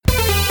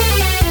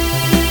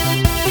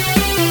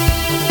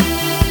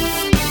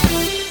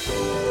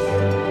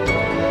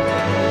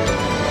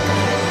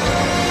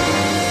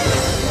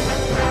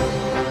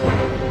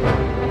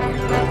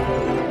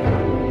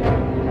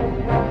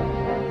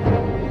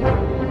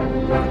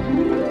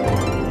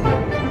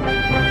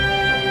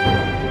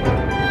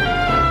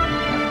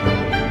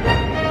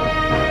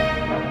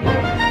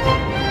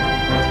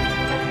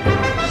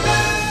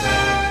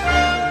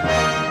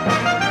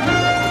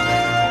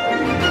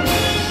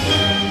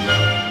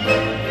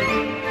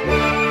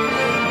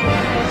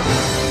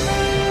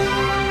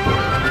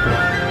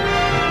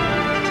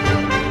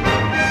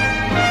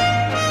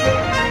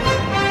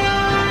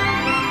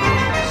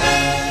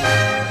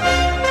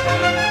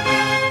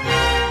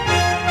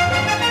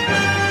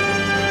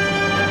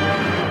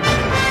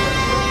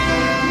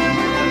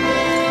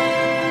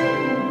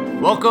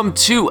Welcome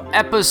to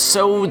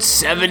episode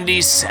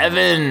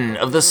 77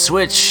 of the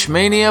Switch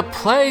Mania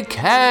Playcast.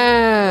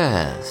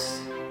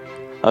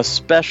 A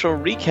special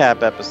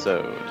recap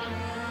episode.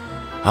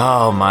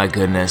 Oh my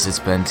goodness, it's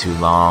been too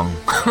long.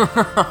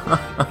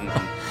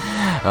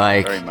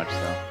 Very much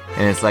so.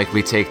 And it's like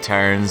we take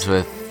turns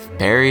with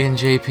Barry and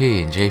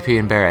JP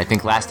and Barry. I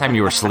think last time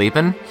you were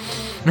sleeping.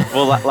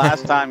 Well,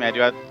 last time, I do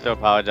have to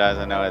apologize.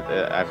 I know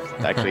I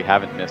actually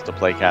haven't missed a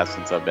playcast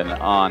since I've been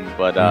on,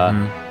 but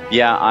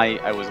yeah,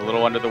 I was a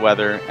little under the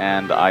weather,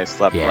 and I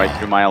slept right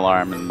through my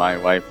alarm, and my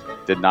wife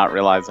did not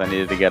realize I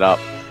needed to get up.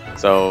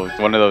 So it's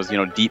one of those,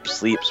 deep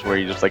sleeps where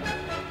you just like,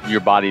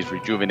 your body's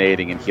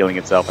rejuvenating and healing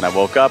itself, and I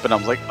woke up, and I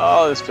was like,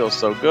 oh, this feels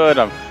so good.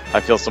 I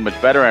feel so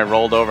much better. I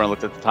rolled over and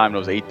looked at the time, and it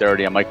was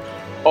 8:30. I'm like,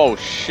 oh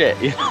shit,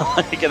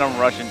 and I'm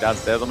rushing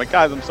downstairs. I'm like,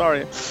 guys, I'm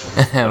sorry.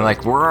 I'm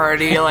like, we're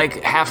already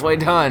like halfway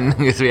done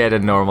because we had a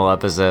normal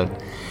episode.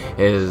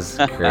 It is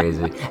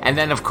crazy. And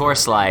then of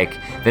course, like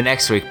the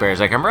next week, Bear's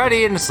like, I'm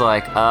ready, and it's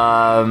like,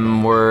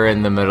 we're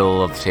in the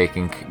middle of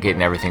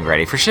getting everything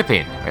ready for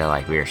shipping.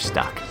 We're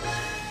stuck.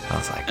 I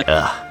was like,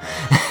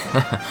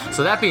 ugh.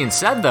 So that being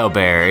said, though,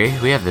 Barry,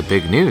 we have the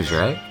big news,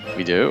 right?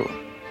 We do.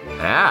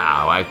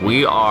 Yeah, like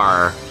we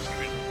are.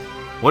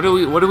 What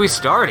are we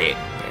starting?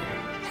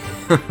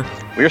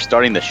 We're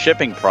starting the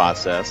shipping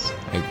process.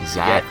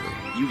 Exactly. To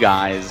get you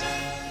guys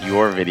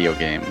your video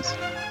games.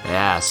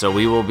 Yeah, so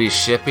we will be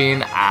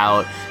shipping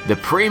out the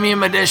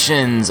premium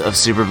editions of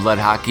Super Blood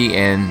Hockey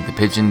and the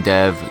Pigeon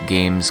Dev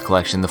Games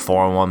Collection, the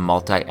 4-in-1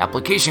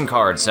 multi-application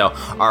card. So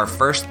our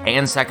first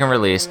and second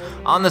release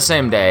on the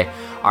same day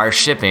are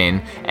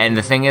shipping. And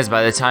the thing is,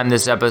 by the time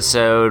this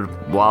episode,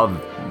 while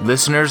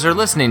listeners are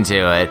listening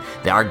to it,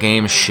 our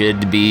game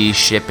should be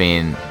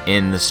shipping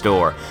in the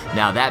store.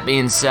 Now, that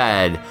being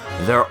said,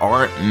 there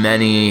aren't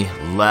many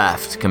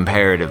left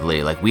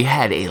comparatively. Like, we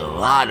had a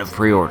lot of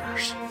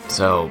pre-orders.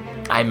 So,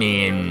 I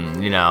mean,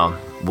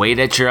 wait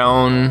at your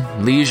own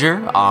leisure.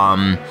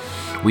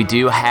 We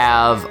do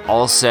have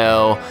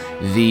also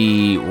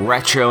the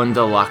retro and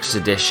deluxe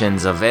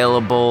editions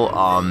available.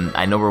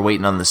 I know we're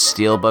waiting on the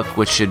Steelbook,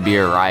 which should be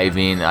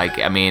arriving.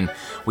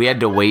 We had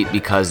to wait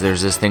because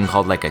there's this thing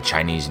called like a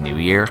Chinese New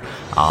Year.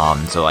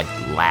 So like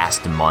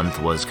last month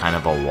was kind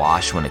of a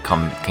wash when it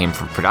came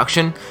from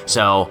production.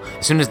 So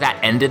as soon as that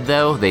ended,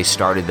 though, they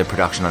started the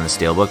production on the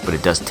Steelbook, but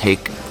it does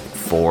take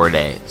 4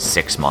 to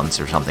 6 months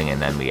or something,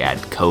 and then we add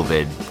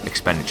COVID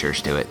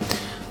expenditures to it.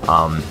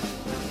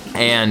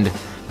 And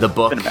the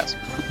book,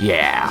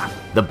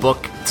 the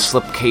book,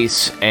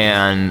 slipcase,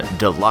 and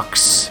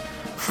deluxe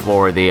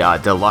for the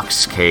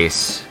deluxe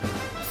case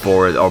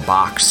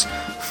box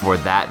for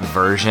that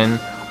version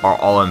are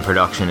all in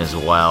production as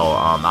well.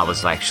 I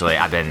was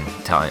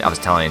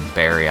telling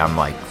Barry, I'm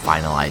like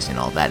finalizing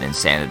all that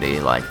insanity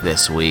like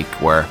this week,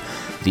 where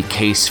the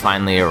case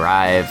finally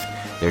arrived.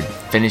 They're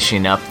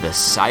finishing up the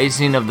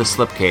sizing of the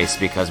slipcase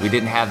because we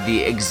didn't have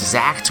the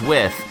exact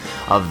width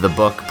of the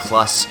book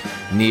plus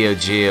Neo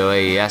Geo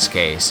AES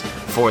case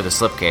for the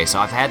slipcase. So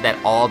I've had that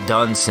all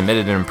done,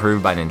 submitted, and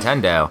approved by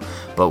Nintendo,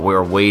 but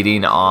we're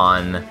waiting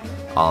on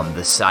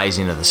the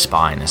sizing of the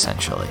spine,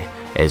 essentially,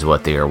 is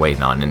what they are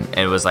waiting on. And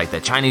it was like the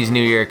Chinese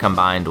New Year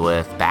combined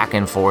with back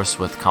and forth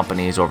with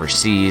companies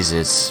overseas.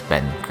 It's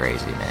been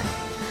crazy, man.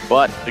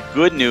 But the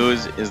good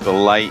news is the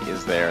light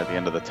is there at the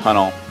end of the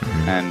tunnel,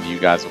 and you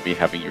guys will be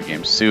having your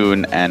game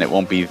soon, and it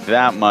won't be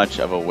that much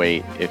of a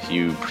wait if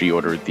you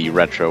pre-ordered the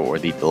retro or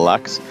the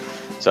deluxe.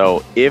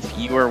 So if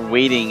you are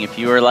waiting, if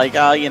you are like,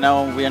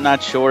 we're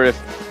not sure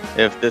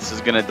if this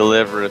is going to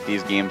deliver, if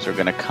these games are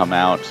going to come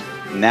out,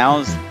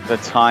 now's the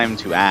time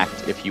to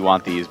act if you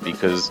want these,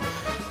 because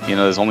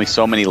there's only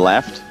so many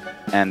left,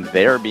 and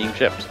they're being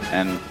shipped,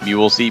 and you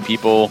will see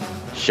people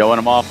showing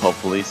them off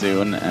hopefully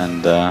soon,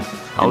 and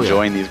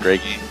enjoying these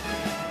great games.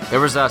 There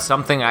was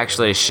something I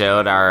actually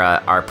showed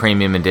our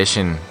premium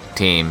edition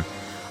team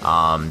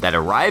that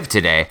arrived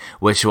today,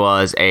 which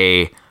was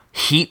a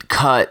heat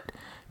cut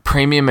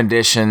premium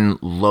edition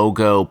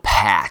logo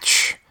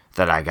patch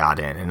that I got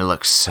in, and it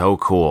looks so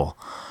cool.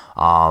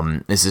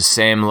 It's the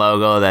same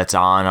logo that's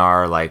on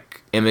our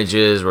like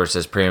images where it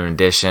says premium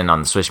edition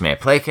on the Switch Mania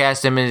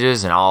Playcast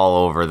images and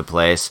all over the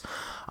place.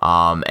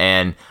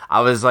 And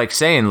I was like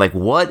saying, like,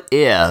 what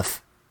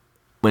if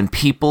when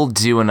people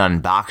do an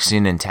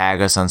unboxing and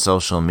tag us on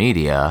social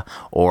media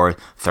or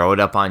throw it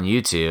up on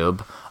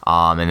YouTube,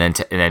 and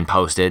then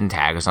post it and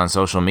tag us on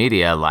social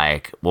media,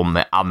 like,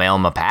 I'll mail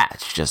them a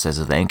patch just as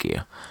a thank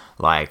you.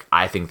 Like,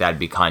 I think that'd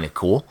be kind of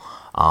cool.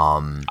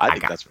 I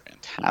think that's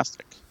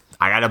fantastic.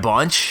 I got a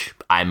bunch.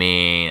 I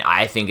mean,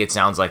 I think it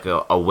sounds like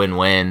a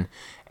win-win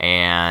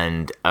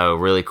and a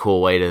really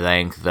cool way to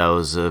thank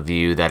those of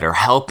you that are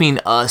helping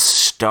us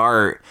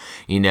start,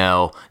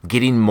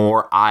 getting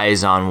more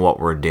eyes on what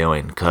we're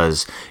doing.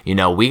 Because,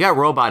 we got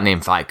Robot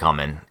Named Fight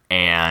coming,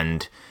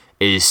 and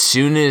as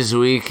soon as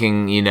we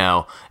can,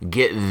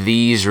 get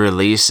these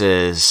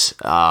releases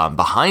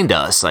behind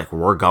us, like,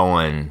 we're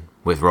going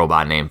with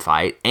Robot Named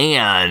Fight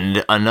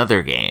and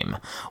another game,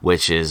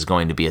 which is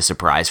going to be a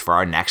surprise for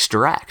our next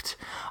Direct.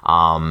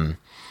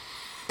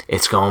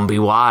 it's going to be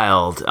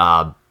wild.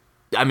 But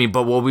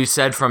what we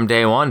said from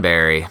day one,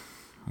 Barry,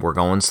 we're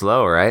going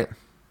slow, right?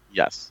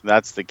 Yes,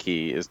 that's the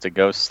key, is to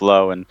go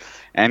slow.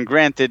 And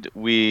granted,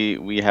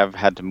 we have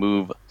had to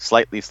move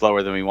slightly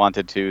slower than we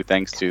wanted to,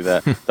 thanks to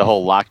the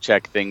whole lock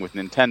check thing with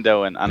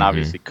Nintendo, and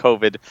obviously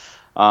COVID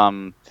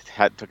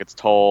took its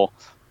toll.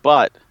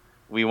 But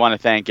we want to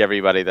thank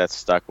everybody that's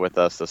stuck with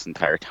us this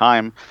entire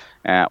time.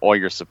 All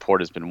your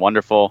support has been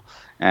wonderful.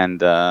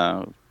 And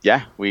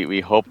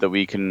we hope that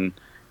we can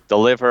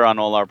deliver on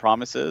all our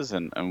promises,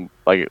 and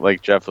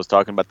like Jeff was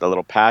talking about, the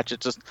little patch,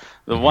 it's just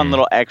the one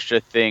little extra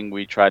thing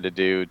we try to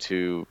do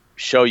to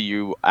show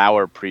you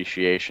our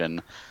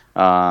appreciation,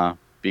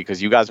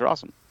 because you guys are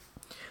awesome.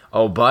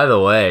 Oh, by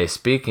the way,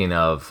 speaking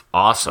of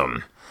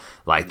awesome,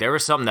 like, there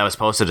was something that was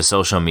posted to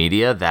social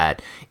media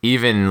that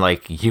even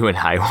like you and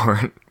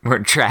I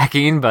weren't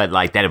tracking, but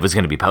like that it was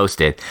going to be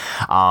posted.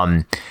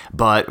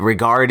 But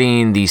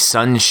regarding the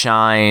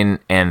Sunshine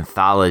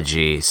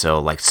Anthology, so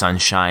like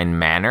Sunshine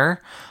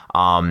Manor,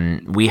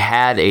 we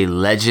had a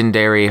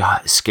legendary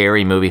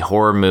scary movie,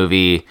 horror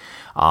movie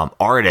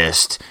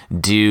artist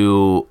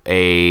do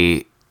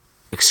a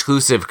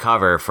exclusive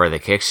cover for the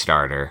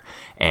Kickstarter,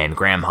 and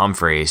Graham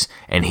Humphreys,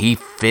 and he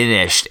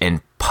finished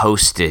and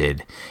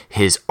posted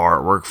his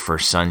artwork for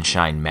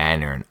Sunshine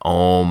Manor, and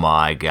oh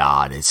my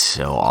god, it's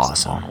so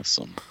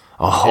awesome.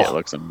 Oh, it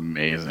looks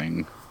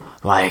amazing.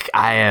 Like,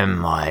 I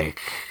am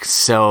like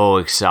so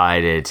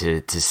excited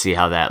to see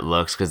how that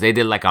looks, because they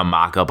did like a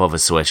mock-up of a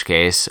Switch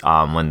case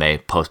when they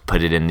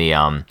put it in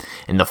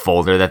the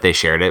folder that they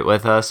shared it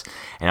with us,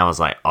 and I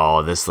was like,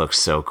 oh, this looks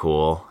so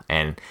cool.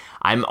 And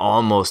I'm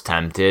almost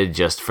tempted,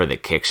 just for the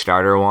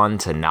Kickstarter one,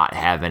 to not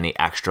have any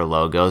extra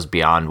logos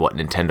beyond what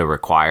Nintendo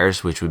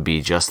requires, which would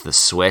be just the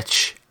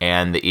Switch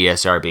and the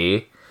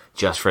ESRB,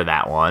 just for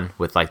that one,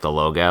 with like the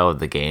logo of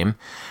the game.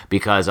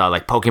 Because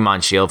like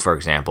Pokemon Shield, for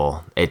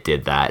example, it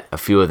did that. A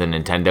few of the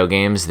Nintendo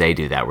games, they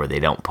do that, where they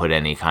don't put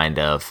any kind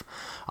of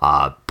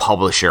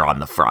publisher on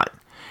the front.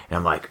 And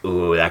I'm like,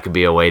 ooh, that could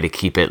be a way to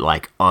keep it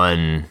like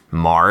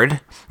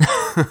unmarred.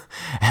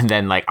 And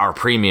then like our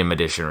premium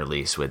edition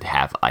release would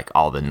have like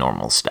all the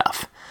normal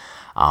stuff.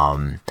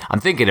 I'm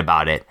thinking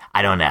about it.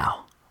 I don't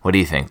know. What do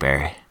you think,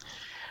 Barry?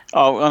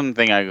 Oh, one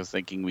thing I was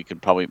thinking, we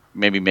could probably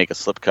maybe make a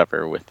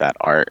slipcover with that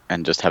art,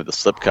 and just have the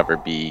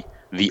slipcover be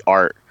the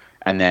art,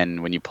 and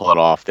then when you pull it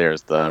off,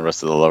 there's the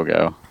rest of the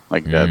logo,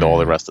 like all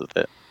the rest of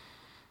it.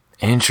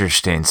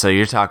 Interesting. So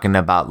you're talking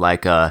about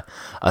like a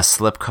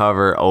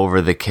slipcover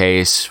over the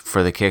case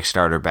for the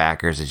Kickstarter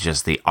backers. It's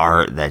just the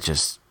art that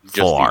just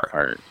full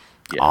art.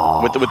 Yeah.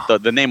 Oh. With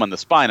the name on the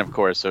spine, of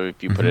course. So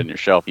if you put it in your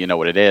shelf, you know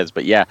what it is.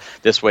 But yeah,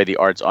 this way the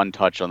art's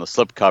untouched on the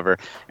slipcover,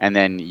 and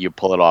then you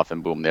pull it off,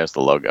 and boom, there's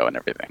the logo and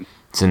everything.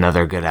 It's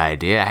another good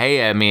idea.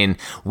 Hey, I mean,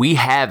 we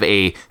have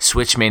a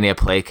Switch Mania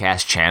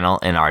Playcast channel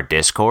in our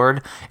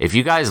Discord. If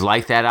you guys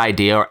like that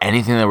idea or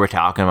anything that we're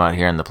talking about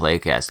here in the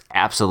Playcast,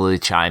 absolutely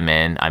chime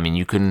in. I mean,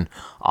 you can,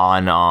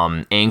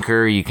 on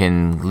Anchor, you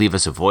can leave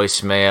us a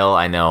voicemail.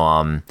 I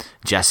know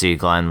Jesse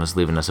Glenn was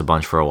leaving us a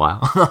bunch for a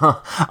while.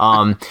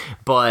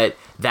 But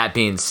that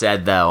being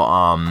said,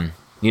 though,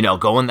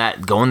 go in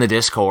the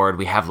Discord.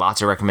 We have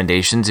lots of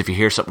recommendations. If you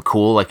hear something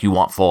cool, like you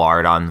want full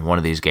art on one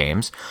of these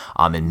games,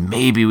 and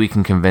maybe we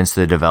can convince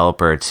the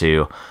developer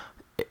to,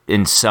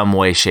 in some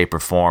way, shape, or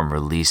form,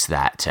 release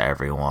that to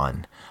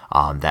everyone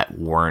that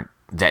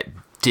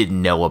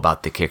didn't know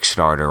about the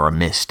Kickstarter or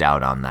missed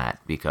out on that.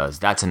 Because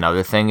that's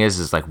another thing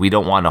is like, we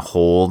don't want to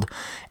hold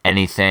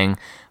anything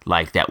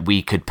like that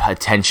we could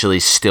potentially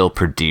still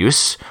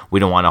produce. We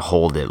don't want to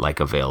hold it like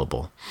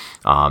available,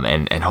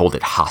 and hold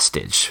it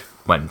hostage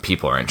when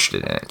people are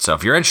interested in it. So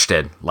if you're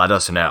interested, let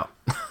us know.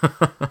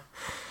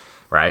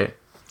 Right?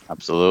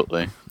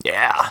 Absolutely.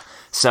 Yeah.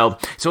 So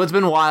it's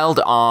been wild.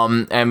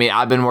 I mean,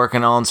 I've been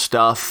working on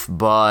stuff,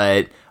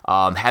 but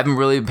haven't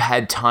really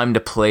had time to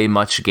play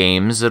much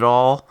games at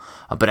all.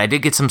 But I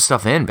did get some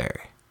stuff in,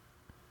 Barry.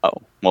 Oh,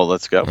 well,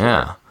 let's go.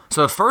 Yeah.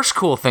 So the first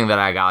cool thing that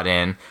I got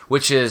in,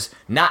 which is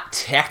not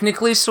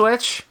technically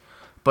Switch,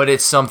 but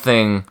it's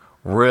something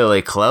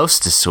really close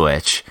to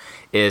Switch,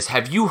 is,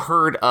 have you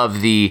heard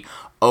of the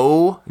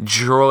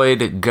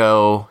Odroid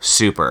Go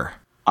Super?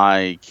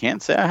 I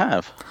can't say I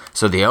have.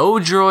 So the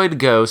Odroid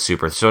Go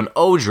Super. So an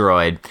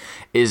Odroid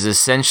is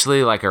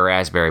essentially like a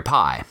Raspberry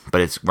Pi,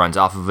 but it runs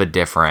off of a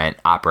different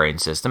operating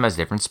system, has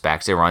different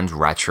specs. It runs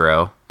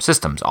retro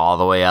systems all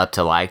the way up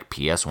to like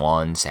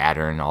PS1,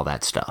 Saturn, all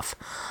that stuff.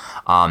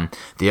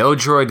 The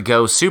Odroid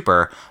Go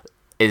Super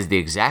is the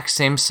exact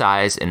same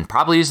size and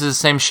probably uses the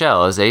same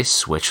shell as a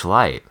Switch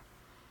Lite.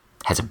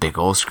 Has a big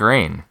old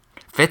screen.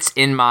 Fits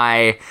in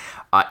my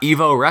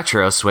Evo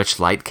Retro Switch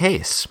Lite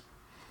case.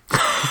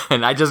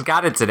 And I just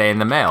got it today in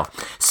the mail.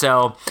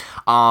 So,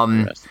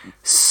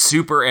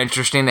 super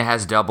interesting. It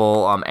has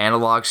double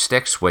analog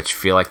sticks, which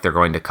feel like they're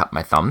going to cut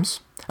my thumbs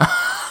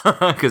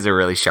because they're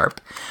really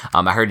sharp.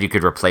 I heard you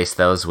could replace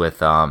those with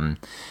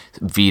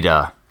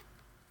Vita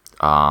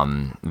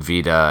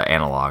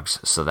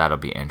analogs, so that'll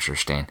be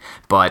interesting.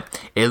 But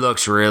it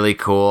looks really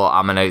cool.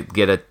 I'm gonna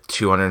get a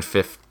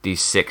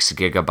 256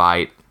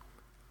 gigabyte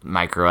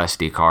micro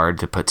SD card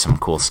to put some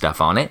cool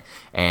stuff on it,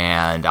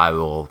 and I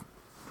will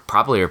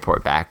probably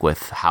report back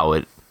with how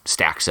it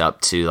stacks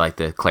up to like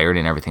the clarity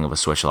and everything of a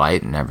Switch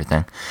Lite and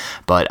everything.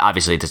 But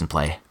obviously it doesn't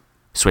play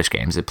Switch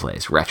games, it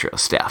plays retro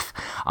stuff.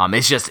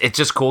 It's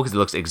just cool because it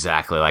looks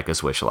exactly like a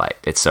Switch Lite.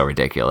 It's so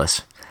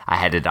ridiculous. I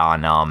had it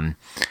on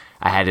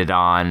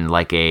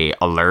like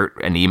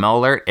an email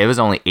alert. It was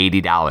only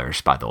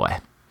 $80, by the way.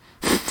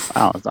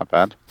 Wow, that's not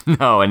bad.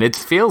 No, and it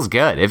feels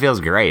good. It feels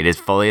great. It's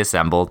fully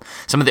assembled.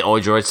 Some of the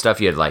Odroid stuff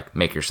you had to like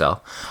make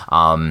yourself.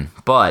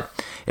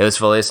 But it was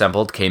fully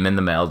assembled, came in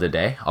the mail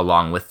today,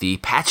 along with the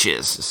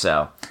patches.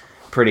 So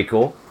pretty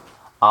cool.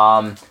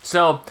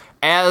 So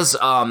as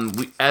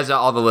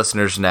all the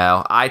listeners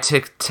know, I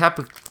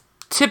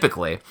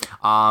typically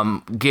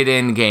get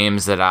in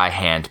games that I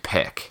hand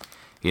pick.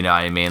 You know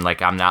what I mean?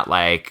 Like, I'm not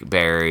like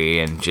Barry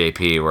and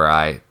JP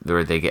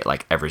where they get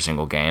like every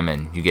single game,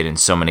 and you get in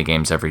so many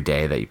games every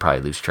day that you probably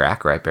lose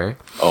track, right, Barry?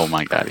 Oh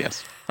my God,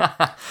 yes.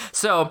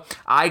 So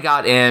I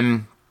got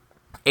in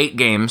 8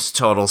 games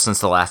total since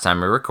the last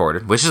time we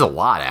recorded, which is a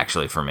lot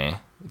actually for me,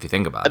 if you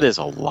think about it. That is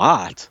a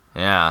lot.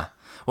 Yeah.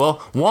 Well,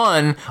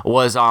 one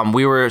was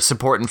we were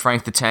supporting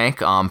Frank the Tank,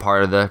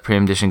 part of the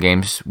Premium Edition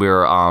games.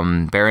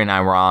 Barry and I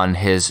were on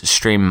his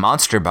stream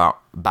Monster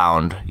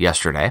Bound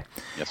yesterday.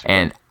 Yes,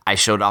 and I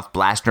showed off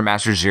Blaster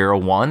Master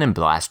 01 and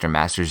Blaster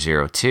Master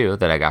 02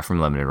 that I got from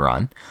Limited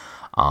Run.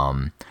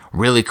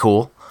 Really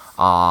cool.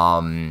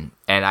 And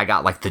I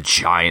got like the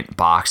giant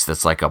box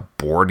that's like a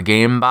board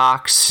game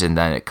box, and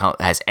then it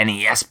has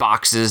NES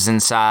boxes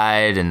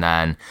inside, and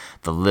then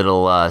the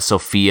little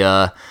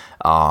Sophia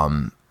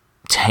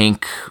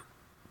tank,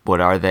 what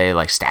are they,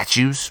 like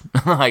statues?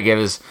 Like, it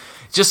was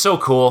just so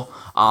cool.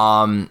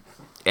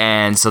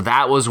 And so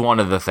that was one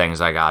of the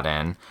things I got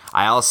in.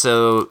 I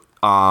also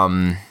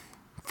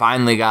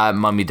finally got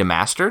Mummy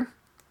Demastered,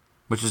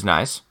 which is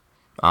nice.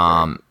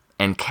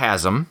 And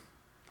Chasm.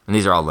 And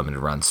these are all limited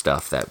run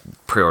stuff that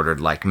pre-ordered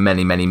like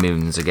many, many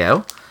moons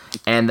ago.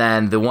 And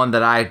then the one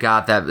that I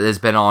got that has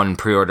been on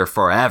pre-order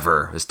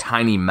forever is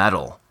Tiny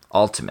Metal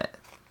Ultimate.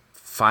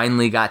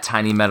 Finally got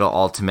Tiny Metal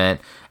Ultimate.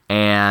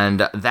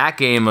 And that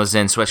game was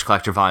in Switch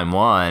Collector Volume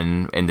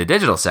 1 in the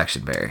digital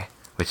section, Barry,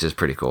 which is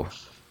pretty cool.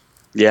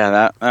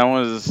 Yeah, that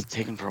was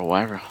taken for a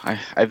while.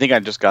 I think I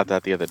just got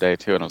that the other day,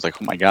 too, and I was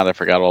like, oh my God, I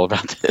forgot all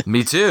about this.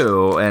 Me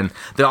too, and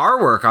the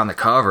artwork on the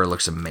cover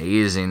looks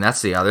amazing.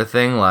 That's the other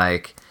thing,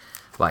 like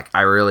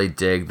I really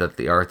dig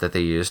the art that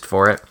they used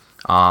for it.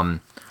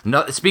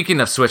 Speaking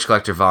of Switch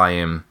Collector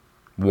Volume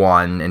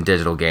 1 and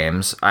digital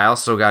games, I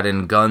also got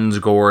in Guns,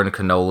 Gore, and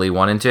Cannoli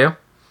 1 and 2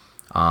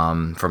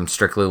 from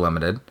Strictly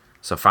Limited,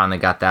 so finally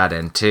got that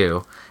in,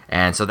 too.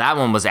 And so that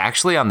one was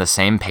actually on the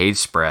same page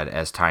spread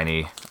as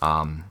Tiny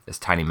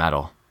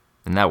Metal.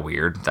 Isn't that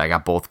weird? I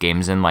got both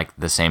games in like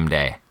the same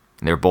day.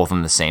 And they were both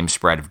on the same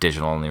spread of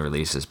digital-only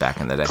releases back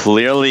in the day.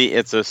 Clearly,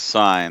 it's a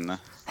sign.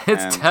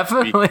 It's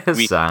definitely a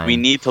sign. We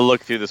need to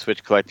look through the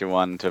Switch Collector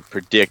one to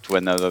predict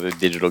when those other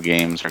digital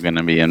games are going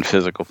to be in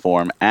physical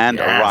form and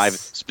arrive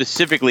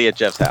specifically at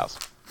Jeff's house.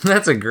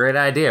 That's a great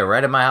idea.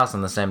 Right at my house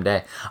on the same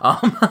day.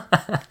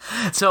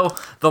 So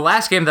the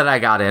last game that I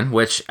got in,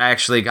 which I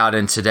actually got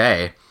in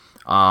today,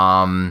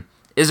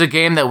 is a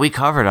game that we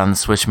covered on the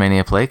Switch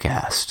Mania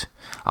Playcast.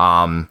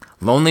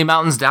 Lonely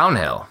Mountains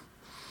Downhill.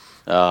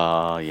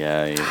 Oh,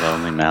 yeah,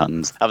 Lonely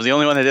Mountains. I was the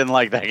only one that didn't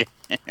like that game.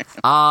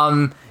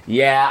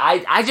 Yeah,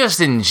 I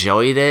just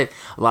enjoyed it.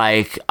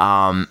 Like,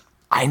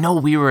 I know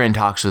we were in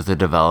talks with the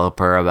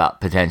developer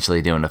about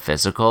potentially doing a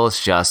physical.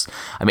 It's just,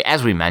 I mean,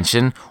 as we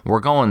mentioned,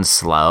 we're going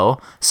slow,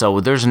 so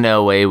there's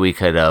no way we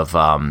could have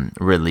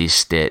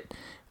released it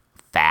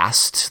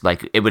fast.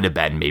 Like, it would have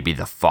been maybe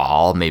the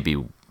fall,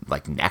 maybe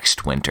like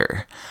next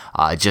winter,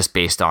 just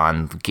based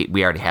on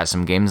we already have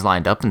some games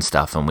lined up and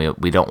stuff, and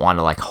we don't want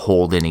to like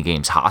hold any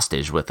games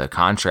hostage with a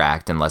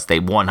contract unless they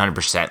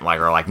 100% like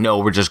are like, no,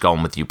 we're just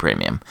going with you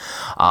premium.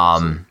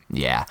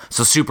 Yeah,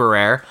 so Super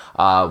Rare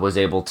was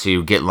able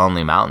to get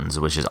Lonely Mountains,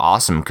 which is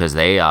awesome because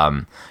they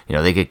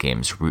they get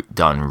games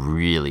done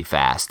really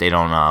fast. They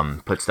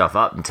don't put stuff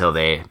up until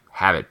they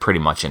have it pretty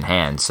much in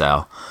hand.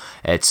 So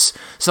it's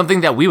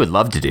something that we would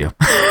love to do.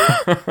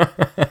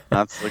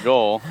 That's the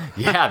goal.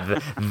 Yeah,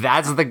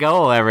 that's the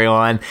goal,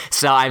 everyone.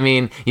 So, I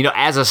mean,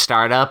 as a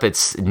startup,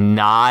 it's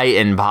nigh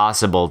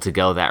impossible to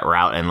go that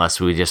route unless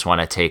we just want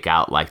to take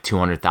out like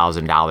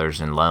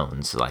 $200,000 in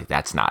loans. Like,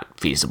 that's not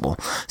feasible.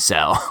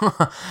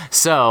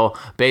 So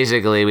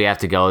basically, we have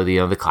to go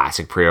the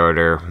classic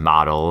pre-order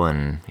model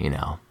and,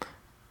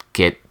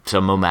 get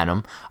some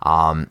momentum.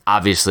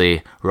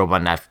 Obviously,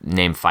 Robot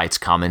Named Fight's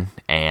coming,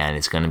 and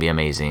it's going to be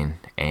amazing.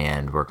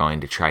 And we're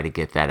going to try to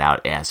get that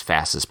out as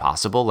fast as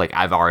possible. Like,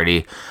 I've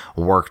already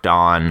worked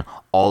on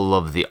all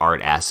of the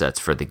art assets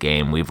for the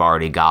game. We've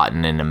already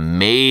gotten an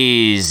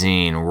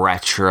amazing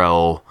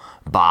retro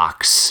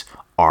box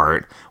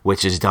art,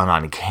 which is done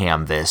on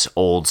canvas,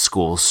 old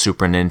school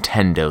Super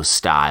Nintendo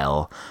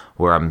style,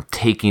 where I'm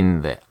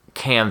taking the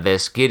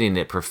canvas, getting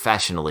it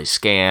professionally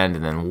scanned,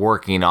 and then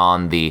working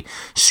on the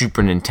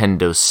Super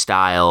Nintendo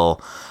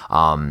style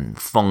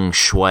feng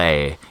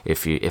shui,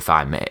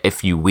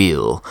 if you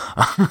will.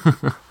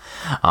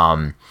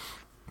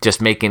 Just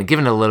giving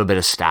it a little bit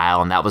of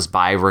style, and that was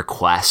by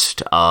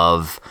request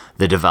of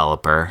the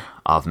developer,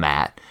 of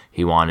Matt.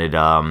 He wanted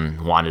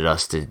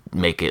us to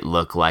make it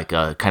look like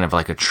a kind of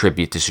like a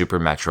tribute to Super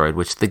Metroid,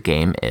 which the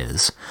game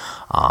is.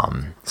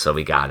 So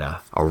we got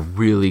a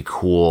really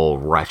cool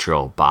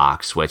retro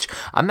box, which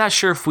I'm not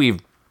sure if we've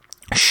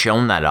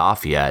shown that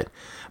off yet,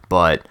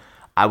 but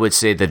I would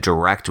say the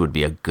Direct would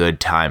be a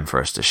good time for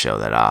us to show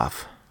that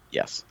off.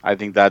 Yes, I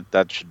think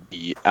that should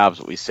be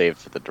absolutely saved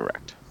for the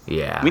Direct.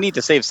 Yeah. We need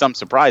to save some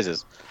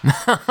surprises.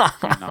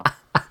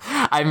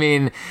 I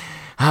mean,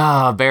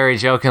 Barry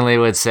jokingly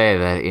would say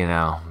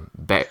that,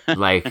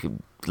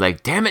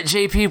 like, damn it,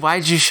 JP,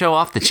 why'd you show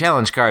off the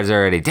challenge cards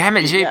already? Damn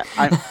it, JP.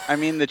 Yeah, I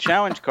mean, the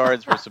challenge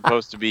cards were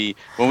supposed to be,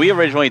 when we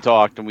originally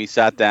talked and we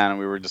sat down and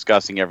we were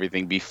discussing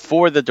everything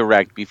before the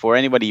Direct, before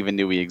anybody even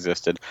knew we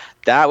existed,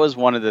 that was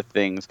one of the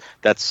things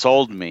that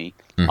sold me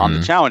on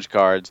the challenge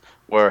cards,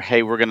 where,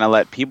 hey, we're going to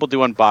let people do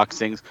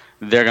unboxings.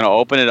 They're going to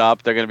open it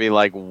up. They're going to be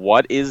like,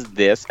 what is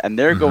this? And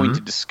they're going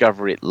to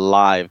discover it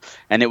live.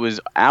 And it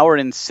was our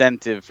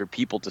incentive for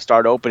people to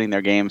start opening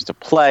their games to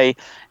play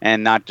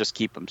and not just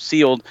keep them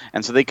sealed,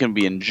 and so they can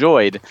be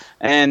enjoyed.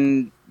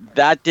 And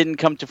that didn't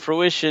come to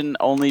fruition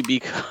only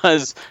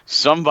because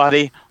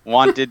somebody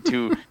wanted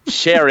to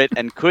share it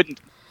and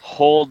couldn't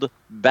hold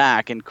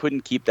back and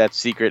couldn't keep that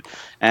secret,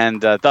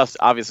 and thus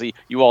obviously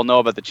you all know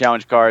about the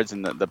challenge cards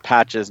and the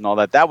patches and all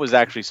that. That was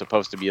actually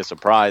supposed to be a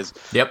surprise.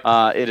 Yep.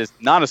 It is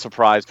not a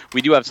surprise.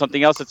 We do have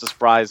something else that's a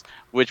surprise,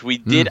 which we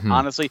did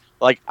honestly,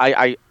 like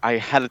I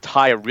had to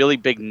tie a really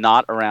big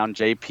knot around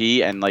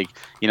JP and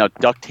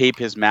duct tape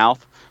his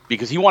mouth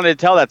because he wanted to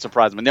tell that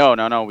surprise, but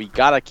no, we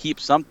gotta keep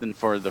something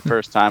for the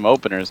first time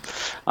openers.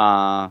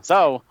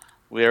 So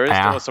there is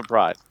still a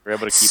surprise. We're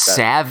able to keep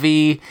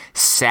that.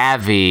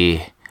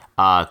 Savvy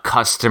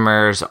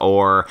customers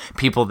or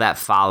people that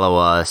follow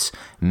us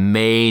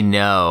may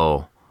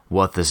know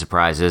what the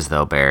surprise is,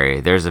 though,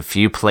 Barry. There's a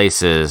few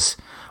places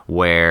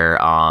where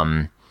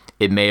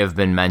it may have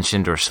been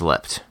mentioned or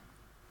slipped.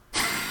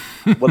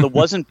 Well, it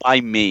wasn't by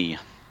me.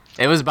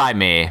 It was by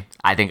me.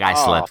 I think I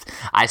slipped.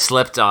 I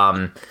slipped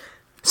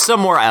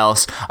somewhere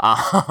else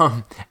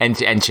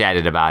and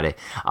chatted about it.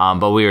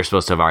 But we were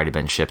supposed to have already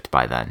been shipped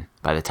by then,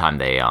 by the time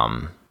they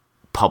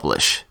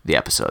publish the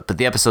episode. But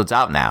the episode's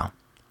out now.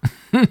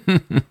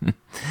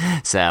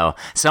 So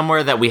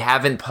somewhere that we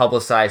haven't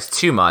publicized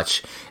too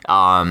much,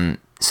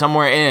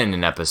 somewhere in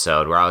an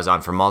episode where I was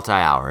on for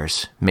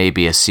multi-hours,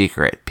 maybe a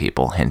secret,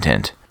 people, hint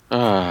hint.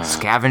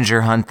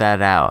 Scavenger hunt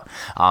that out.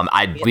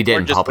 We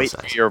didn't just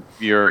publicize. Wait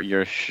for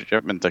your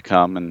shipment to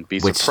come and be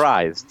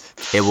surprised.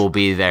 It will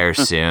be there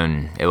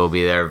soon. It will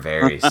be there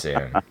very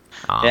soon.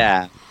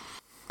 Yeah.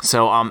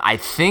 So I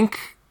think,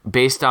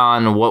 based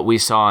on what we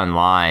saw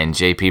online,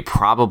 JP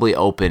probably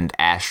opened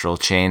Astral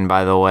Chain,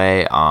 by the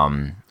way.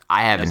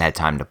 I haven't had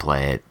time to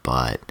play it,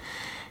 but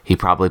he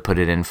probably put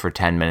it in for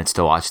 10 minutes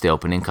to watch the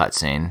opening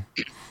cutscene.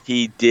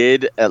 He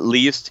did at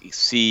least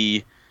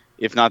see,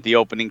 if not the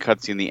opening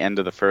cutscene, the end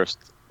of the first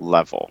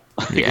level.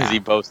 Because he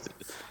posted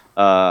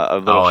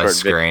a little short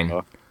screen.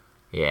 Video.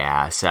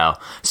 Yeah,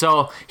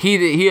 so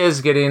he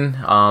is getting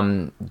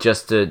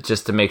just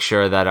to make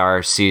sure that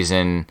our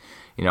season,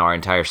 our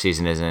entire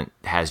season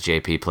has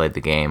JP played the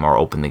game or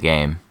opened the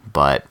game,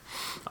 but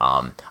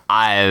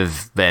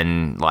I've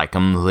been like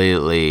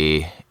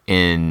completely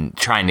in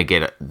trying to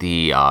get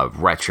the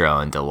retro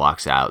and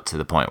deluxe out to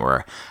the point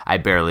where I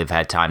barely have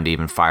had time to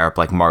even fire up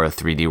like Mario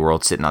 3D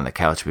World sitting on the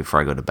couch before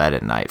I go to bed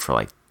at night for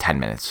like 10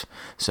 minutes.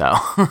 So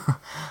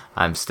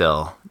I'm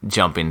still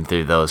jumping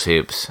through those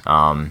hoops.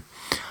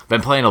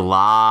 Been playing a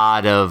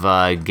lot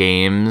of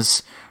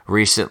games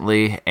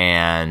recently,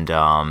 and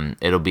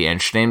it'll be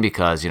interesting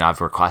because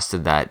I've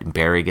requested that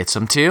Barry gets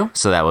them too,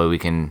 so that way we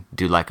can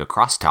do like a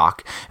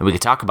crosstalk and we can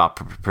talk about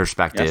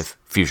perspective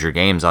future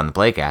games on the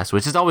Playcast,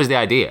 which is always the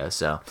idea.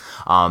 So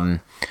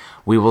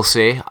we will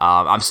see.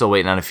 I'm still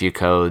waiting on a few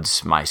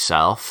codes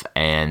myself,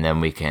 and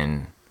then we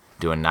can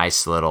do a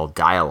nice little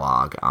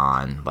dialogue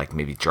on like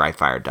maybe dry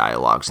fire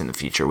dialogues in the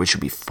future, which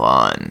would be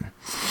fun.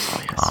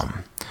 Oh, yes.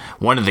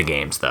 One of the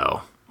games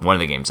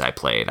I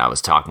played, I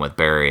was talking with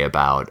Barry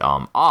about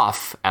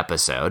off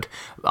episode,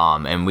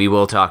 and we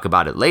will talk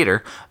about it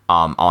later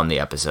on the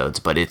episodes,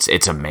 but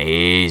it's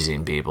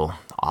amazing, people.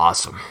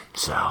 Awesome.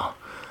 So,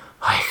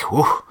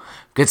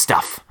 good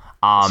stuff.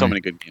 So many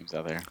good games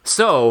out there.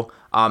 So,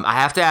 I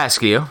have to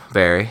ask you,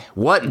 Barry,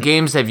 what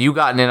games have you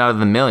gotten in out of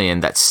the million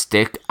that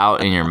stick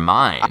out in your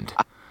mind?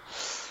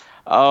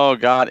 Oh,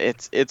 God,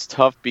 it's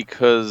tough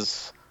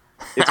because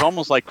it's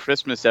almost like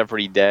Christmas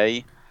every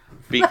day.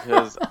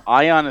 Because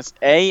I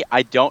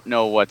don't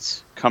know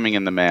what's coming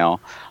in the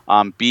mail.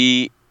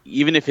 B,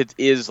 even if it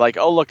is like,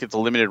 oh look, it's a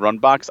limited run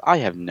box, I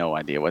have no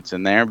idea what's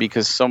in there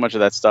because so much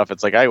of that stuff,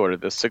 it's like I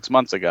ordered this 6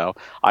 months ago,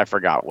 I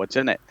forgot what's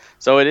in it.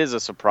 So it is a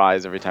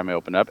surprise every time I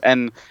open up.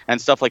 And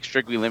stuff like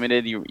Strictly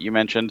Limited, you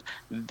mentioned,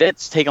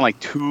 that's taken like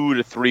 2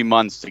 to 3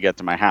 months to get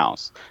to my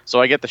house. So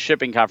I get the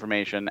shipping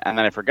confirmation and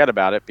then I forget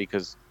about it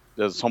because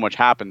there's so much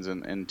happens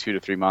in 2 to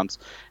 3 months,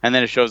 and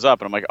then it shows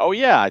up and I'm like, oh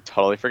yeah, I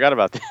totally forgot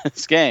about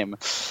this game.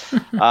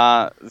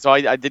 So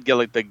I did get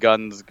like the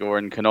Guns, Gore,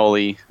 and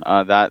Cannoli,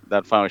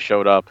 that finally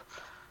showed up.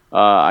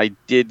 I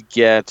did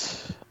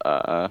get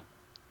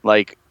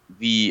like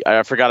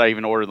I forgot I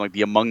even ordered like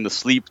the Among the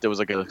Sleep. There was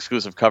like an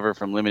exclusive cover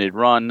from Limited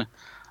Run.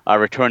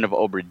 Return of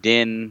Obra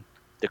Dinn,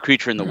 The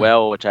Creature in the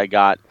Well, which I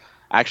got.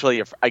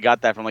 Actually, I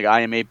got that from like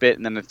I Am 8-Bit,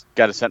 and then it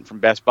got a sent from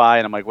Best Buy,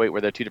 and I'm like, wait,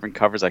 were there two different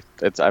covers?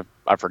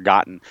 I've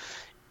forgotten.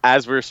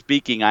 As we're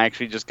speaking, I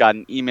actually just got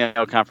an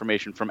email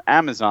confirmation from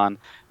Amazon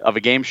of a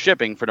game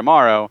shipping for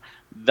tomorrow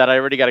that I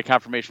already got a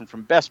confirmation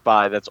from Best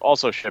Buy that's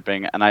also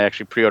shipping, and I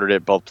actually pre-ordered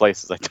it both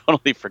places. I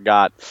totally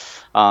forgot.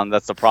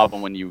 That's the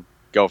problem when you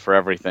go for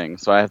everything.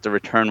 So I have to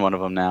return one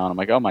of them now, and I'm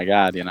like, oh my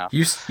god, you know.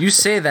 You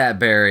say that,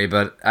 Barry,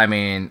 but I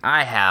mean,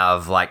 I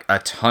have like a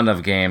ton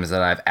of games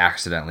that I've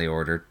accidentally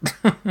ordered.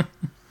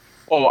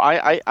 Oh,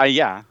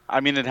 yeah.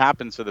 I mean, it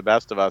happens to the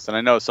best of us, and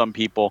I know some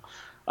people.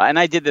 And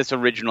I did this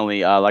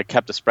originally, like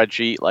kept a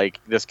spreadsheet, like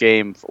this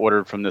game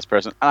ordered from this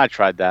person, and I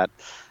tried that,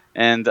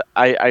 and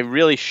I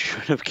really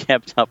should have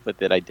kept up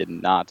with it. I did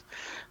not.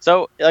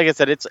 So, like I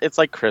said, it's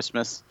like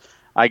Christmas.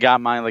 I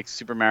got my like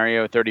Super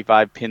Mario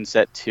 35 pin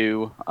set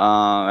 2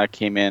 that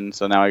came in,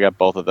 so now I got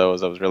both of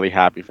those. I was really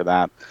happy for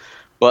that.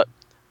 But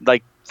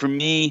like for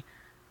me,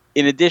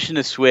 in addition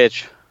to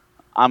Switch,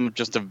 I'm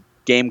just a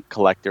game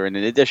collector, and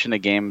in addition to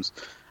games,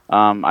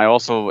 I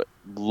also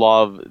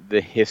love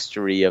the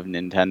history of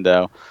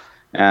Nintendo.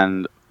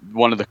 And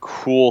one of the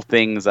cool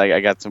things, I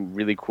got some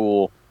really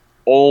cool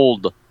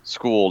old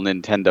school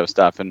Nintendo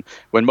stuff. And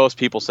when most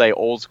people say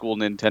old school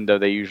Nintendo,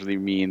 they usually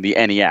mean the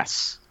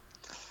NES.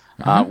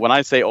 When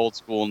I say old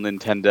school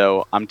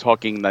Nintendo, I'm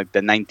talking like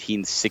the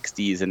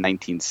 1960s and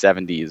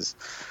 1970s.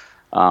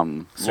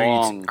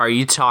 So are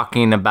you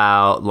talking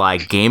about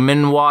like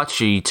Game &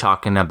 Watch? Or are you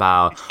talking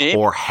about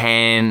or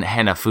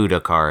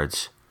Hanafuda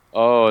cards?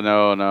 Oh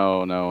no!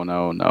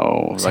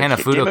 Like,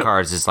 Hanafuda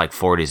cards is like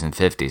 40s and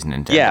 50s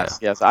Nintendo.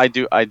 Yes, I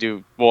do.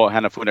 Well,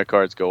 Hanafuda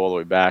cards go all the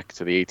way back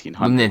to the 1800s.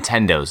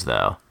 Nintendos,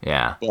 though,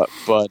 yeah.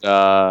 But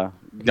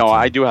no,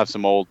 I do have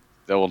some old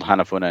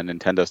Hanafuda and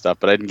Nintendo stuff,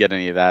 but I didn't get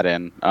any of that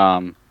in.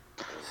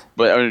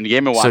 But in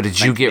Game & Watch. So did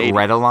you get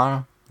Red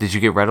Alarm? Did you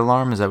get Red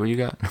Alarm? Is that what you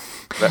got?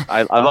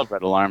 I love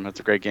Red Alarm. That's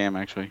a great game,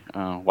 actually.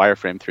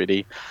 Wireframe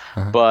 3D.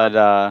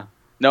 But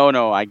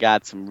no, I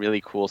got some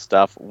really cool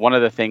stuff. One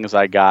of the things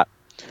I got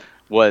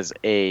was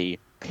a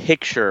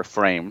picture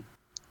frame,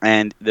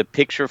 and the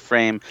picture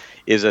frame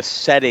is a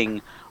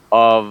setting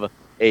of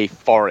a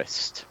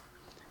forest,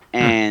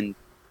 and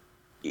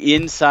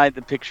inside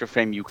the picture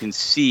frame you can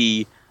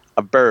see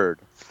a bird,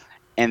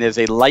 and there's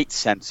a light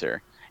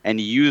sensor, and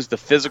you use the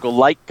physical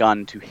light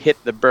gun to hit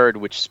the bird,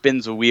 which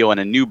spins a wheel, and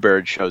a new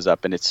bird shows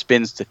up, and it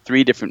spins to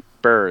 3 different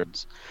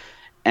birds.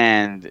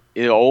 And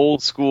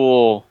old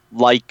school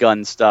light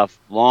gun stuff,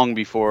 long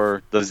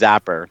before the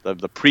Zapper,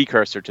 the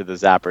precursor to the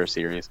Zapper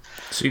series.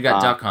 So you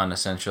got Duck Hunt,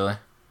 essentially.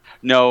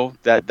 No,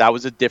 that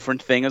was a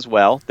different thing as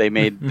well. They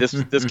made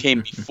this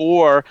came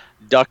before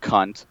Duck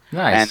Hunt.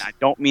 Nice. And I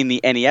don't mean the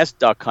NES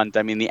Duck Hunt,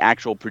 I mean the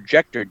actual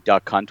projector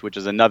Duck Hunt, which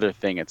is another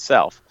thing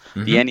itself.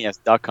 The NES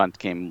Duck Hunt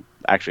came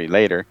actually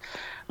later.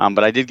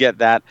 But I did get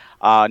that.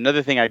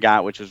 Another thing I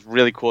got, which was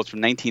really cool, it's from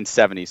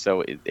 1970,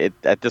 so it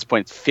at this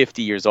point it's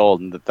 50 years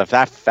old, and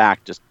that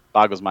fact just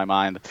boggles my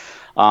mind.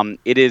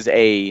 It is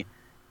a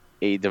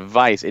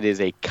device. It is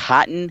a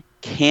cotton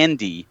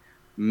candy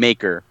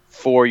maker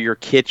for your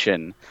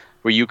kitchen,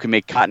 where you can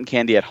make cotton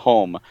candy at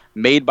home,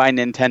 made by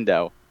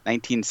Nintendo,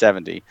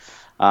 1970.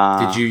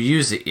 Did you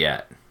use it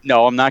yet?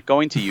 No, I'm not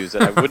going to use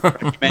it. I wouldn't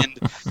recommend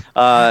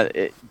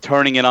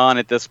turning it on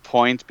at this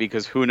point,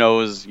 because who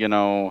knows,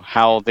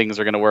 how things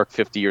are going to work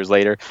 50 years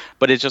later.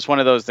 But it's just one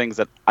of those things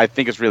that I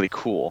think is really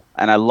cool.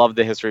 And I love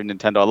the history of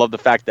Nintendo. I love the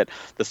fact that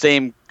the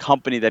same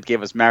company that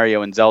gave us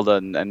Mario and Zelda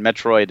and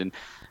Metroid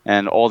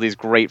and all these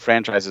great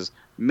franchises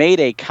made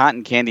a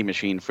cotton candy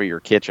machine for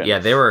your kitchen. Yeah,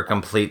 they were a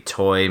complete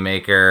toy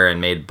maker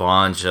and made a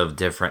bunch of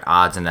different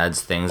odds and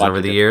ends things over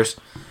the years.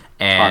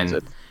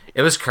 And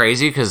it was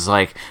crazy because,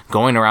 like,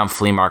 going around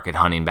flea market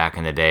hunting back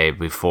in the day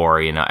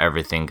before,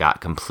 everything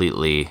got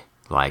completely,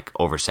 like,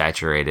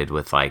 oversaturated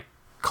with, like,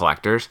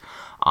 collectors.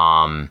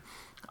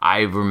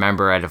 I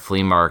remember at a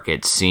flea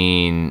market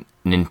seeing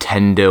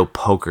Nintendo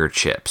poker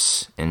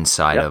chips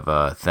inside of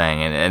a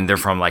thing. And they're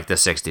from, like, the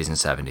 60s and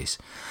 70s.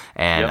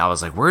 And I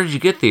was like, where did you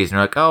get these? And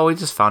they're like, oh, we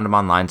just found them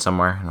online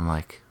somewhere. And I'm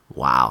like,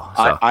 wow.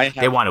 So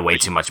they wanted way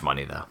too much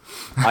money, though.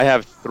 I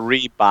have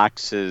 3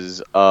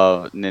 boxes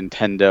of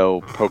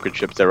Nintendo poker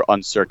chips that are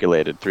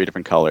uncirculated, 3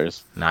 different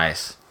colors.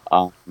 Nice.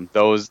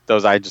 Those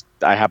I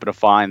happen to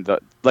find.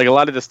 Like, a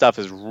lot of this stuff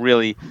is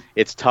really,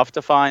 it's tough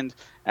to find,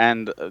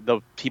 and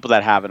the people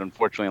that have it,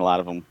 unfortunately, a lot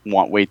of them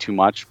want way too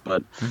much.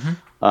 But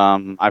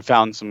I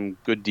found some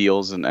good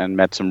deals and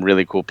met some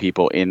really cool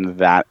people in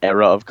that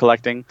era of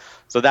collecting.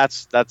 So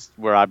that's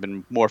where I've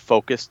been more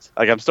focused.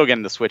 Like, I'm still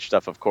getting the Switch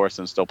stuff, of course,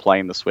 and still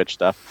playing the Switch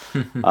stuff.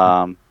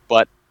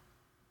 But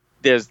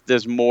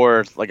there's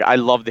more. Like, I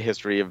love the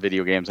history of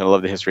video games, and I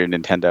love the history of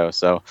Nintendo.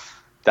 So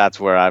that's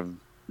where I've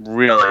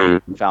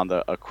really found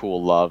a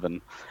cool love,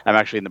 and I'm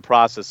actually in the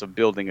process of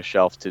building a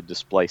shelf to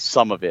display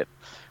some of it.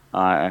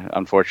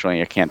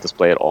 Unfortunately, I can't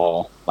display it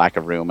all, lack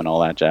of room and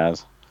all that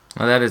jazz.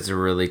 Well, that is a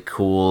really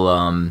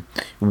cool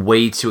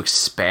way to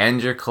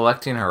expand your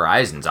collecting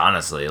horizons,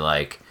 honestly.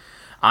 Like,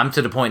 I'm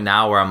to the point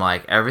now where I'm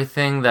like,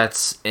 everything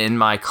that's in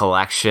my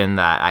collection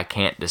that I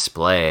can't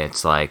display,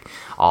 it's like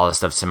all the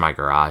stuff's in my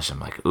garage. I'm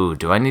like, ooh,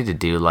 do I need to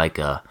do like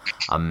a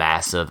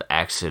massive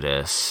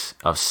exodus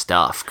of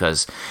stuff?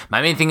 Because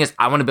my main thing is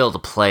I want to be able to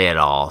play it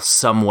all,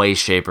 some way,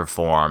 shape, or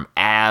form,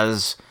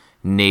 as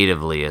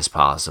natively as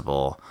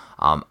possible.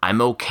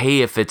 I'm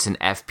okay if it's an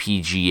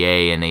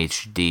FPGA in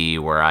HD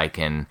where I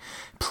can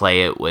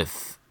play it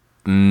with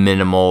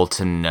minimal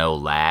to no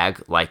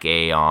lag, like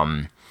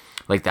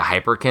like the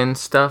Hyperkin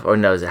stuff, or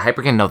no, is it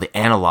Hyperkin? No, the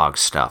analog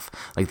stuff,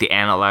 like the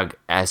analog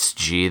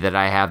SG that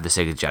I have, the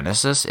Sega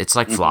Genesis. It's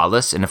like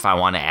flawless, and if I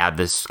want to add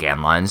the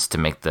scan lines to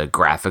make the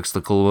graphics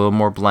look a little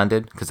more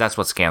blended, because that's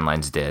what scan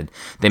lines did.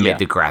 They made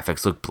the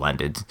graphics look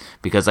blended,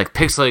 because like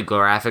pixelated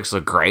graphics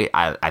look great.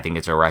 I think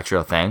it's a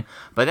retro thing,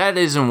 but that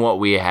isn't what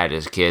we had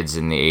as kids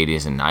in the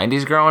 80s and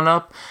 90s growing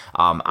up.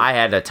 I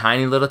had a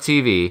tiny little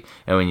TV,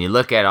 and when you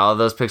look at all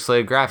those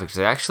pixelated graphics,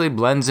 it actually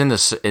blends in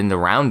the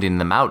rounding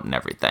them out and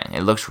everything.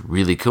 It looks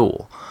really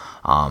cool.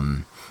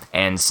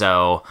 And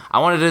so I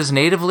want it as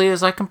natively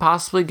as I can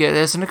possibly get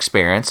as an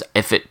experience.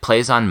 If it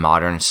plays on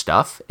modern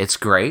stuff, it's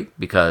great,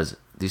 because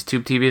these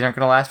tube TVs aren't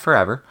going to last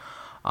forever.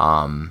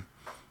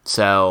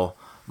 So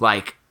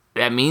like,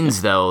 that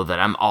means though that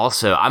I'm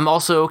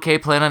also okay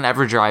playing on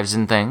EverDrives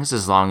and things,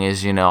 as long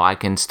as, you know, I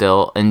can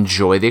still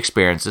enjoy the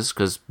experiences,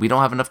 because we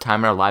don't have enough time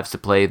in our lives to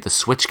play the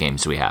Switch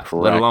games we have,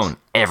 let alone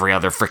every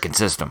other freaking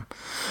system.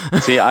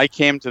 See, I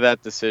came to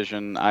that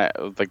decision.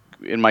 Like,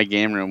 in my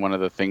game room, one of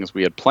the things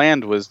we had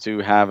planned was to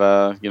have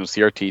a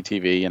CRT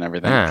TV and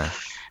everything.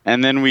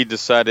 And then we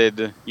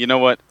decided, you know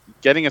what,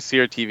 getting a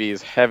CRT TV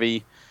is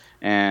heavy,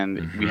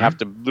 and we have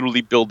to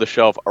literally build the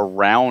shelf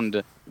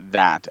around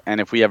that.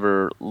 And if we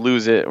ever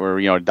lose it or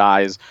it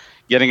dies,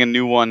 getting a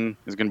new one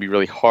is going to be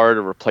really hard,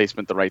 a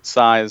replacement the right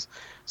size.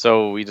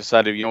 So we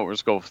decided, we'll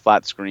just go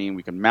flat screen.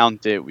 We can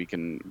mount it. We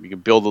can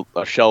build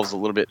our shelves a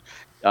little bit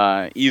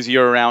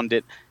easier around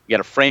it. We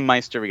got a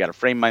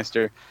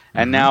FrameMeister.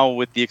 And now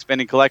with the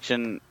expanded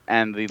collection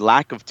and the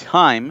lack of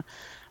time,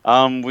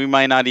 we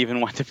might not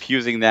even wind up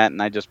using that,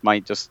 and I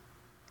might just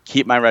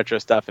keep my retro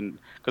stuff, and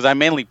because I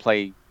mainly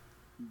play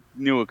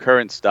new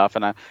current stuff,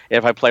 and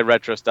if I play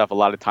retro stuff, a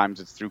lot of times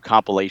it's through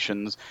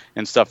compilations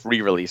and stuff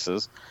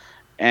re-releases.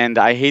 And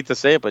I hate to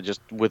say it, but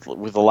just with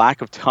the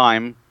lack of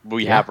time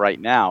we have right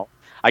now,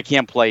 I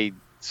can't play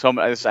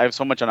I have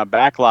so much on a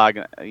backlog,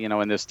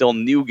 and there's still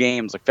new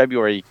games. Like,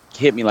 February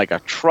hit me like a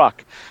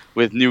truck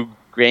with new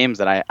games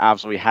that I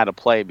absolutely had to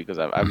play, because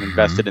I've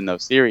invested in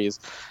those series.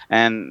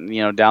 And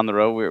down the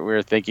road,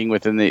 we're thinking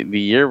within the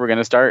year we're going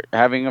to start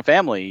having a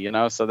family.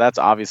 So that's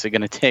obviously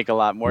going to take a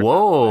lot more.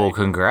 Whoa!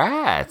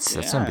 Congrats!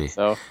 That's gonna be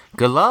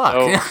good luck.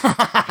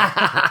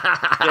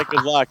 Yeah,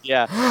 good luck.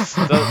 Yeah.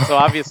 So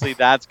obviously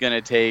that's going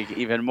to take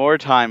even more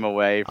time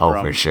away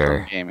from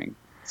gaming.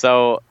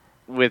 So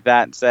with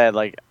that said,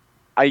 like,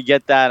 I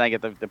get that. I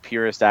get the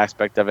purist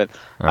aspect of it.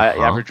 I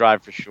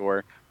EverDrive for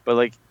sure. But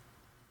like,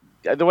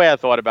 the way I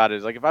thought about it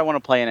is, like, if I want to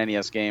play an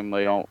NES game,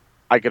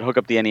 I could hook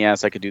up the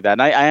NES. I could do that.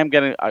 And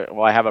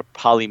I have a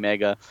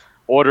Polymega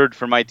ordered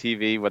for my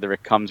TV. Whether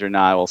it comes or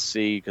not, we'll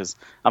see. Because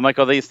I'm like,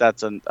 at least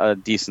that's a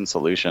decent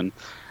solution.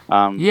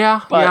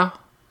 Decent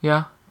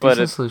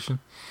solution.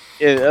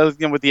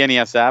 With the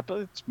NES app,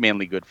 it's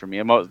mainly good for me.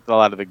 A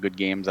lot of the good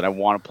games that I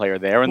want to play are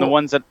there, and the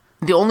ones that.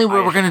 The only way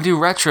we're going to do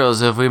retros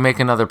is if we make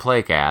another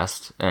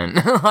playcast, and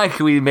like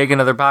we make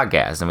another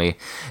podcast, and we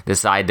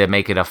decide to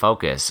make it a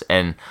focus,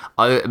 and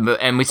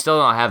we still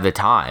don't have the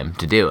time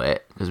to do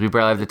it, because we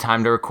barely have the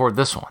time to record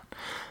this one.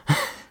 We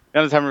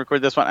don't have the time to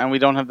record this one, and we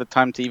don't have the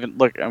time to even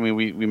look. I mean,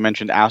 we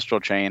mentioned Astral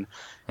Chain,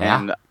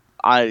 and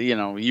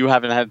you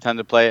haven't had time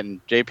to play it, and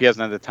JP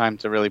hasn't had the time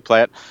to really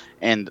play it,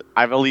 and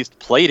I've at least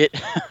played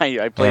it.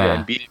 I played it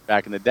and beat it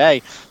back in the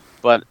day,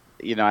 but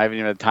I haven't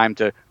even had time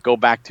to go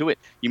back to it.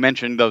 You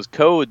mentioned those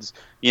codes,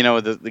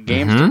 the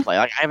games to play.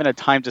 Like, I haven't had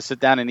time to sit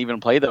down and even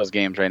play those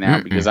games right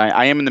now, because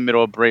I am in the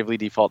middle of Bravely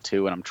Default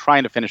 2, and I'm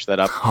trying to finish that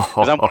up.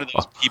 Because I'm one of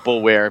those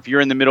people where if you're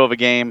in the middle of a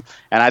game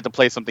and I have to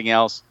play something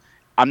else,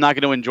 I'm not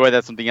going to enjoy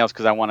that something else,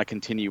 because I want to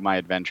continue my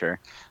adventure.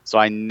 So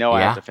I know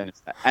I have to finish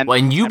that.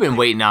 And you've been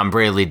waiting on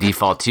Bravely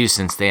Default 2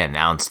 since they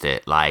announced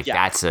it. Like,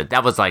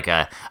 that was like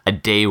a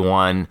day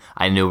one,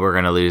 I knew we were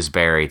going to lose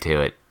Barry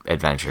to it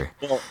adventure.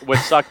 Well, what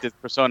sucked is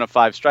Persona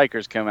 5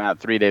 Strikers came out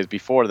 3 days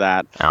before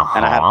that,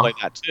 and I had to play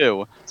that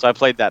too. So I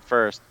played that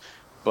first.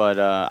 But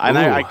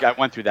I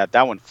went through that.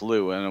 That one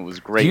flew, and it was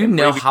great. Do you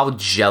know how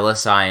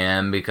jealous I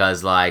am?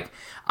 Because, like,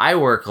 I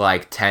work,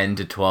 like, 10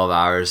 to 12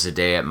 hours a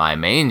day at my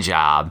main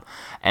job,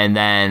 and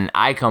then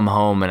I come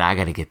home and I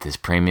got to get this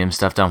premium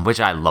stuff done, which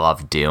I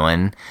love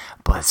doing.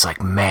 But it's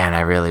like, man,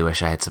 I really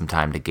wish I had some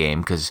time to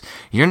game, because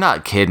you're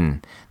not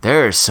kidding.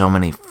 There are so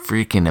many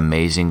freaking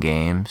amazing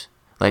games.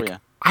 Like,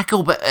 I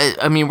go back,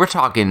 I mean, we're at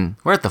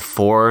the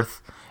 4th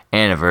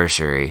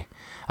anniversary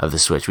of the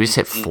Switch. We just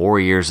hit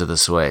 4 years of the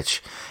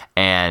Switch.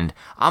 And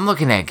I'm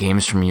looking at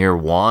games from year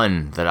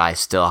 1 that I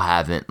still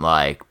haven't,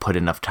 like, put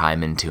enough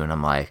time into. And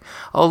I'm like,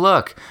 oh,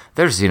 look,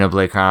 there's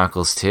Xenoblade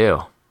Chronicles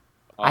 2.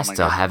 I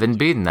still haven't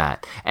beaten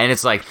that. And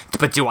it's like,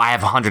 but do I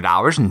have 100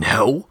 hours?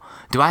 No.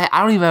 I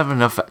don't even have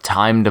enough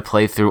time to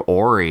play through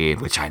Ori,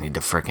 which I need to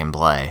freaking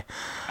play.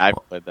 I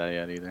haven't played that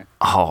yet either.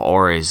 Oh,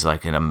 Ori's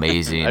like an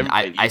amazing...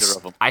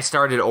 I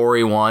started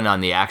Ori 1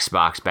 on the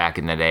Xbox back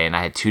in the day, and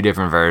I had 2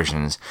 different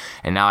versions,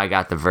 and now I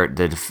got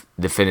the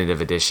definitive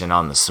edition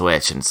on the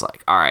Switch, and it's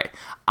like, all right,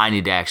 I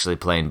need to actually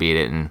play and beat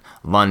it. And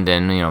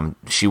London,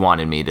 she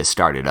wanted me to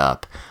start it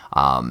up.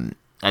 And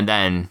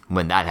then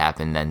when that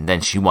happened,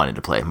 then she wanted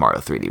to play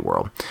Mario 3D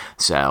World.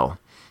 So...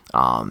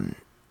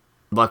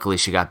 luckily,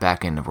 she got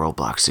back into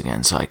Roblox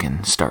again, so I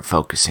can start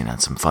focusing on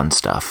some fun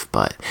stuff.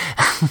 But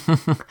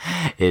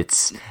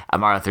it's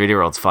Mario 3D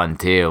World's fun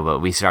too. But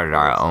we started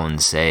our own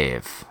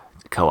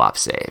co-op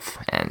save,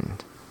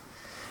 and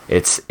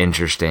it's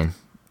interesting.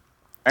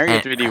 Mario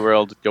 3D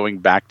World, going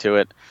back to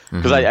it,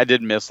 because I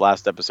did miss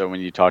last episode when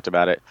you talked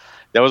about it.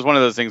 That was one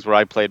of those things where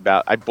I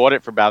bought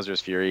it for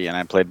Bowser's Fury, and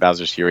I played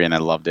Bowser's Fury, and I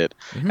loved it.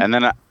 And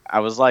then I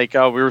was like,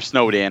 oh, we were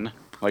snowed in.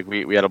 Like,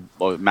 we had a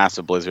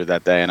massive blizzard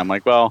that day, and I'm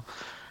like, well...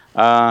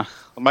 I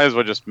might as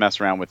well just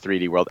mess around with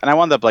 3D World. And I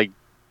wound up, like,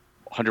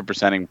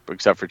 100%ing,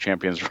 except for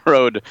Champions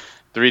Road,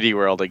 3D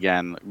World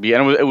again. And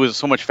it was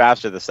so much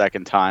faster the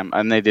second time,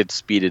 and they did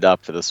speed it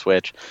up for the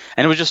Switch.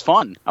 And it was just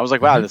fun. I was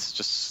like, wow, this is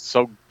just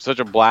such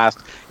a blast.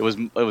 It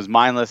was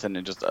mindless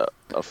and just a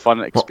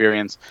fun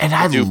experience. And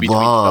I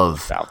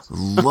love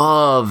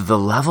the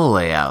level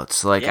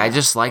layouts. Like, I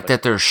just like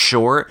that they're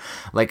short.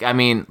 Like, I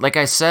mean, like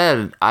I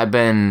said, I've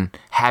been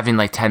having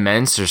like 10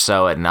 minutes or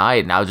so at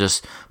night, and I'll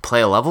just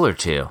play a level or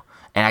two.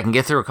 And I can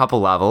get through a couple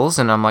levels,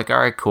 and I'm like, all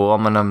right, cool,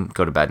 I'm going to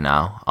go to bed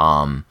now.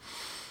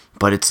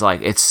 But it's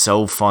like, it's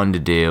so fun to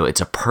do. It's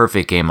a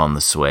perfect game on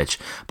the Switch.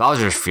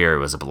 Bowser's Fury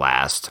was a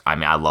blast. I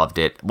mean, I loved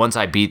it. Once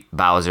I beat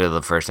Bowser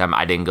the first time,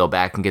 I didn't go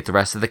back and get the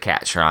rest of the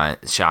cat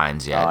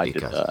shines yet. I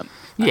did that.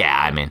 Yeah,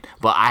 I mean,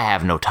 well, I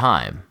have no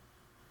time.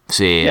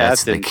 See,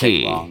 that's the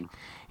key.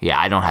 Yeah,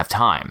 I don't have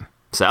time.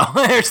 So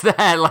there's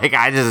that. Like,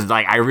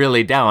 I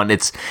really don't.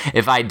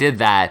 If I did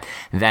that,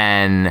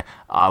 then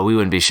we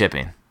wouldn't be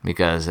shipping,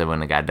 because it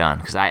wouldn't have got done.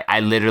 Because I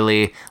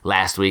literally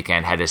last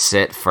weekend had to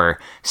sit for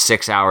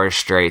 6 hours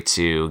straight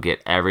to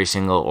get every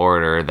single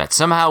order that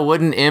somehow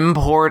wouldn't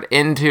import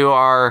into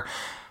our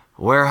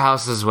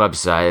warehouse's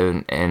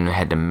website, and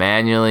had to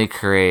manually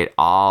create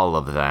all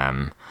of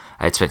them.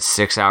 I had spent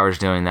 6 hours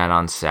doing that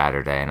on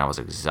Saturday, and I was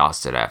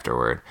exhausted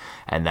afterward.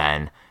 And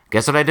then...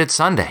 guess what I did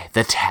Sunday?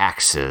 The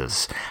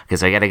taxes.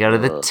 Because I got to go to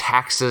the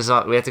taxes.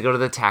 We have to go to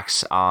the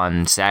tax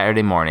on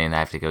Saturday morning. I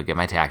have to go get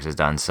my taxes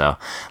done. So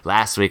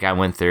last week I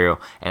went through,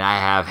 and I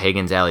have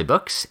Hagen's Alley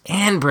books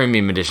and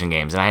premium edition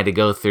games. And I had to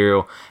go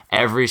through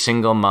every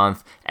single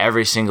month,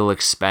 every single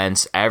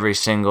expense, every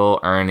single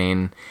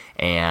earning,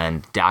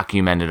 and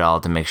document it all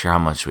to make sure how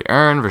much we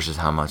earned versus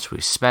how much we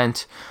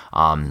spent.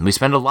 We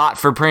spend a lot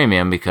for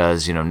premium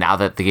because, now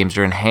that the games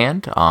are in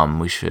hand,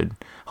 we should...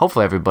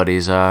 hopefully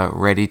everybody's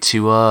ready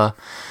to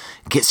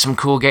get some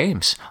cool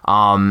games.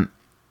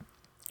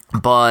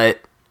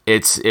 But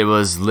it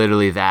was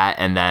literally that,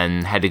 and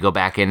then had to go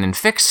back in and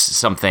fix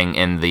something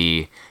in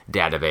the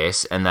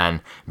database. And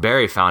then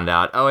Barry found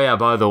out, oh yeah,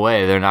 by the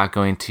way, they're not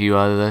going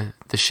to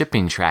the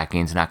shipping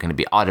tracking's not going to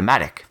be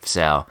automatic.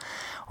 So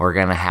we're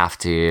going to have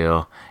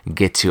to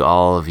get to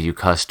all of you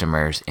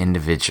customers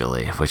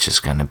individually, which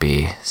is going to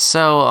be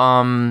so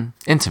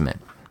intimate,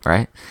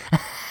 right?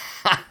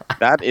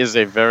 That is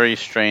a very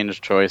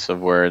strange choice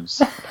of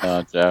words,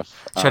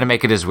 Jeff. Try to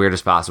make it as weird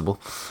as possible.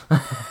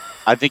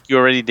 I think you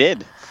already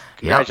did.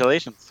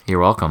 Congratulations. Yep. You're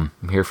welcome.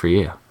 I'm here for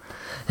you.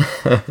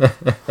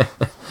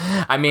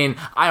 I mean,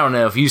 I don't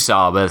know if you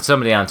saw, but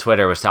somebody on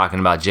Twitter was talking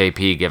about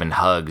JP giving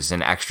hugs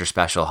and extra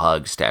special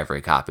hugs to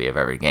every copy of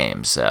every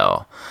game.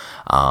 So,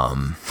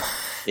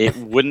 it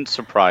wouldn't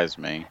surprise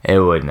me. It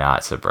would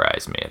not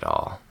surprise me at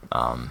all.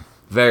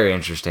 Very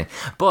interesting.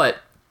 But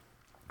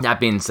that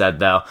being said,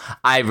 though,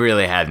 I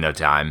really had no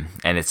time,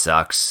 and it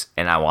sucks,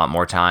 and I want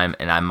more time,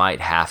 and I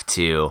might have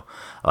to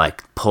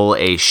pull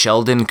a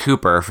Sheldon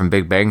Cooper from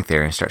Big Bang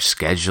Theory and start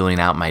scheduling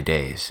out my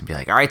days and be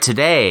like, all right,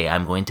 today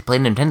I'm going to play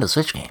Nintendo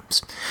Switch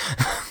games.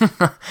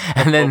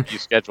 And then you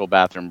schedule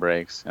bathroom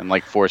breaks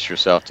and force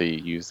yourself to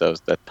use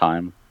that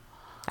time.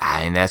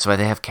 And that's why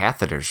they have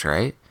catheters,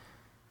 right?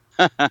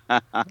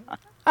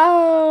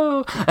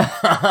 Oh.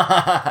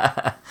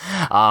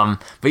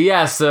 But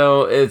yeah,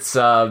 so it's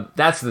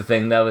that's the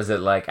thing though, is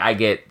that I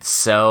get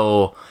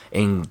so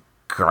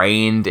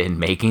ingrained in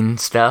making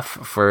stuff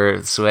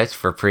for Switch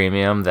for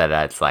premium that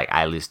it's like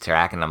I lose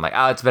track, and I'm like,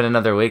 oh, it's been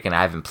another week and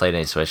I haven't played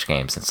any Switch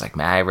games. And it's like,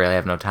 man, I really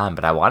have no time,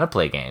 but I want to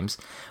play games,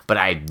 but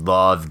I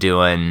love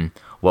doing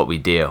what we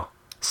do.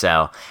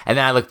 So, and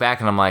then I look back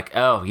and I'm like,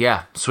 oh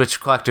yeah,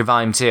 Switch Collector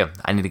Volume 2.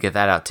 I need to get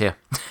that out too.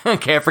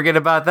 Can't forget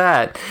about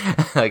that.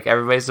 Like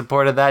everybody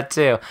supported that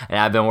too. And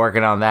I've been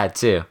working on that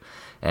too.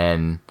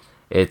 And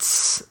there's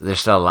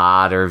still a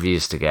lot of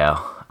reviews to go.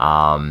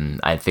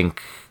 I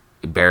think,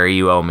 Barry,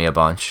 you owe me a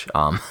bunch.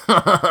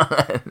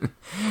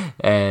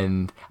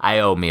 And I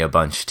owe me a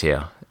bunch too.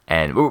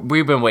 And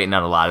we've been waiting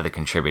on a lot of the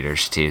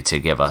contributors to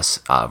give us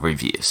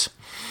reviews.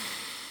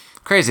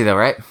 Crazy though,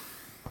 right?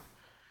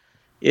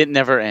 It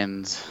never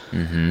ends.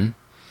 Mm-hmm.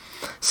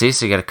 See,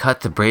 so you got to cut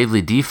the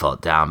Bravely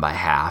Default down by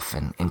half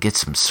and get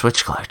some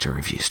Switch Collector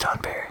reviews done,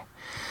 Barry.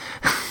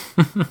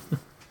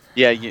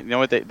 Yeah, you know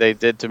what they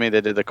did to me? They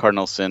did the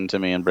cardinal sin to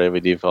me in Bravely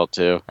Default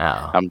too.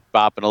 Oh. I'm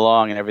bopping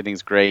along and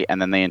everything's great, and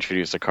then they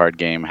introduced a card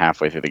game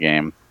halfway through the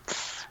game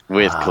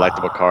with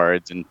collectible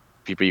cards and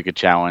people you could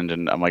challenge,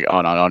 and I'm like,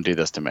 oh no, don't do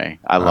this to me.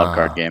 I love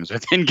card games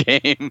within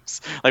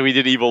games. Like we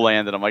did Evil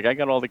Land, and I'm like, I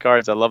got all the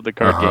cards. I love the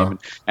card game,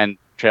 and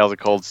Trails of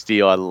Cold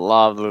Steel. I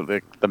love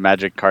the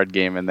Magic card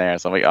game in there.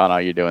 So I'm like, oh no,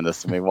 you're doing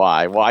this to me.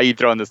 Why? Why are you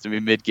throwing this to me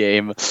mid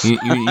game?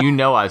 you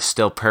know I've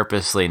still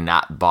purposely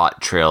not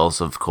bought Trails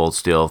of Cold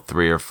Steel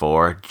 3 or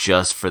 4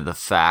 just for the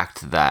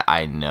fact that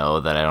I know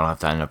that I don't have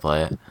time to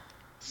play it.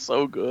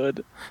 So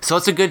good. So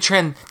it's a good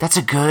trend. That's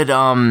a good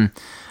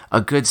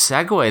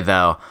segue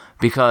though,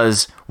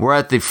 because we're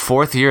at the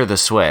 4th year of the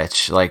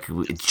Switch. Like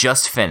it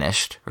just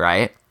finished,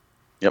 right?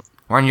 Yep.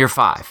 We're on year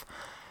 5.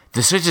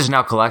 The Switch is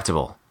now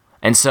collectible.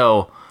 And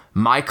so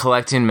my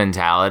collecting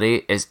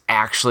mentality is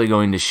actually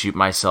going to shoot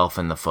myself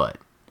in the foot,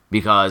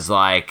 because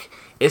like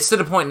it's to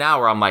the point now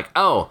where I'm like,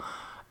 oh,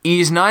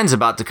 Ys 9's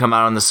about to come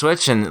out on the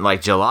Switch in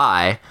like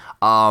July.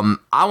 I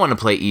want to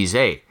play Ys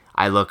 8.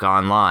 I look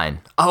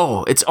online.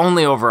 Oh, it's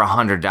only over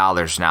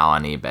 $100 now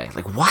on eBay.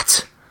 Like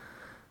what?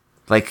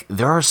 Like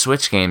there are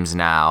Switch games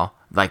now,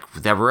 like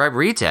that were at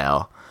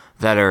retail,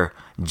 that are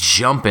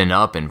jumping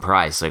up in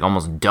price, like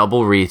almost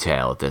double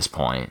retail at this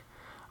point.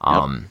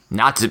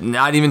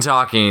 Not even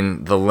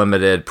talking the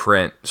limited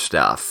print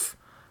stuff,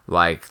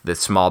 like the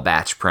small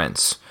batch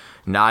prints.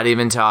 Not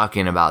even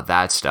talking about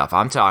that stuff.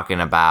 I'm talking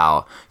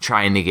about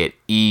trying to get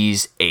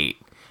Ys 8.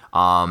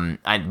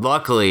 And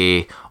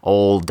luckily,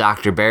 old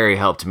Dr. Barry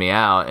helped me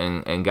out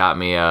and got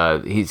me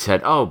he said,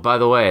 oh, by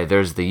the way,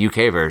 there's the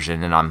UK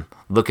version, and I'm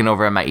looking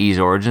over at my Ys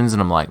Origins,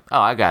 and I'm like,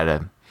 oh, I got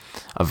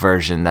a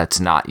version that's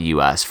not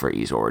US for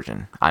Ys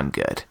Origin. I'm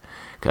good.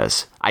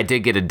 Because I did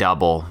get a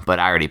double, but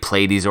I already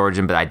played Ys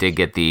Origin, but I did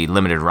get the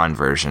limited run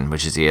version,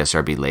 which is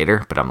ESRB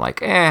later. But I'm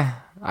like, I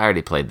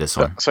already played this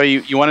one. So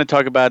you want to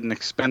talk about an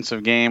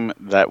expensive game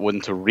that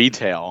went to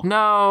retail?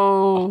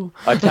 No.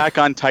 Attack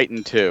on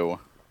Titan 2.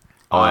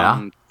 Oh,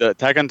 yeah? The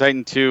Attack on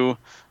Titan 2,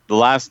 the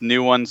last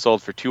new one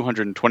sold for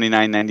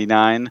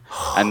 $229.99,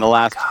 and the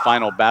last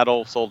Final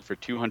Battle sold for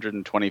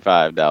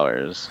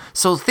 $225.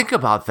 So think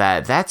about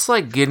that. That's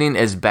like getting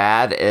as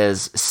bad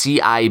as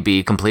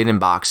CIB, Complete in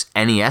Box,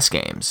 NES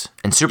games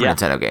and Super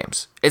Nintendo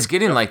games. It's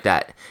getting like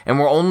that. And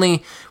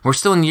we're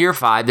still in year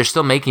 5. They're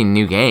still making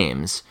new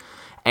games.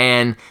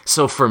 And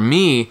so for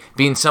me,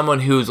 being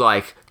someone who's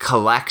like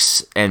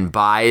collects and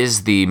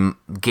buys the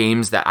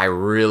games that I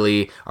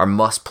really are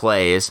must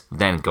plays,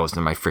 then it goes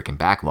to my freaking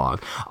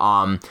backlog.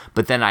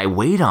 But then I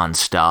wait on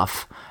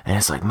stuff, and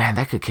it's like, man,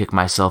 that could kick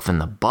myself in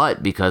the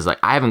butt, because like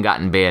I haven't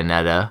gotten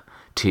Bayonetta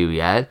 2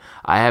 yet.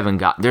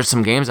 There's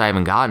some games I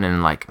haven't gotten,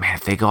 and like, man,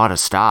 if they go out of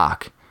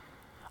stock,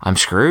 I'm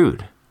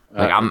screwed.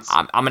 Like I'm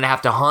gonna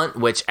have to hunt,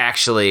 which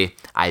actually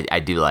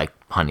I do like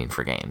hunting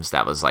for games.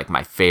 That was like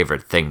my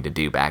favorite thing to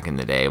do back in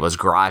the day, was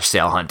garage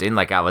sale hunting,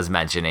 like I was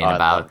mentioning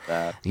about. I love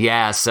that.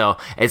 Yeah, so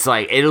it's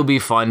like it'll be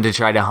fun to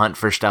try to hunt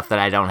for stuff that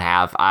I don't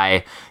have.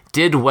 I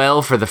did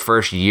well for the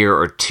first year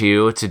or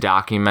two to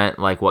document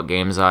like what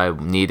games I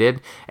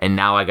needed, and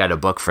now I got a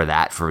book for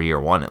that for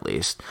year 1 at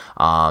least,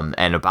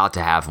 and about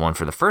to have one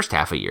for the first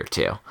half of year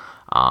 2.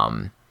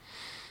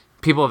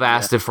 People have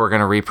asked if we're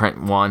going to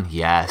reprint 1.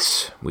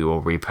 Yes, we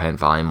will reprint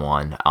Volume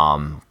 1.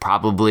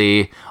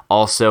 Probably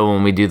also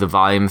when we do the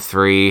Volume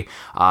 3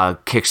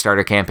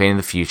 Kickstarter campaign in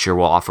the future,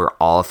 we'll offer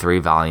all 3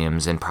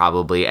 volumes and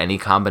probably any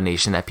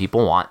combination that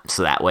people want.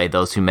 So that way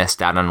those who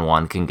missed out on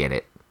 1 can get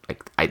it.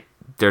 Like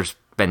there's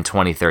been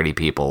 20, 30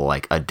 people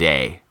like a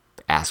day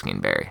asking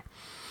Barry,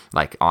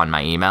 like on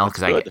my email,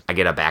 because I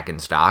get it back in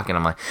stock, and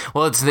I'm like,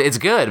 well, it's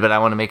good, but I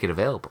want to make it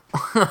available.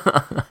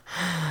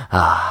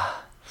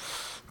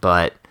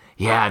 But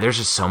yeah, there's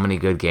just so many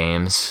good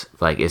games.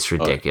 Like, it's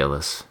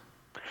ridiculous.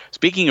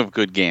 Speaking of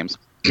good games,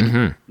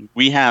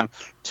 we have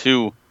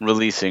 2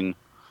 releasing,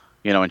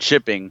 and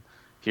shipping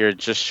here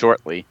just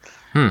shortly.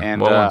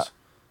 And what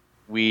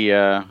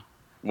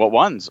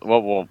ones?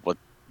 What ones?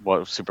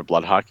 What Super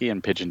Blood Hockey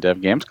and Pigeon Dev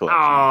Games Collection.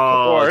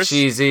 Oh, of course.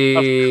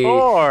 Cheesy. Of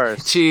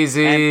course.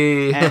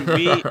 Cheesy. And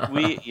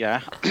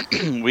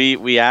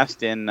we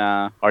asked in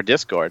our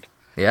Discord.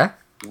 Yeah?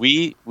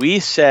 we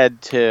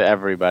said to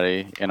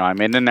everybody, I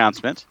made an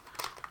announcement.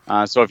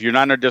 So if you're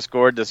not in our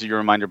Discord, this is your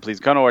reminder. Please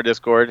come to our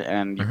Discord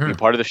and you can be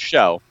part of the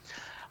show.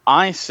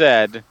 I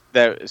said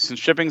that since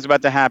shipping's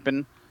about to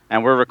happen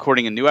and we're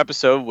recording a new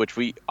episode, which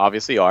we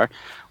obviously are,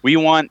 we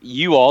want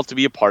you all to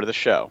be a part of the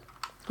show.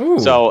 Ooh.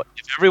 So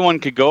if everyone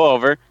could go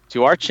over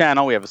to our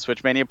channel, we have a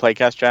Switchmania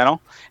Playcast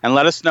channel, and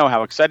let us know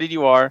how excited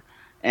you are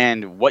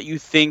and what you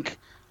think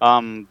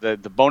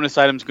the bonus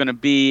item's going to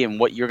be and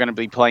what you're going to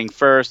be playing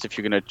first if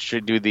you're going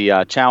to do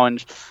the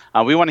challenge.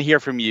 We want to hear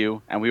from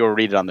you, and we will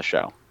read it on the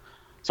show.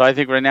 So I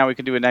think right now we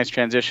can do a nice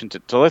transition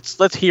to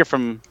let's hear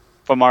from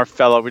our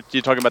fellow.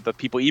 You're talking about the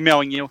people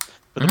emailing you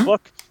for the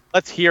book.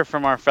 Let's hear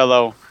from our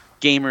fellow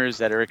gamers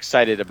that are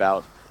excited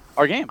about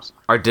our games.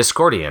 Our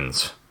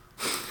Discordians.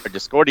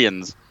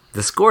 Discordians.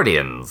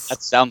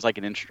 That sounds like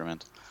an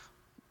instrument.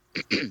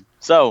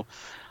 So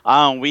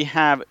we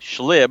have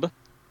Schlib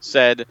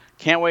said,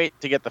 can't wait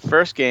to get the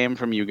first game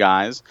from you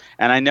guys,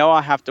 and I know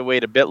I'll have to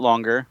wait a bit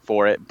longer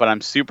for it, but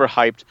I'm super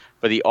hyped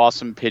for the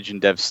awesome Pigeon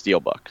Dev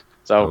Steelbook.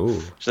 So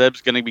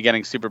Schlib's going to be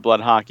getting Super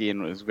Blood Hockey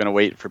and is going to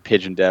wait for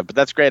Pigeon Dev, but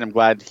that's great. I'm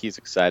glad he's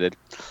excited.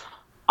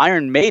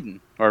 Iron Madden,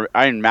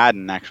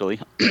 actually,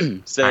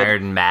 said...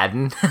 Iron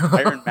Madden?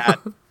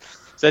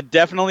 Said,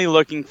 definitely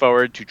looking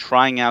forward to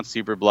trying out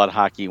Super Blood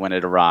Hockey when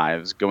it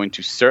arrives. Going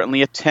to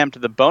certainly attempt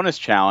the bonus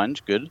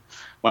challenge, good,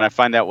 when I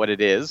find out what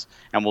it is,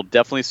 and will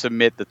definitely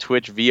submit the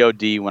Twitch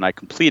VOD when I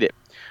complete it.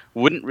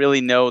 Wouldn't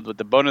really know what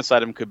the bonus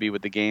item could be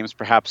with the games.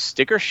 Perhaps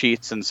sticker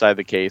sheets inside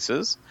the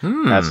cases.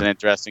 That's an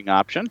interesting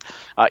option.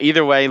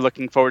 Either way,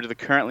 looking forward to the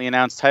currently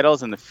announced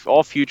titles and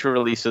all future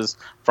releases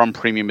from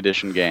Premium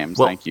Edition games.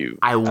 Well, thank you.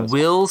 I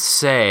will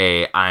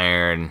say,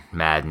 Iron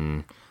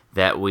Madden,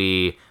 that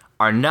we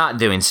are not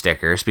doing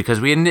stickers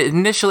because we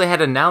initially had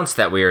announced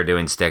that we were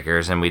doing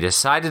stickers, and we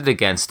decided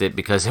against it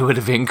because it would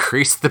have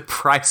increased the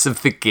price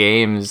of the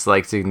games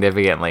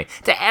significantly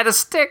to add a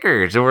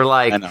stickers. And we're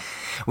like,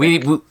 we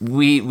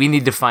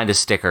need to find a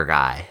sticker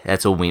guy.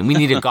 That's what we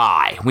need a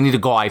guy. We need a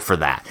guy for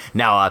that.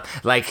 Now,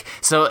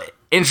 so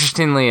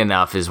interestingly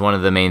enough, is one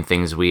of the main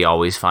things we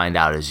always find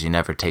out is you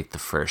never take the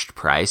first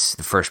price.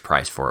 The first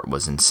price for it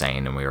was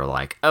insane, and we were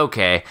like,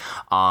 okay,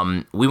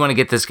 we want to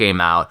get this game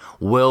out.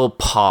 We'll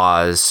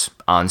pause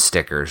on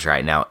stickers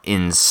right now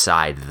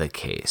inside the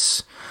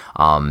case.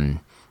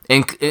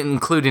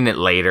 Including it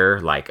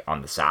later,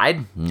 on the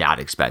side, not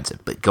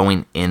expensive. But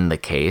going in the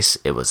case,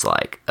 it was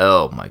like,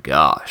 oh my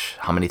gosh,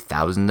 how many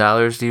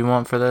 $1,000 do you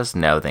want for this?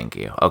 No, thank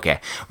you. Okay,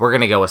 we're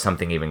going to go with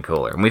something even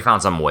cooler. And we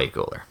found something way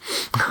cooler.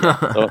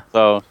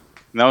 so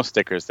no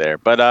stickers there.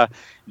 But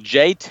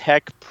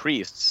J-Tech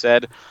Priest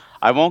said,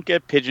 I won't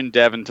get Pigeon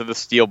Dev until the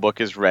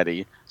Steelbook is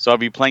ready, so I'll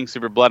be playing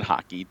Super Blood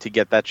Hockey to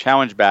get that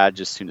challenge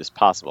badge as soon as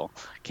possible.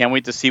 Can't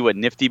wait to see what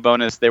nifty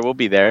bonus there will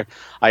be there.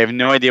 I have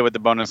no idea what the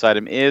bonus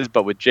item is,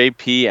 but with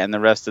JP and the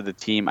rest of the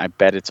team, I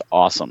bet it's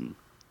awesome.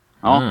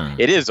 Oh,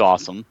 it is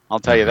awesome. I'll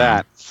tell you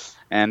that.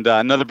 And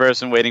another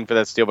person waiting for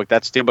that Steelbook.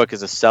 That Steelbook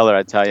is a seller,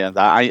 I tell you.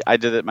 I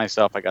did it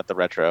myself. I got the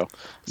retro.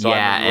 So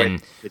yeah,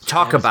 and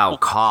talk about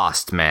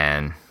cost,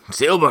 man.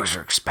 Steelbooks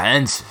are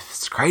expensive.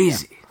 It's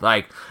crazy. Yeah.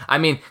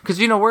 Because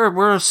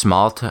we're a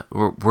small.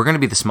 We're gonna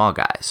be the small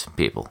guys,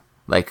 people.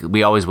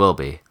 We always will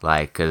be.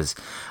 Because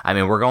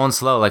we're going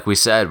slow. Like we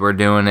said, we're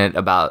doing it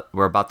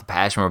we're about the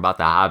passion. We're about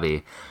the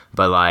hobby.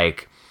 But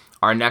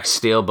our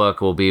next Steelbook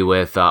will be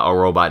with A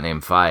Robot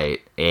Named Fight,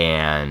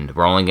 and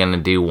we're only gonna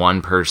do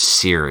one per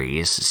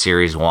series.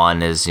 Series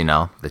 1 is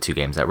the 2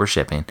 games that we're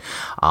shipping.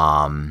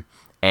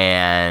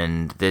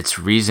 And its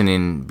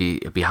reasoning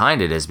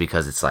behind it is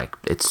because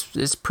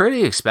it's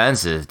pretty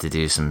expensive to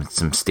do some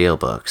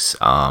Steelbooks.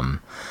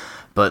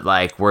 But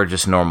we're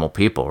just normal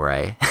people,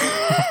 right?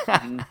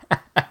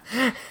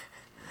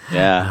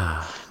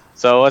 Yeah.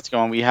 So let's go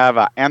on. We have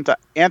Aunt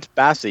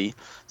Bassie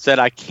said,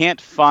 I can't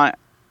find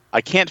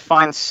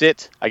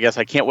Sit. I guess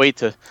I can't wait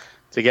to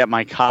get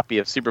my copy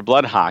of Super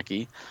Blood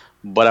Hockey,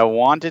 but I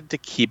wanted to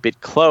keep it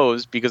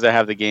closed because I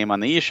have the game on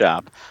the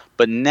eShop.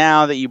 But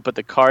now that you put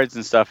the cards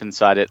and stuff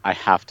inside it, I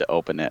have to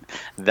open it.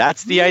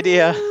 That's the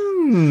idea.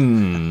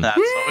 That's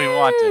what we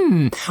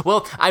wanted.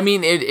 Well,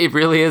 it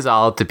really is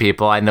all up to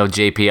people. I know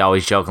JP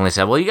always jokingly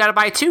said, well, you got to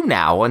buy 2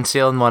 now, 1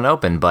 sealed and 1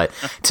 open. But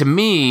to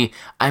me,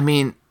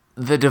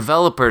 the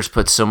developers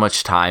put so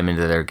much time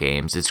into their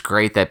games. It's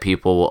great that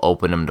people will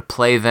open them to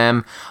play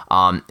them.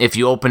 If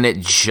you open it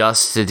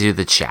just to do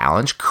the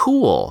challenge,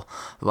 cool.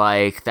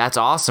 That's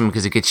awesome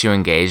because it gets you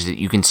engaged.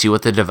 You can see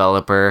what the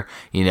developer,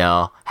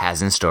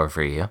 has in store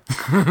for you.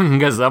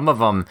 Because some of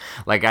them,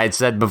 like I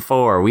said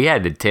before, we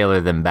had to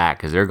tailor them back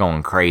because they're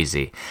going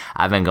crazy.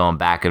 I've been going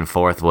back and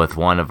forth with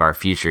one of our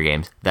future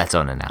games that's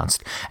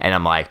unannounced. And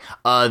I'm like,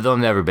 they'll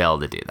never be able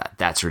to do that.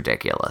 That's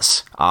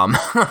ridiculous.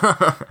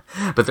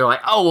 But they're like,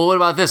 oh, well, what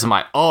about this? I'm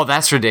like, oh,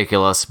 that's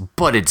ridiculous,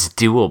 but it's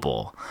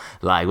doable.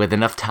 With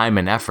enough time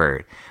and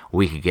effort,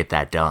 we could get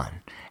that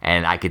done.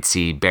 And I could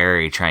see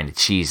Barry trying to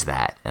cheese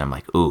that. And I'm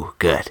like, ooh,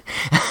 good.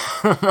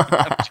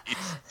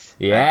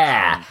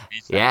 Yeah.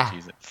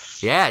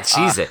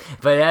 Cheese it.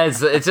 But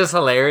it's just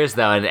hilarious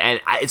though,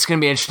 and it's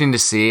gonna be interesting to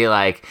see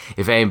like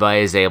if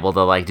anybody is able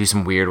to like do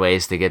some weird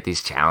ways to get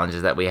these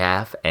challenges that we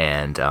have,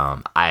 and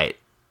I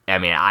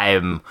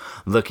am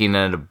looking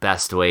at the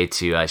best way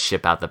to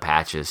ship out the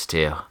patches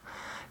too.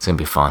 It's gonna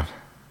be fun.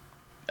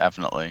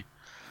 Definitely.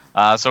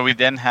 So we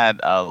then had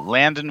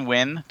Landon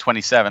Win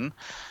 27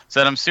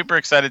 said, I'm super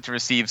excited to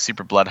receive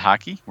Super Blood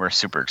Hockey. We're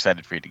super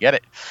excited for you to get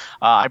it.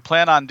 I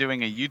plan on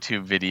doing a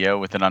YouTube video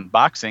with an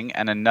unboxing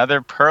and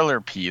another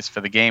perler piece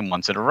for the game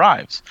once it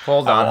arrives.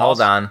 Hold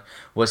on.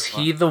 Was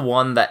he the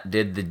one that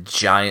did the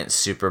giant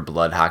Super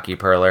Blood Hockey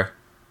perler?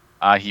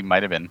 He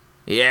might have been.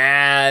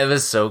 Yeah, it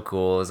was so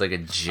cool. It was like a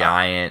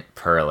giant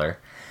perler.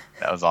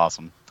 That was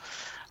awesome.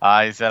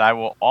 He said, I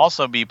will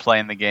also be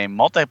playing the game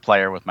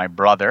multiplayer with my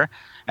brother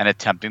and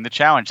attempting the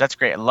challenge. That's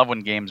great. I love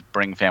when games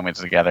bring families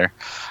together.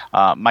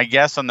 My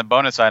guess on the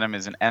bonus item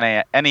is an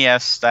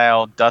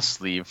NES-style dust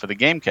sleeve for the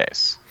game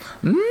case.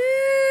 So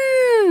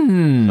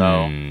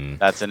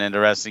that's an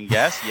interesting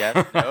guess.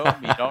 Yes, no,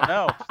 we don't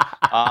know.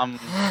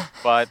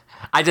 But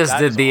I just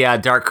did the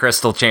Dark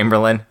Crystal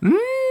Chamberlain.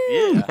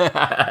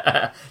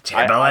 Yeah.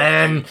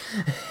 Chamberlain.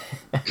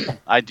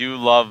 I do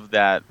love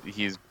that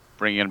he's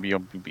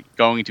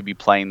going to be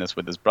playing this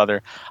with his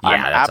brother. Yeah,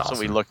 I'm that's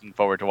absolutely awesome. looking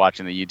forward to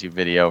watching the YouTube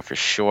video for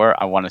sure.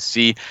 I want to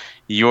see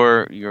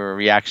your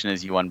reaction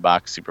as you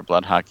unbox Super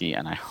Blood Hockey,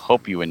 and I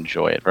hope you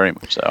enjoy it very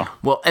much so.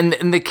 Well,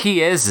 and the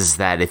key is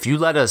that if you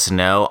let us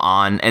know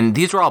and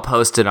these are all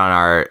posted on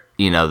our,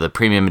 the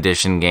Premium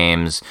Edition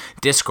Games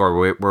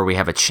Discord where we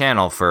have a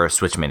channel for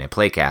Switch Mania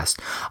Playcast.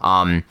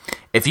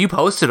 If you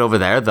post it over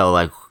there, though,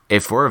 like,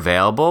 if we're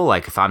available,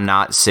 like if I'm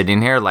not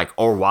sitting here, like,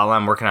 or while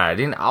I'm working on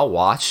editing, I'll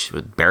watch.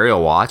 Barry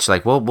will watch.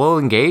 Like we'll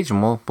engage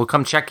and we'll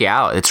come check you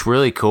out. It's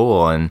really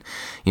cool, and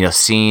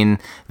seeing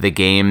the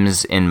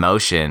games in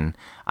motion.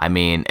 I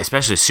mean,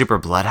 especially Super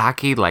Blood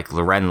Hockey. Like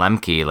Loren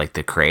Lemke, like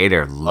the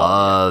creator,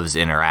 loves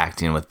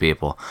interacting with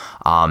people.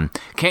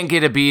 Can't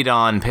get a beat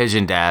on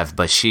Pigeon Dev,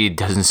 but she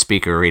doesn't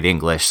speak or read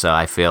English, so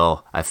I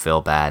feel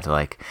bad.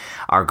 Like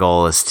our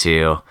goal is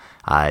to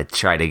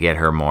try to get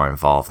her more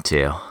involved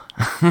too.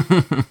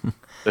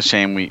 The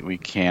shame we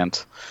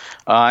can't.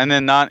 And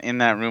then not in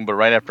that room, but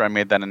right after I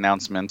made that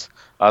announcement,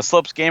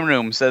 Slopes Game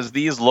Room says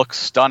these look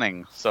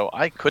stunning. So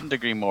I couldn't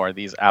agree more.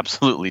 These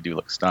absolutely do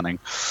look stunning.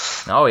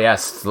 Oh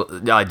yes,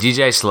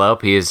 DJ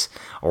Slope. He is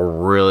a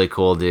really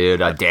cool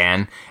dude,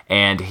 Dan,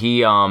 and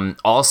he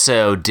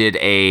also did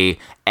a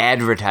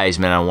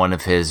advertisement on one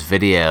of his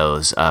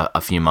videos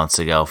a few months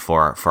ago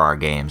for our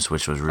games,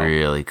 which was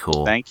really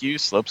cool. Thank you,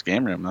 Slopes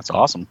Game Room. That's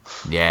awesome.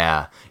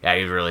 Yeah,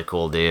 he's a really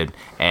cool dude,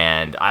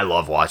 and I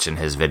love watching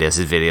his videos.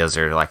 His videos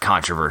are like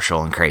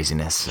controversial and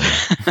craziness.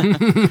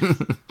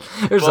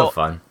 They're so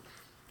fun.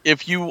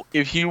 If you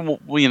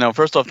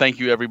first off, thank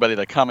you everybody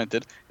that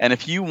commented, and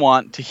if you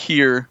want to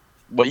hear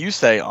what you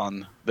say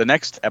on the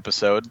next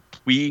episode,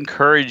 we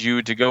encourage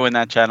you to go in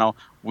that channel.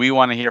 We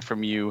want to hear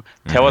from you.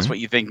 Tell us what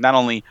you think, not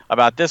only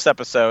about this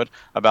episode,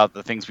 about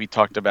the things we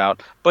talked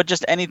about, but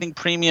just anything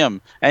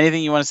premium,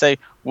 anything you want to say.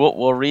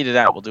 We'll read it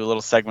out. We'll do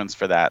little segments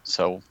for that.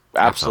 So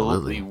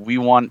absolutely. We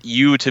want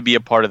you to be a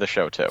part of the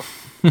show too.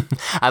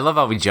 I love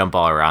how we jump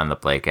all around the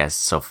playcast. It's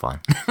so fun.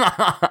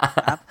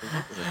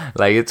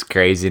 Like, it's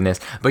craziness.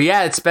 But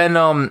yeah, it's been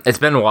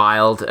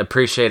wild.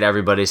 Appreciate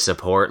everybody's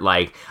support.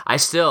 Like, I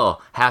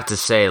still have to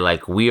say,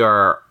 like, we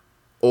are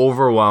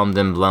overwhelmed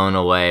and blown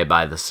away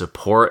by the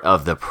support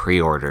of the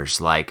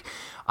pre-orders. Like,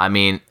 I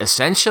mean,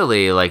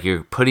 essentially, like,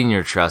 you're putting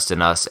your trust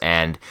in us,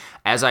 and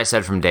as I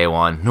said from day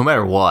one, no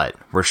matter what,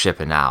 we're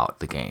shipping out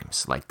the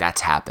games. Like,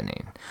 that's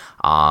happening.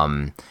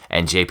 And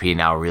JP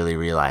now really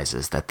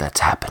realizes that that's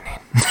happening.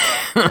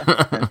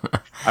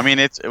 I mean,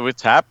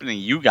 it's happening.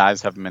 You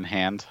guys have them in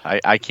hand.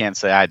 I can't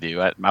say I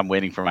do. I'm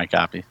waiting for my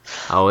copy.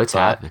 Oh, it's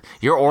happening.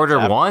 You're order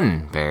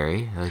one,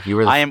 Barry. Like, you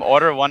were. I am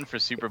order one for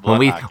Super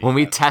Blood Hockey. When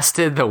we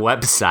tested the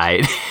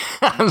website,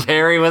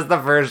 Barry was the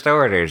first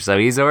order, so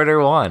he's order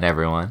one.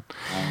 Everyone.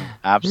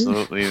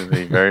 Absolutely,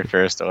 the very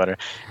first order.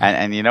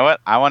 And you know what?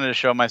 I wanted to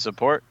show my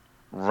support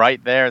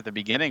right there at the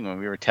beginning when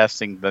we were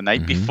testing the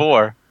night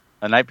before.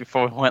 The night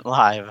before we went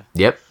live.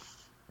 Yep.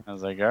 I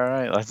was like, all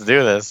right, let's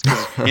do this.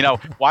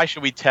 Why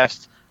should we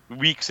test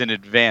weeks in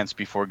advance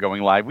before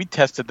going live? We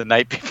tested the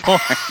night before.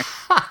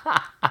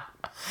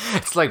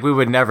 It's like we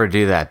would never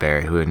do that,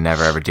 Barry. We would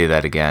never, ever do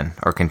that again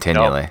or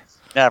continually.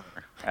 No, never.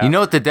 You know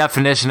what the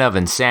definition of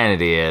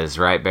insanity is,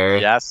 right, Barry?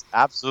 Yes,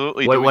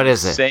 absolutely. What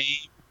is it?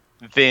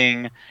 Same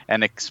thing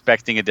and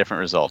expecting a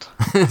different result.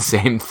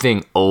 Same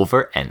thing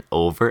over and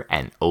over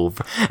and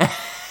over.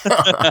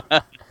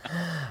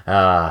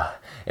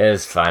 It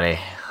was funny.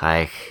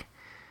 Like,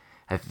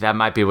 that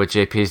might be what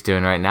JP's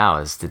doing right now,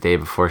 is the day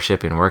before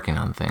shipping working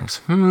on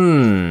things.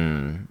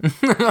 Very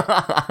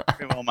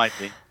well might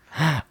be.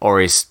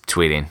 Or he's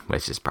tweeting,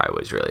 which is probably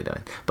what he's really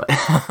doing. But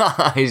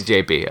he's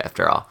JP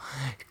after all.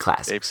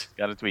 Classics.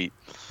 Got to tweet.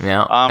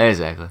 Yeah,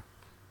 exactly.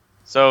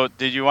 So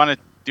did you want to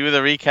do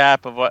the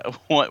recap of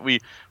what we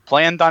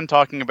planned on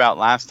talking about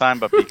last time,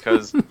 but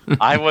because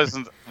I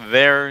wasn't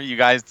there, you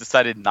guys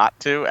decided not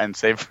to and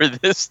save for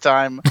this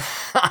time.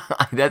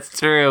 That's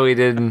true. We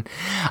didn't.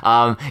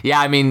 Yeah,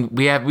 I mean,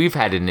 we've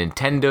had a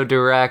Nintendo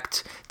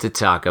Direct to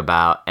talk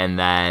about, and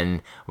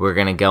then we're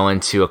gonna go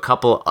into a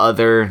couple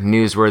other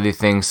newsworthy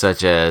things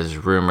such as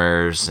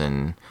rumors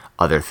and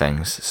other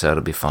things. So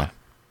it'll be fun.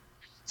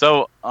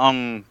 So,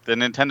 the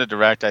Nintendo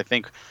Direct, I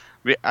think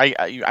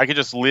I could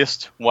just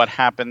list what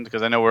happened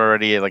because I know we're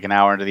already like an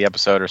hour into the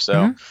episode or so.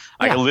 Mm-hmm.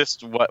 I could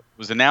list what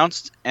was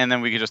announced, and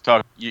then we could just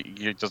talk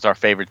just our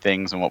favorite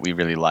things and what we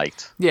really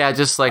liked. Yeah,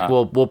 just like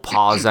we'll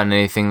pause on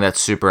anything that's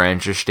super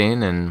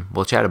interesting and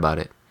we'll chat about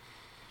it.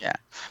 Yeah.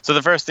 So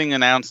the first thing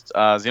announced,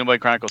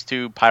 Xenoblade Chronicles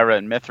 2, Pyra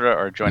and Mythra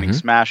are joining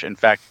Smash. In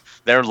fact,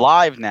 they're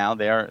live now.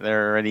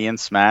 They're already in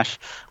Smash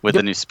with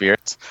the new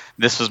spirits.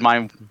 This was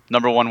my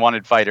number one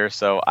wanted fighter,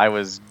 so I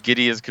was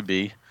giddy as could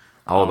be.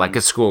 Oh, like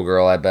a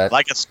schoolgirl, I bet.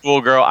 Like a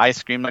schoolgirl. I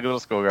screamed like a little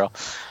schoolgirl.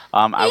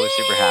 I was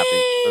super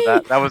happy.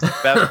 So that was the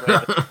best way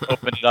to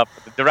open it up.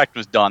 The Direct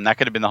was done. That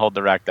could have been the whole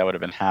Direct. I would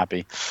have been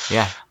happy.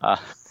 Yeah.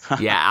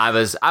 Yeah, I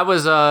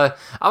was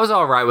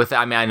all right with it.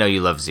 I mean, I know you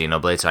love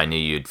Xenoblade, so I knew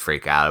you'd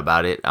freak out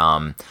about it.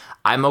 I'm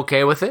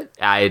okay with it.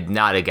 I'm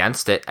not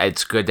against it.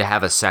 It's good to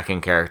have a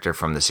second character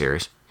from the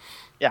series.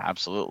 Yeah,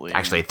 absolutely.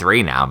 Actually,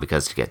 3 now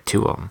because you get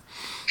 2 of them.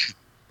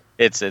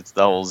 It's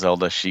the whole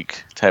Zelda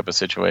Sheik type of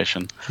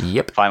situation.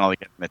 Yep. Finally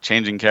getting the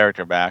changing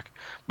character back.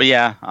 But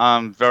yeah,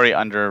 very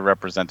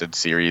underrepresented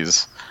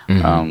series.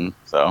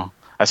 So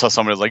I saw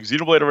somebody was like,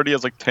 Xenoblade already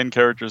has like 10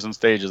 characters and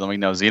stages. I'm like,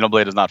 no,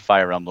 Xenoblade is not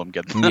Fire Emblem.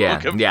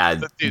 Yeah,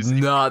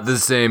 not the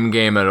same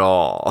game at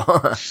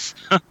all.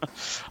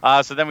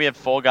 So then we have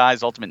Fall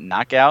Guys Ultimate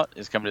Knockout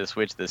is coming to the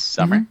Switch this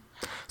summer.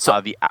 So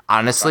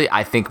honestly,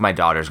 I think my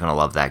daughter's gonna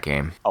love that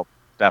game. Oh,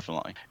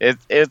 definitely.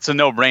 It's a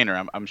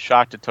no-brainer. I'm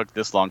shocked it took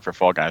this long for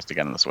Fall Guys to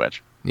get on the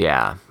Switch.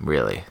 Yeah,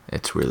 really.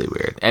 It's really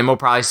weird. And we'll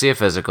probably see a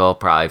physical,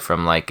 probably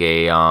from like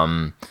a,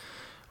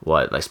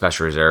 like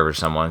Special Reserve or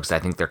someone, because I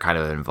think they're kind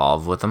of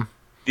involved with them.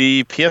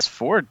 The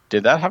PS4,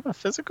 did that have a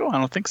physical? I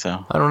don't think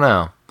so. I don't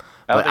know.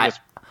 I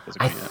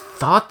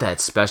thought that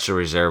Special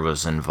Reserve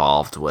was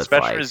involved with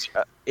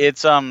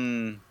it's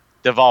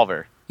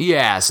Devolver.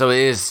 Yeah, so it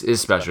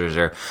is Special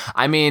Reserve.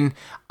 I mean,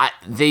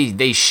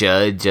 they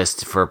should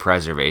just for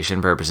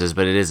preservation purposes,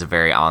 but it is a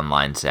very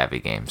online savvy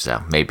game,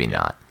 so maybe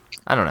not.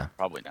 I don't know.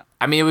 Probably not.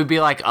 I mean, it would be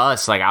like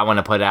us. Like, I want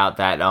to put out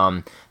that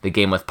the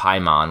game with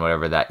Paimon,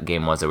 whatever that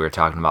game was that we were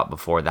talking about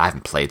before. That I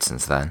haven't played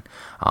since then.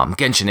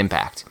 Genshin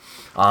Impact.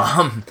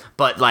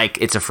 But like,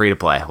 it's a free to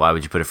play. Why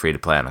would you put a free to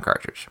play on a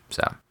cartridge?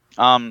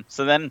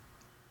 So then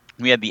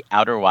we had the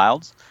Outer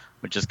Wilds,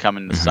 which is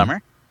coming this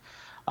summer.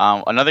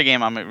 Another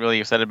game I'm really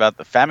excited about,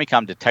 the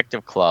Famicom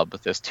Detective Club.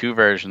 There's 2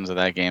 versions of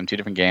that game, 2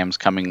 different games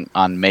coming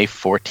on May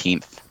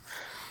 14th.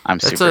 I'm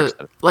super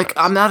excited. Like,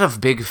 I'm not a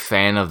big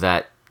fan of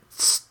that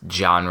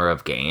genre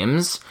of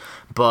games,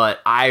 but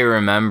I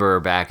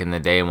remember back in the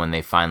day when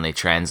they finally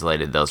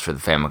translated those for the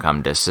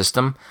Famicom Disk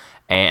System,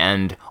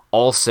 and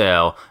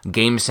also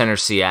Game Center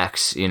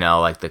CX,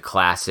 like the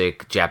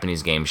classic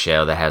Japanese game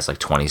show that has like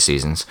 20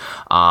 seasons.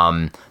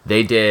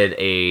 They did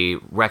a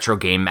retro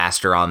game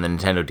master on the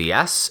Nintendo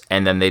DS,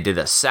 and then they did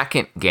a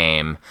second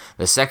game.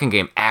 The second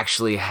game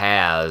actually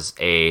has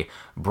a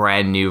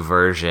brand new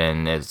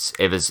version.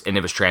 It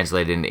was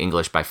translated into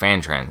English by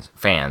fans.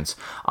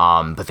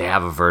 But they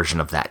have a version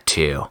of that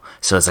too.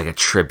 So it's like a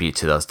tribute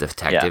to those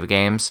detective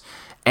games,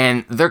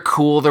 and they're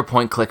cool. They're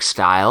point click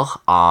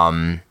style.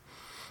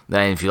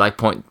 Then if you like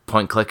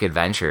point click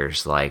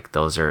adventures, like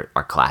those are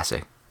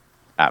classic.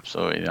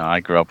 Absolutely,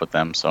 I grew up with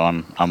them, so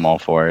I'm all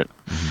for it.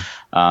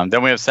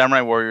 Then we have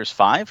Samurai Warriors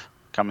 5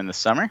 coming this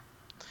summer.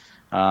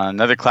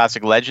 Another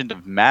classic, Legend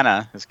of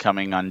Mana, is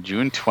coming on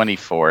June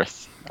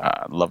 24th.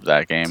 Love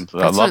that game.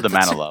 I love the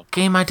Mana love.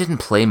 Game I didn't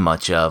play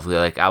much of.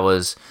 Like that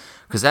was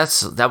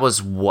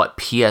what,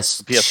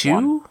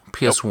 PS2?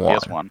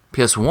 PS1.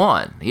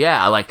 PS1.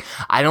 Yeah, like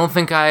I don't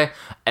think I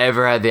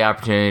ever had the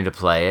opportunity to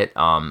play it.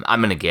 I'm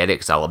gonna get it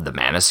because I love the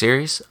Mana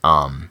series.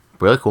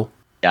 Really cool.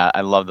 Yeah,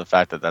 I love the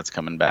fact that that's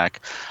coming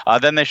back.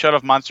 Then they showed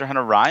off Monster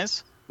Hunter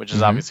Rise, which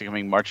is obviously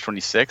coming March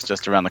 26th,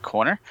 just around the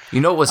corner. You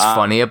know what's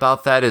funny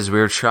about that is we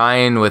were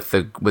trying with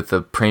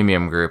the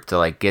premium group to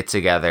like get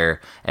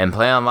together and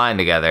play online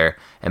together,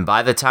 and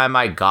by the time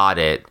I got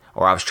it,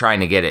 or I was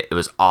trying to get it, it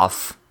was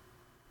off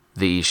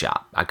the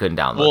eShop. I couldn't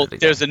download it again.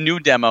 There's a new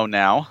demo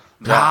now.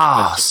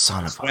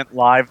 Son of a... went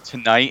live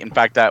tonight. In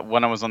fact, that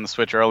when I was on the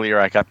Switch earlier,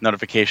 I got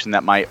notification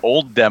that my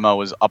old demo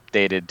was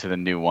updated to the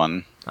new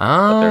one.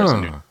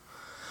 Oh.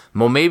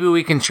 Well, maybe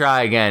we can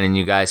try again, and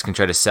you guys can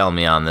try to sell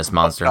me on this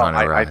Monster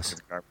Hunter Rise.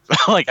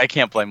 I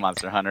can't play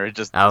Monster Hunter. It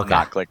just does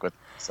not click with me.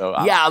 So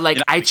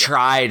I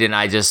tried and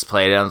I just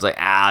played it. I was like,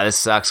 this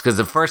sucks. Because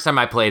the first time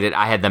I played it,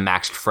 I had the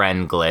maxed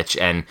friend glitch,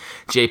 and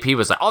JP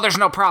was like, "Oh, there's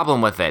no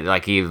problem with it."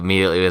 Like he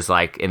immediately was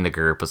like in the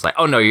group was like,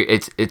 "Oh no,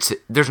 it's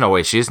there's no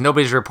issues.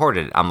 Nobody's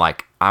reported it." I'm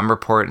like, I'm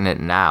reporting it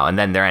now, and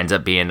then there ends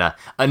up being a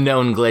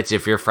known glitch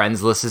if your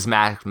friends list is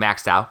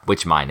maxed out,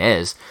 which mine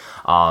is.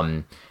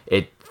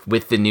 It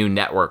with the new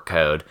network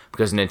code,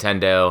 because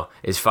Nintendo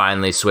is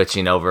finally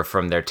switching over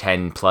from their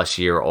 10 plus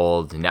year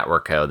old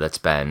network code that's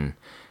been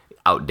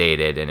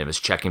outdated, and it was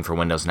checking for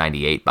Windows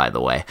 98, by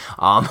the way.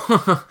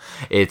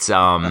 It's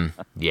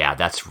yeah,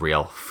 that's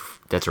real.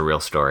 That's a real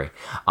story.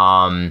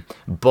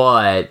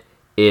 But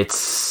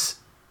it's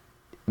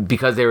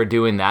because they were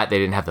doing that, they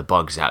didn't have the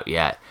bugs out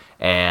yet.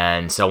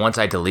 And so once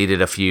I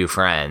deleted a few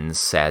friends,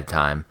 sad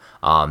time,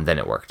 then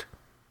it worked.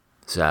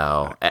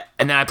 So,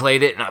 and then I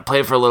played it, and I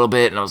played it for a little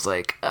bit, and I was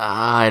like,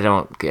 I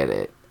don't get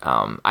it.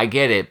 I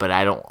get it, but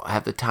I don't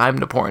have the time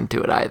to pour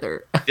into it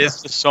either.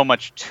 There's just so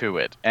much to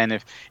it. And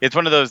if it's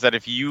one of those that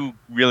if you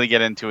really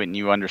get into it and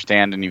you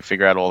understand and you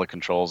figure out all the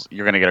controls,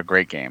 you're going to get a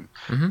great game.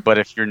 Mm-hmm. But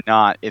if you're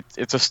not,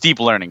 it's a steep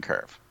learning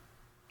curve.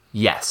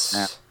 Yes.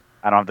 Yeah.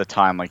 I don't have the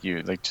time like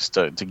you, like just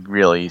to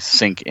really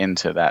sink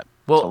into that.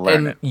 Well,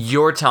 and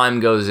your time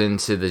goes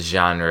into the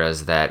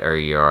genres that are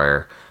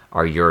your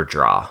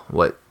draw.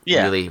 What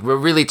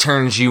really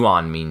turns you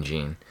on, Mean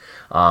Gene?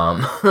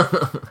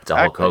 It's a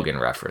Hulk Hogan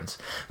reference.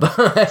 But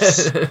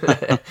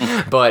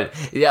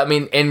yeah, I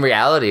mean, in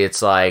reality,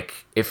 it's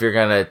like if you're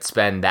gonna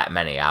spend that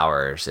many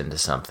hours into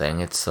something,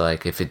 it's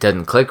like if it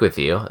doesn't click with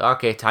you,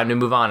 okay, time to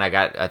move on. I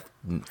got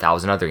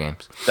 1,000 other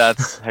games.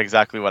 That's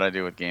exactly what I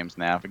do with games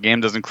now. If a game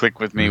doesn't click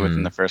with me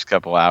within the first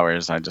couple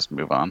hours, I just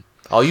move on.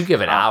 Oh, you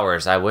give it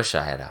hours. I wish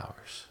I had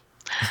hours.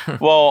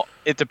 Well,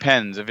 it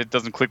depends. If it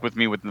doesn't click with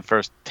me within the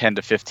first 10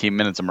 to 15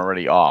 minutes, I'm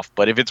already off.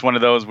 But if it's one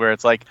of those where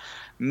it's like,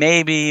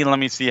 maybe let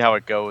me see how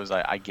it goes,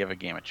 I give a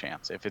game a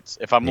chance.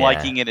 If I'm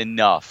liking it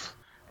enough,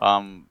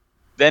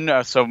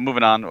 then so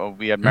moving on,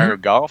 we had Mario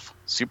Golf.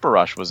 Super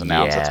Rush was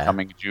announced. It's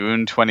coming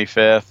June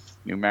 25th.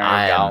 New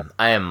Mario Golf.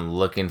 I am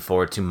looking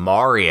forward to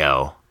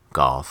Mario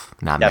Golf,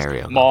 not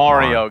Mario Golf.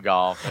 Mario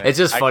Golf. It's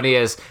just funny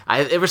as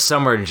it was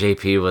somewhere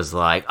JP was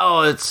like,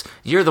 "Oh,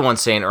 you're the one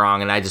saying it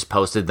wrong," and I just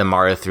posted the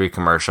Mario 3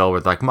 commercial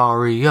with like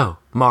Mario,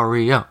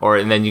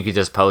 and then you could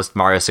just post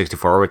Mario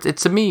 64 with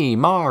it's me,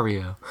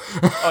 Mario.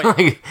 Oh,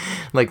 yeah.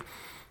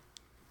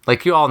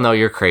 like you all know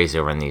you're crazy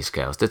over on the East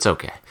Coast. It's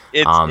okay.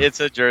 It's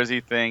a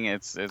Jersey thing.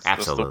 It's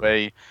just the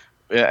way.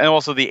 And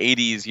also the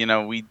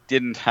 80s, we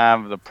didn't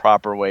have the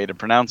proper way to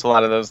pronounce a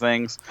lot of those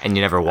things. And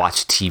you never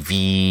watched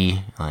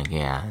TV.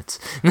 It's...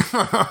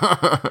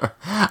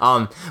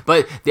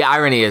 but the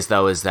irony is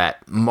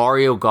that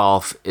Mario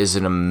Golf is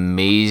an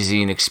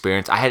amazing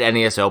experience. I had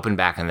NES Open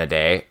back in the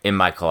day in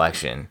my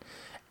collection.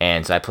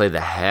 And so I played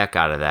the heck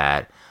out of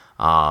that.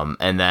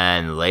 And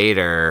then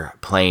later,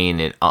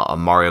 playing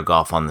Mario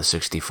Golf on the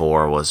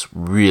 64 was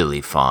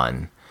really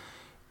fun.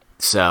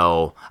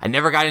 So I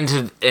never got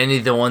into any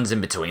of the ones in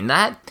between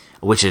that,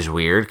 which is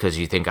weird because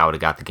you think I would have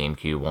got the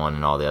GameCube one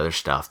and all the other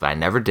stuff, but I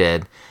never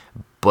did.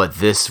 But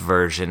this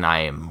version I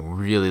am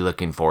really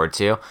looking forward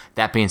to.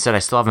 That being said, I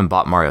still haven't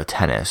bought Mario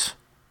Tennis.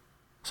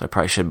 So I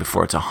probably should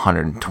before it's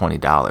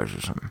 $120 or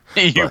something.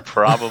 You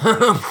probably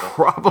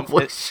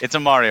probably. It's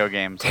a Mario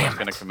game, so it's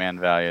going to command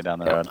value down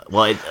the road.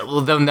 Well,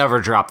 they'll never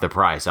drop the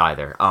price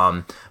either.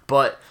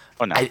 But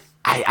no.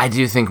 I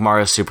do think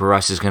Mario Super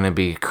Rush is going to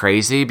be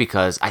crazy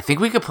because I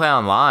think we could play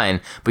online,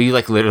 but you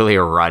literally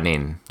are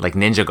running like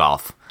Ninja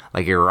Golf.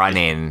 Like you're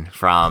running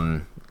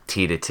from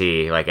T to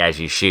T, like as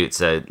you shoot.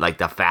 So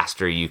the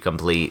faster you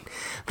complete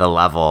the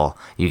level,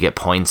 you get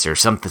points or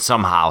something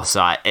somehow.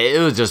 So it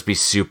would just be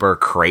super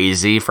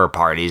crazy for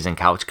parties and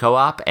couch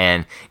co-op.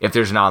 And if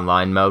there's an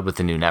online mode with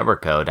the new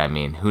network code, I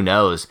mean, who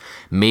knows?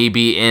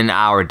 Maybe in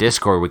our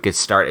Discord we could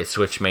start a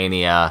Switch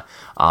Mania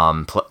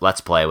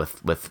Let's Play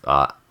with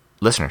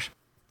listeners.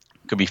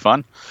 Could be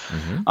fun.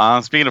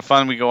 Mm-hmm. Speaking of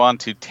fun, we go on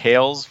to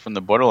Tales from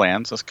the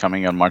Borderlands. That's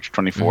coming on March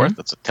 24th. Mm-hmm.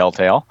 That's a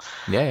Telltale.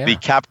 Yeah. The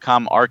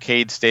Capcom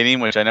Arcade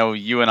Stadium, which I know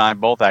you and I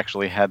both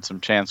actually had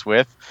some chance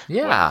with.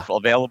 Yeah.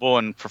 Available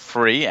and for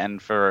free. And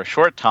for a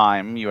short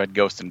time, you had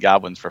Ghosts and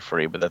Goblins for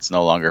free, but that's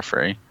no longer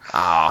free.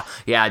 Oh,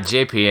 yeah.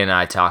 JP and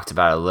I talked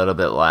about it a little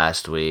bit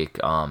last week.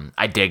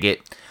 I dig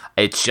it.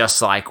 It's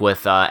just like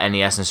with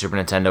NES and Super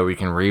Nintendo where you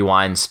can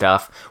rewind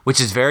stuff, which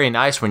is very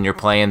nice when you're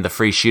playing the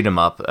free shoot 'em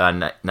up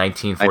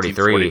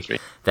 1943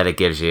 that it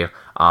gives you.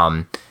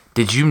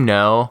 Did you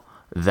know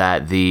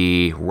that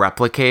the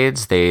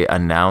Replicades, they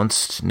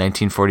announced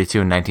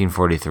 1942 and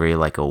 1943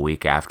 like a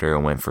week after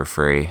it went for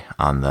free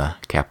on the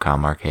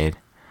Capcom Arcade?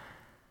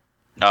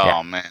 Oh,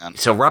 yeah. Man.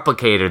 So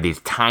Replicate are these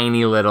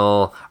tiny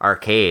little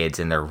arcades,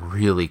 and they're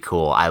really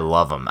cool. I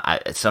love them.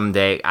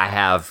 Someday I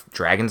have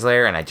Dragon's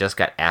Lair, and I just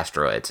got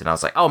Asteroids. And I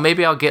was like, oh,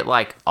 maybe I'll get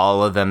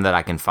all of them that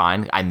I can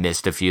find. I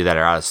missed a few that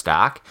are out of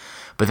stock.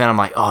 But then I'm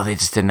like, oh, they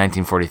just did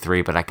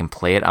 1943, but I can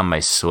play it on my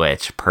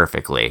Switch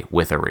perfectly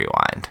with a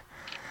rewind.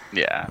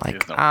 Yeah.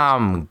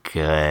 I'm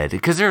good.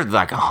 Because they're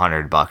like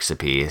 $100 a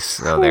piece.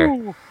 So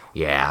they're...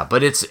 Yeah,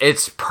 but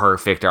it's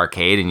perfect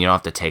arcade, and you don't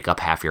have to take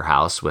up half your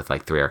house with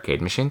 3 arcade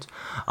machines.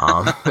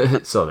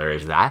 So there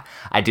is that.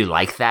 I do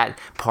like that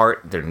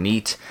part. They're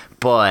neat,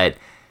 but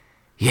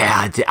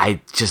yeah,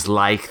 I just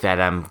like that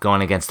I'm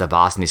going against a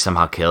boss and he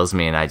somehow kills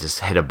me, and I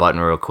just hit a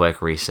button real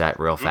quick, reset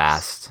real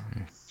fast.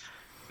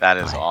 That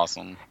is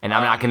awesome. And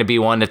I'm not going to be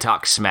one to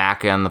talk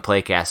smack on the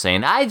playcast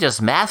saying, I just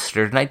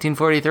mastered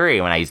 1943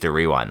 when I used to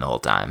rewind the whole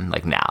time.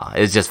 Like, no,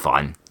 it's just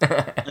fun.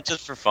 It's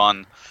just for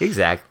fun.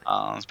 Exactly.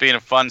 Speaking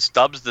of fun,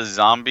 Stubbs the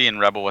Zombie and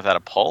Rebel Without a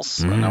Pulse,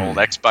 an old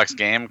Xbox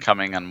game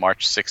coming on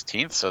March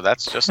 16th. So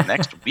that's just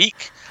next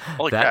week.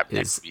 Holy crap,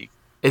 next week.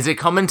 Is it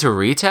coming to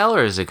retail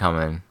or is it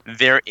coming?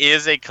 There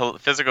is a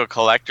physical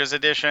collector's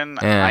edition.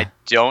 Yeah. I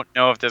don't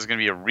know if there's going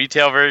to be a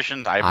retail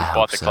version. I haven't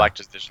bought the so.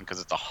 collector's edition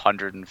because it's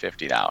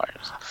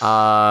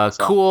 $150.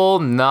 Cool,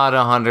 not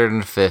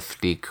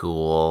 150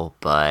 cool,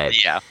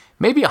 but yeah,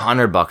 maybe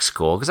 $100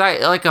 cool. Because I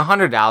like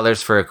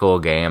 $100 for a cool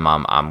game.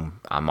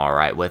 I'm all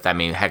right with. I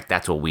mean, heck,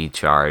 that's what we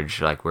charge.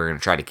 Like, we're gonna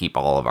try to keep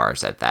all of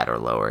ours at that or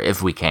lower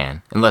if we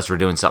can, unless we're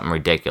doing something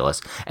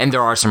ridiculous. And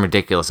there are some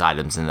ridiculous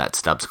items in that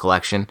Stubbs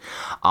collection.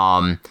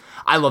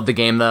 I love the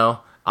game though.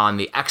 On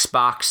the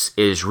Xbox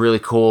is really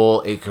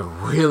cool. It could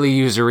really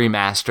use a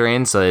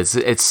remastering. So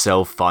it's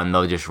so fun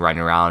though, just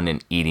running around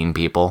and eating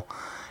people.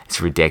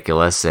 It's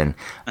ridiculous. And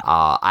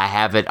I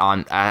have it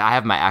on. I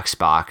have my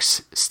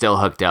Xbox still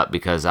hooked up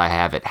because I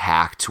have it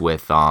hacked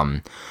with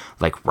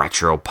like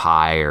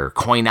RetroPie or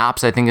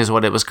CoinOps, I think is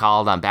what it was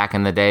called back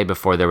in the day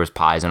before there was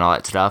pies and all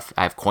that stuff.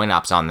 I have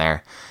CoinOps on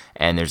there.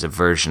 And there's a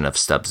version of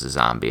Stubbs the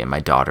Zombie, and my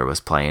daughter was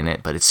playing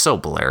it, but it's so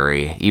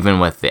blurry, even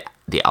with the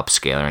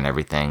upscaler and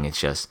everything. It's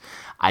just,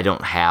 I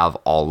don't have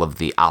all of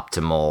the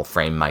optimal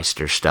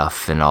FrameMeister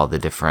stuff and all the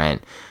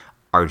different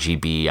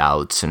RGB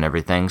outs and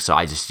everything, so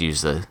I just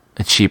use a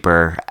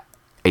cheaper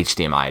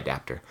HDMI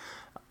adapter.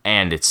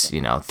 And it's,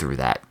 through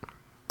that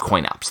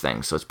CoinOps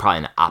thing, so it's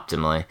probably not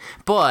optimally.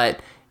 But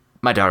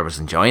my daughter was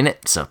enjoying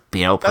it, so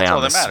playing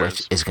on the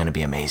Switch is going to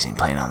be amazing.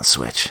 Playing on the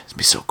Switch, it's going to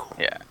be so cool.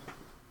 Yeah.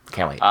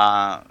 Can't wait.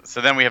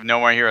 So then we have No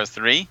More Heroes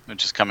 3,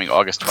 which is coming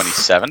August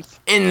 27th.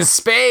 In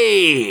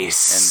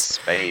space!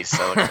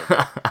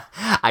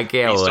 I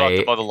can't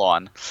wait. Above the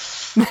lawn.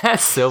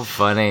 That's so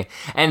funny.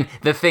 And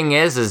the thing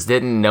is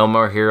didn't No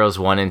More Heroes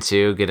 1 and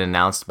 2 get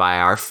announced by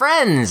our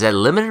friends at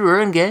Limited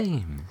Run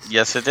Games?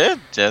 Yes, it did.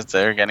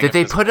 They're getting. Did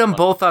they put them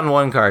both on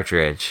one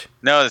cartridge?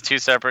 No, the two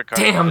separate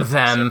cartridges. Damn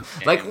them!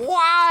 Like,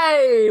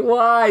 why?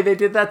 Why? They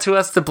did that to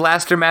us, the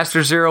Blaster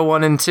Master 0,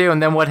 1, and 2,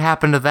 and then what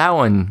happened to that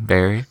one,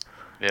 Barry?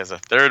 There's a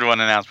third one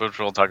announced, which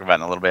we'll talk about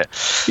in a little bit.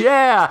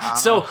 Yeah,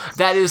 so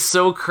that is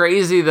so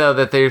crazy, though,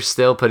 that they're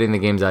still putting the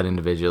games out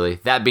individually.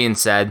 That being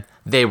said,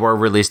 they were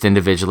released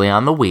individually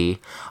on the Wii,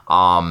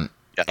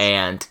 yes.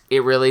 And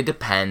it really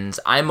depends.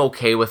 I'm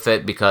okay with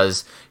it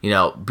because,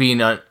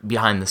 being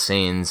behind the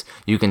scenes,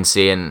 you can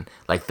see, and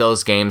like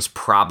those games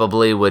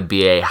probably would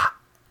be a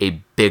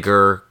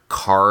bigger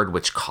card,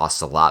 which costs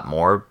a lot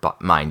more,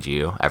 but mind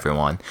you,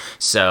 everyone.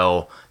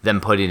 So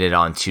them putting it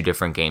on two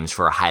different games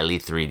for a highly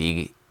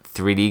 3D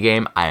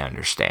game, I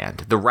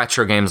understand. The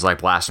retro games like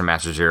Blaster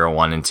Master 0,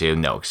 1, and 2,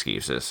 no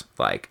excuses,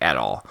 like, at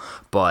all.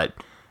 But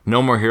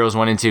No More Heroes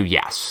 1 and 2,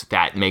 yes,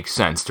 that makes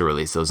sense to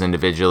release those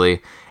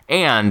individually.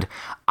 And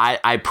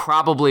I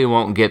probably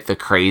won't get the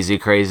crazy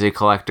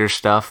collector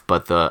stuff,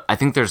 but I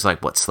think there's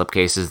like,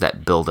 slipcases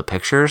that build a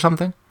picture or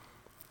something?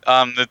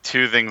 The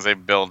two things they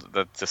build,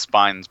 the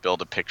spines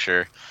build a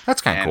picture.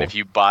 That's kind of cool. And if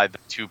you buy the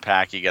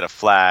 2-pack, you get a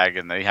flag,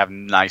 and they have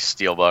nice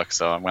steelbooks.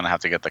 So I'm gonna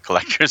have to get the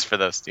collectors for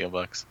those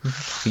steelbooks.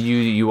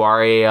 You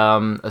are a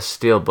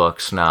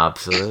steelbook snob,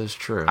 so that is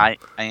true. I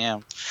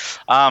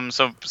am.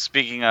 So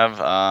speaking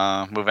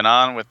of moving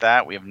on with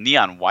that, we have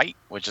Neon White,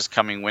 which is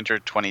coming winter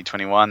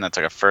 2021. That's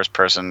like a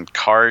first-person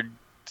card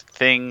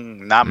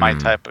thing. Not my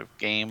type of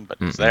game, but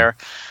it's there.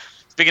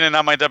 Speaking of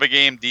not my type of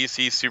game,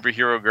 DC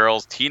Superhero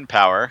Girls Teen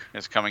Power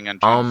is coming on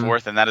June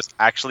 4th, and that is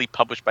actually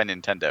published by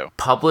Nintendo.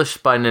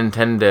 Published by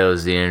Nintendo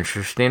is the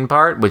interesting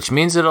part, which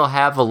means it'll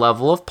have a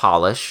level of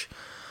polish.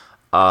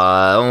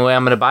 Only way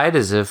I'm going to buy it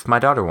is if my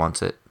daughter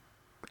wants it.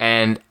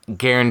 And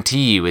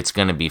guarantee you it's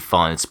going to be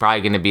fun. It's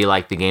probably going to be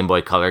like the Game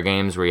Boy Color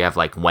games where you have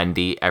like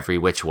Wendy Every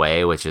Which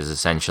Way, which is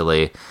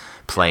essentially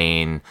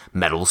playing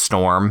Metal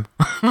Storm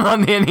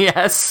on the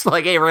NES.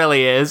 Like, it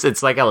really is.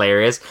 It's like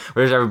hilarious.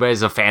 Whereas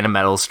everybody's a fan of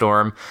Metal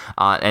Storm,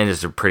 and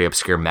it's a pretty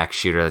obscure mech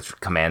shooter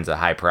that commands a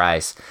high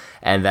price.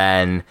 And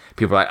then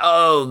people are like,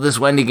 oh, this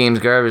Wendy game's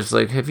garbage. It's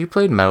like, have you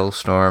played Metal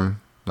Storm?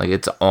 Like,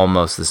 it's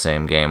almost the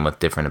same game with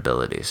different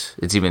abilities.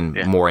 It's even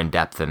more in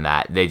depth than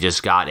that. They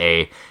just got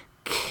a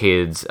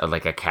kids,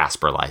 like a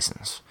Casper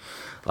license.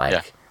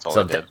 Like,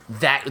 so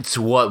that's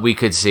what we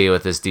could see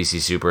with this DC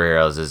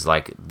Superheroes is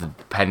like,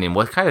 depending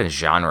what kind of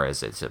genre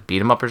is it? Is it beat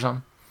 'em up or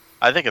something?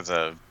 I think it's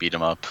a beat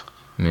 'em up.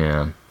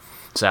 Yeah.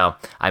 So,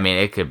 I mean,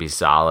 it could be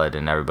solid,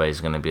 and everybody's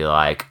going to be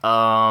like,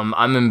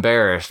 I'm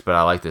embarrassed, but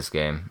I like this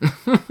game.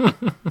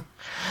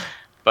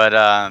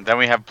 But then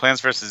we have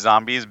Plants vs.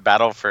 Zombies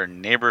Battle for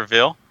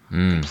Neighborville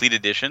Complete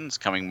Edition. It's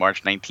coming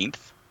March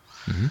 19th.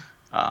 Mm-hmm.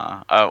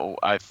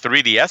 A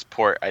 3DS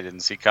port I didn't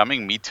see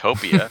coming,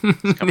 Miitopia,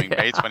 is coming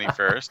May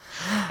 21st,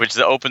 which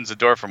opens the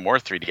door for more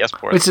 3DS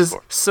ports. Which is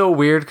so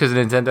weird because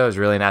Nintendo has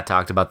really not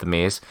talked about the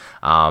Miis.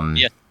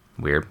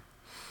 Weird.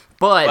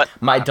 But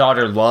my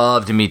daughter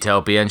loved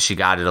Miitopia, and she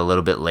got it a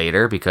little bit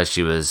later because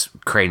she was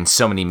creating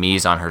so many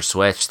Miis on her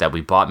Switch that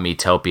we bought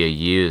Miitopia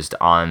used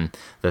on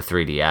the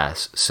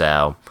 3DS.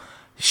 So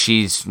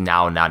she's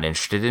now not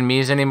interested in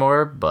Miis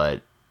anymore,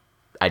 but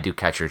I do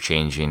catch her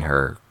changing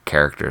her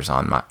characters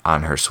on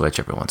her Switch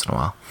every once in a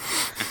while.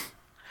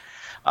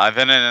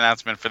 Then an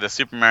announcement for the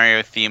Super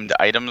Mario themed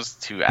items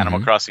to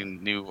Animal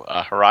Crossing New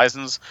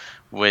Horizons,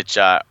 which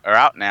are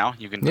out now.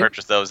 You can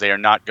purchase those. They are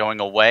not going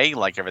away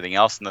like everything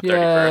else on the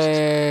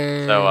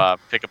 31st. So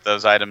pick up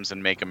those items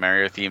and make a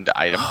Mario themed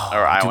item.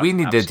 Do we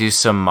need to do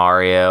some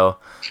Mario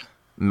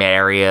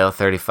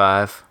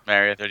 35?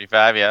 Mario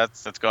 35, yeah,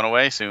 that's going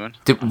away soon.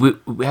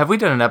 Have we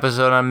done an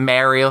episode on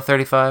Mario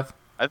 35?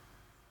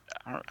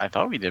 I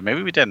thought we did.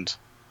 Maybe we didn't.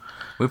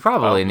 We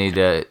probably need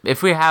to.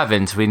 If we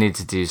haven't, we need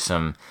to do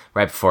some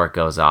right before it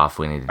goes off.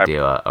 We need to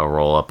do a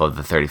roll up of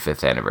the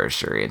 35th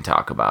anniversary and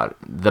talk about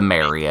the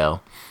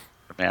Mario.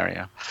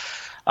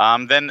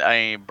 Then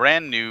a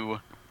brand new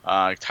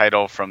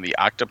title from the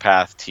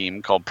Octopath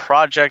team called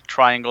Project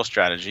Triangle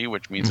Strategy,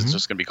 which means it's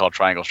just going to be called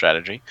Triangle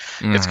Strategy.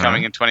 It's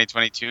coming in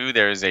 2022.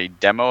 There is a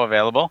demo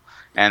available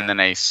and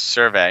then a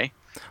survey.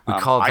 We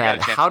call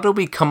that. How do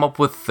we come up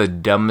with the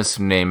dumbest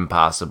name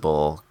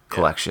possible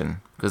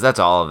collection? Because that's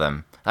all of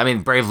them. I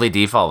mean, Bravely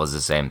Default was the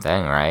same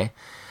thing, right?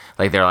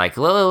 Like, they're like,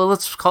 well,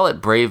 let's call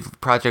it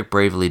Project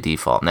Bravely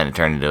Default, and then it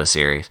turned into a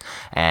series.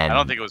 And I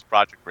don't think it was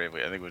Project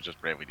Bravely. I think it was just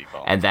Bravely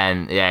Default. And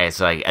then, it's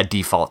like a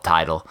default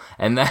title.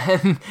 And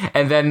then,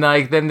 then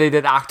they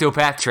did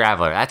Octopath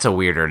Traveler. That's a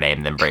weirder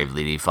name than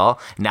Bravely Default.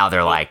 Now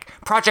they're like,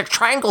 Project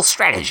Triangle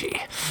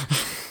Strategy.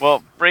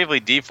 Well, Bravely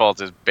Default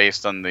is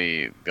based on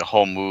the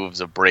whole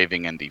moves of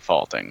braving and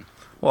defaulting.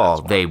 Well,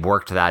 they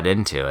worked that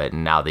into it,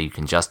 and now that you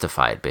can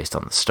justify it based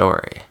on the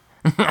story.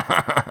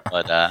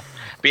 But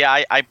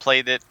yeah, I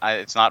played it.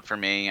 It's not for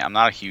me. I'm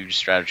not a huge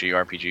strategy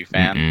RPG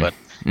fan, but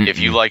if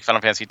you like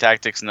Final Fantasy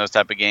Tactics and those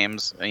type of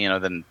games,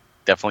 then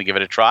definitely give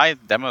it a try.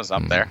 Demo's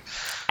up there.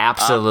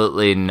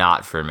 Absolutely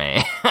not for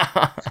me.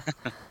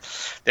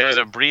 There's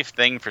a brief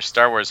thing for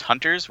Star Wars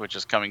Hunters, which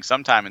is coming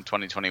sometime in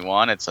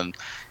 2021. It's like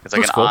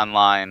cool.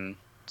 Online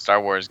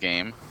Star Wars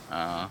game.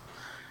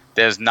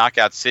 There's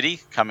Knockout City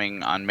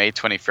coming on May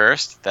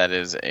 21st. That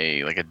is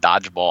an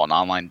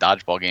online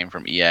dodgeball game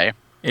from EA.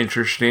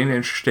 Interesting.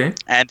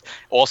 And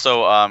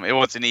also, it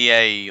was an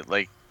EA,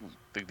 like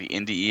the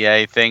indie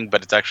EA thing,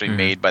 but it's actually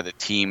made by the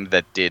team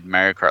that did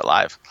Mario Kart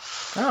Live.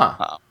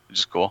 Which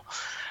is cool.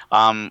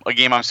 A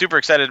game I'm super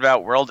excited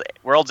about,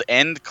 World's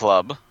End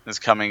Club, is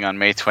coming on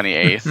May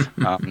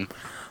 28th.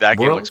 That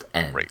game looks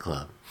great.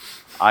 Club.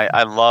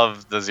 I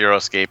love the Zero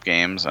Escape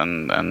games,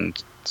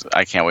 and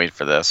I can't wait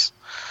for this.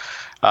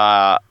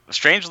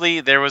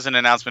 Strangely, there was an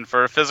announcement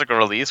for a physical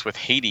release with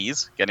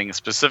Hades getting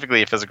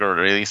specifically a physical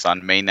release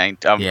on March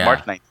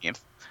 19th,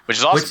 which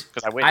is awesome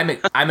because I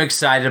waited. I'm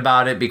excited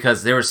about it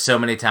because there were so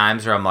many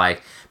times where I'm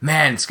like,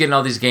 man, it's getting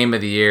all these Game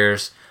of the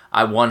Years.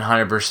 I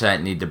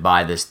 100% need to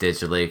buy this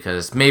digitally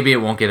because maybe it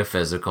won't get a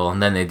physical.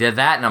 And then they did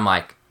that, and I'm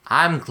like,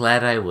 I'm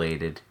glad I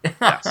waited.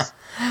 Yes.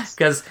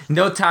 Because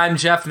no time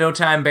Jeff, no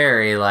time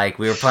Barry. Like,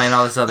 we were playing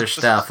all this other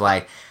stuff.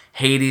 Like,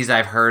 Hades,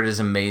 I've heard,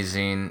 is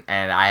amazing,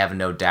 and I have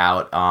no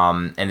doubt.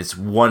 And it's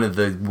one of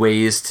the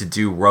ways to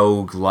do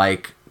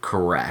roguelike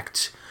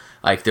correct.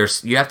 Like,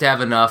 you have to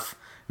have enough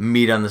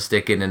meat on the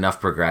stick and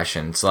enough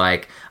progression. It's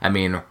like,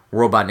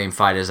 Robot Named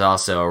Fight is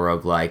also a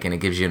roguelike, and it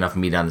gives you enough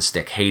meat on the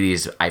stick.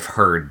 Hades, I've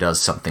heard,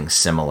 does something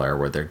similar,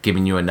 where they're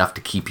giving you enough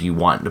to keep you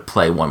wanting to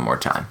play one more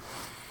time.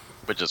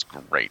 Which is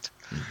great.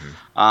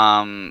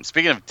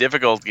 Speaking of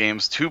difficult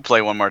games to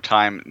play one more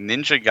time,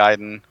 Ninja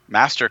Gaiden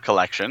Master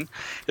Collection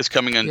is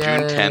coming on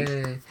June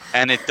 10th,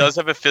 and it does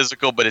have a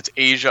physical, but it's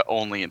Asia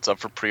only. It's up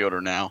for pre-order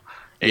now.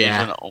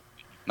 Asia only,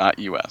 not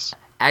US.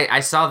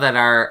 I saw that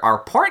our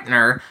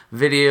partner,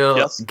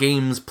 Video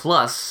Games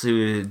Plus,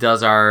 who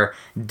does our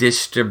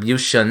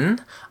distribution,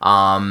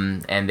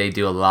 and they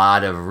do a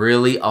lot of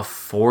really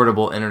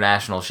affordable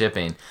international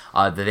shipping,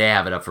 that they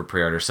have it up for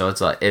pre-order. So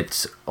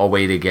it's a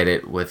way to get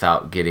it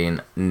without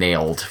getting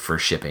nailed for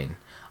shipping.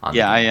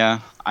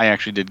 I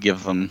actually did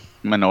give them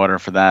an order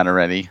for that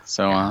already.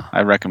 So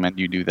I recommend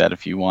you do that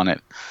if you want it.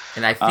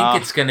 And I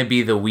think it's going to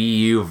be the Wii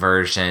U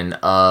version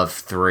of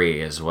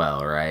 3 as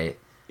well, right?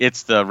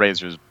 It's the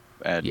Razor's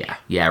Edge.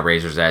 Yeah,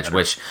 Razor's Edge,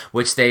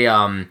 which they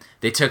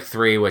took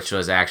 3, which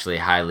was actually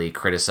highly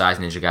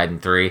criticized, Ninja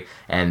Gaiden 3,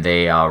 and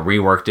they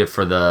reworked it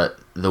for the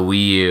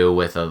Wii U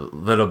with a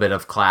little bit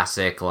of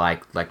classic,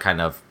 like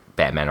kind of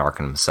Batman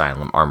Arkham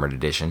Asylum Armored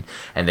Edition,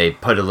 and they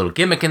put a little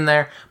gimmick in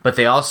there, but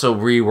they also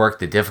reworked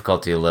the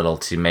difficulty a little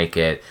to make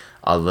it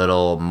a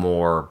little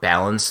more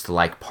balanced,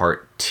 like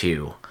Part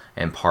 2.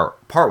 And part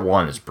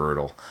 1 is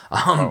brutal.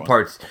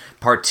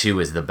 Part 2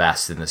 is the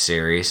best in the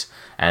series,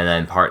 and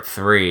then Part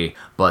 3.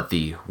 But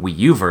the Wii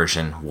U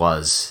version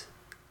was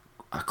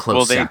a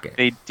close second.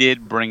 They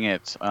did bring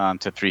it to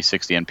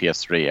 360 and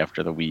PS3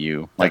 after the Wii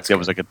U. Like there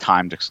was like a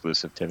timed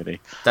exclusivity.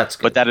 That's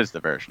good. But that is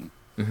the version.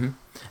 Mm-hmm.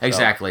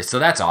 Exactly. So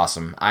that's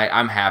awesome.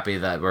 I'm happy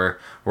that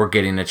we're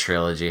getting a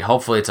trilogy.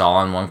 Hopefully it's all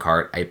on one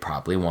cart. I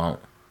probably won't.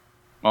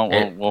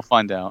 Well, we'll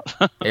find out.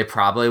 It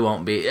probably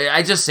won't be.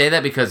 I just say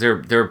that because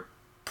they're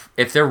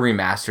if they're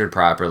remastered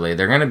properly,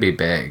 they're gonna be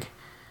big.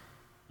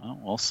 Well,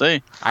 we'll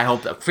see. I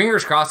hope.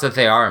 Fingers crossed that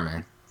they are,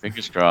 man.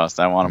 Fingers crossed.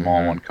 I want them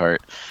all in one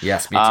cart.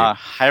 Yes, me too.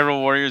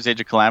 Hyrule Warriors: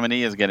 Age of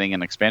Calamity is getting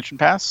an expansion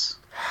pass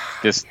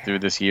through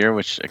this year,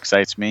 which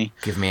excites me.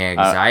 Give me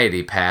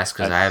anxiety pass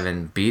because I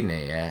haven't beaten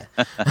it yet.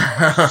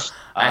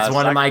 That's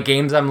one of my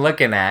games I'm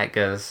looking at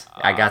because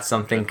I got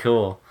something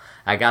cool.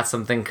 I got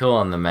something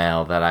cool in the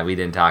mail that we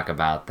didn't talk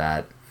about.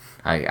 That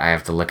I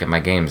have to look at my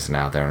games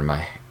now. They're in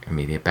my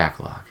immediate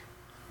backlog.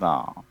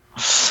 Oh.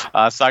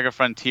 Saga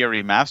Frontier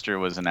Remaster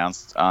was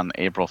announced on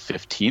April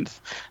 15th.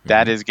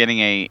 That is getting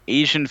a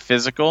Asian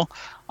physical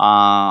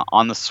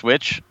on the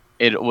Switch.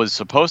 It was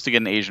supposed to get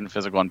an Asian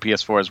physical on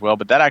PS4 as well,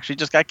 but that actually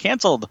just got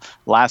canceled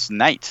last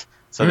night.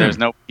 So there's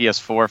no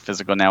PS4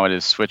 physical now. It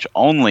is Switch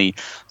only.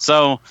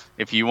 So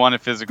if you want to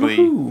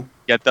physically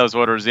get those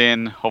orders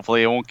in,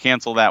 hopefully it won't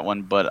cancel that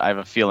one, but I have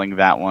a feeling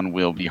that one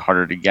will be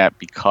harder to get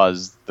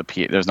because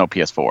there's no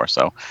PS4.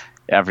 So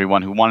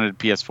everyone who wanted a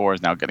PS4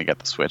 is now going to get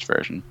the Switch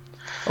version.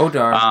 Oh,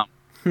 darn.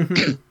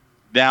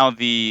 Now,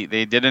 they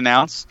did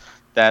announce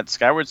that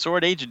Skyward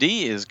Sword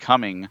HD is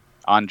coming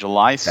on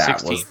July 16th.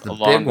 That was the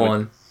along big one.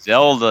 with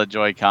Zelda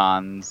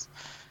Joy-Cons.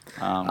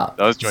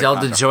 Those Joy-Cons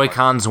Zelda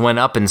Joy-Cons went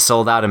up and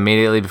sold out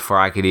immediately before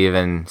I could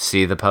even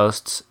see the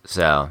posts.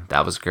 So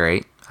that was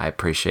great. I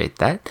appreciate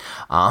that.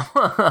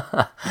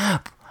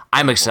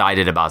 I'm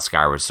excited about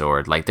Skyward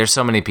Sword. Like, there's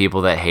so many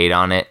people that hate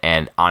on it,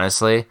 and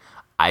honestly,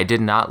 I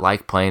did not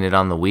like playing it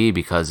on the Wii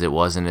because it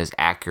wasn't as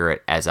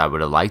accurate as I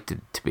would have liked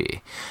it to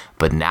be.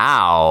 But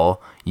now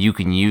you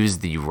can use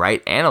the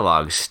right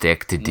analog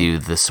stick to do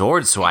the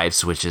sword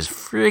swipes, which is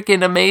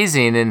freaking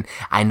amazing. And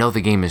I know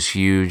the game is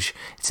huge.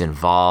 It's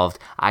involved.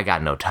 I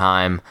got no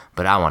time,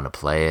 but I want to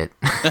play it.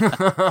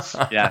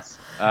 Yes.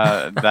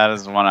 That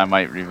is one I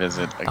might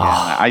revisit again.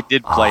 I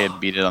did play it,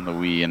 beat it on the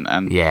Wii,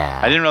 and yeah.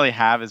 I didn't really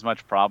have as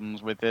much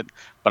problems with it.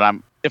 But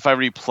if I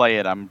replay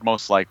it, I'm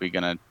most likely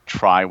gonna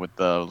try with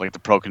the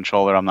Pro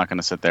Controller. I'm not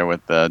gonna sit there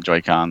with the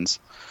Joy-Cons.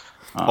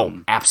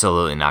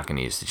 Absolutely not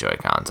gonna use the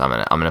Joy-Cons. I'm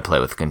gonna play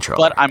with the controller.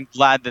 But I'm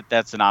glad that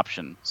that's an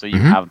option, so you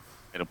have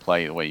to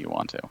play the way you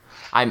want to.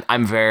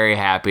 I'm very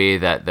happy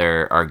that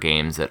there are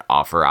games that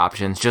offer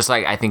options. Just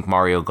like I think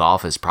Mario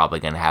Golf is probably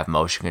going to have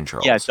motion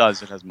controls. Yeah, it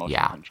does. It has motion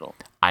control.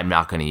 I'm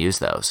not going to use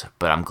those,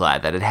 but I'm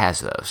glad that it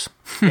has those.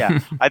 Yeah,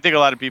 I think a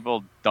lot of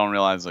people don't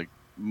realize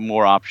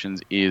more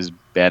options is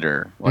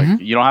better.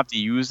 You don't have to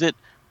use it,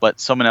 but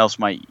someone else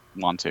might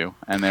want to,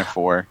 and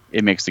therefore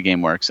it makes the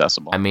game more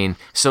accessible. I mean,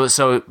 so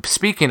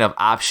speaking of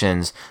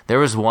options, there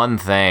was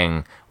one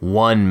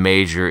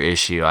major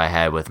issue I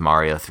had with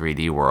Mario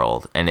 3D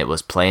World, and it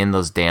was playing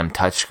those damn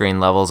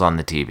touchscreen levels on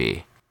the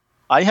TV.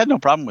 I had no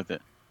problem with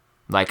it.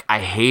 Like, I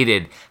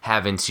hated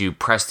having to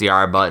press the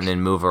R button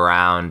and move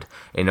around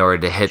in order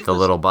to hit the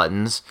little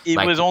buttons.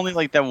 It was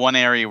only that one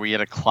area where you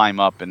had to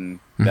climb up, and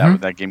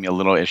that gave me a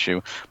little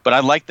issue. But I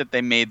like that they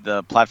made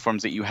the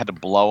platforms that you had to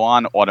blow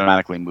on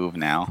automatically move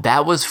now.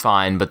 That was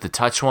fine, but the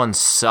touch one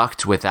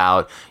sucked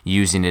without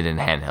using it in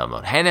handheld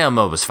mode. Handheld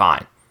mode was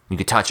fine. You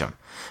could touch them.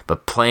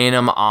 But playing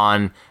them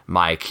on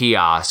my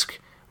kiosk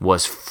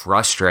was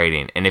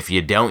frustrating. And if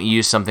you don't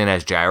use something that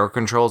has gyro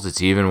controls,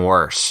 it's even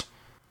worse.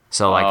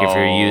 So, if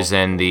you're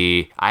using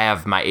I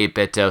have my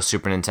 8-bit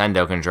Super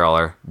Nintendo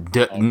controller,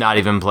 not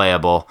even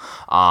playable.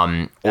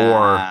 I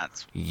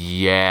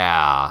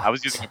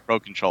was using a Pro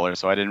Controller,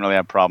 so I didn't really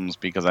have problems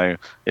because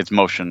it's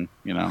motion,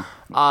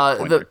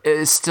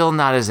 it's still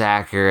not as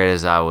accurate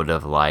as I would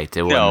have liked.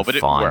 It wasn't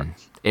fun.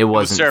 It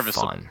wasn't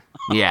fun.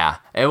 Yeah,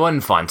 it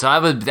wasn't fun.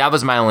 So that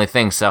was my only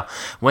thing. So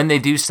when they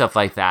do stuff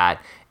like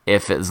that,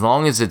 as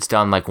long as it's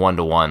done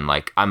one-to-one,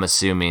 I'm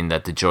assuming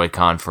that the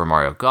Joy-Con for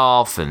Mario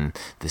Golf and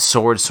the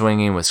sword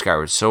swinging with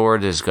Skyward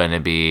Sword is going to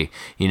be,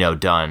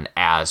 done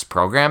as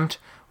programmed,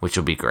 which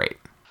will be great.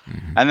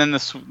 Mm-hmm. And then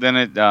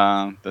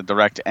the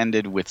Direct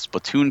ended with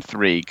Splatoon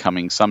 3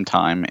 coming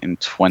sometime in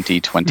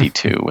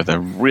 2022 with a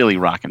really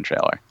rockin'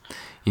 trailer.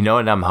 You know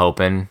what I'm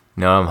hoping?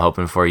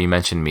 For? You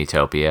mentioned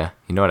Miitopia.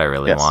 You know what I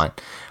really want?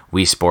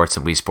 Wii Sports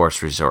and Wii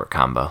Sports Resort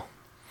combo.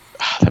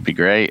 That'd be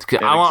great.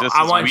 I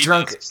want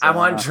drunk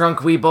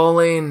Wii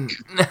bowling.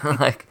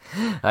 like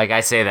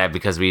I say that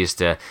because we used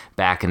to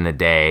back in the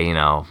day,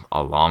 a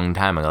long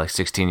time ago,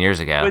 16 years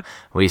ago, but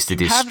we used to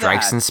do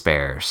strikes and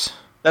spares.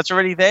 That's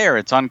already there.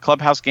 It's on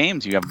Clubhouse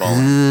Games. You have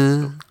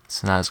bowling.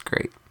 It's not as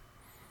great.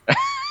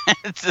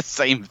 It's the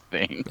same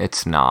thing.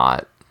 It's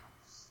not.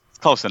 It's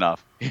close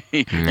enough.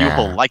 You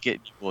will like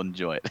it. You will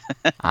enjoy it.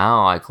 I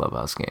don't like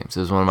Clubhouse Games.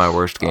 It was one of my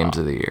worst games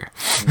of the year.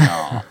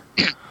 No.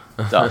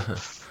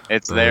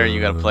 It's there.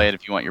 You got to play it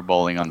if you want your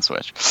bowling on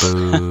Switch.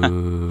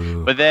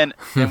 But then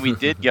we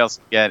did get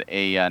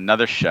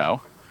another show.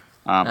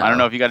 I don't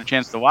know if you got a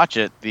chance to watch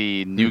it.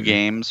 The New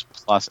Games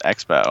Plus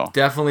Expo.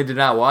 Definitely did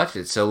not watch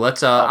it. So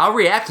let's. I'll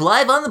react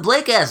live on the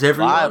Blakecast,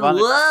 everyone.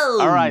 Whoa!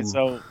 All right.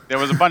 So there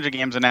was a bunch of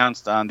games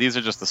announced. These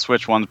are just the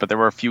Switch ones, but there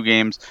were a few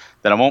games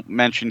that I won't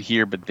mention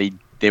here. But they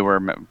they were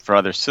for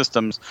other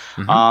systems.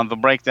 The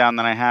breakdown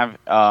that I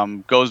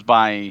have goes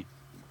by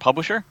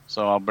publisher,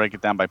 so I'll break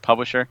it down by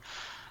publisher.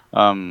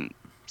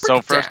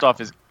 So first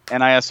off is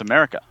NIS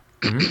America.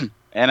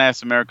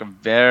 NIS America,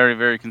 very,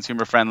 very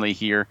consumer friendly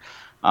here,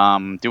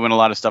 doing a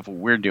lot of stuff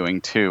we're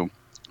doing too.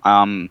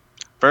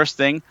 First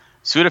thing,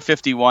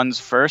 Suda51's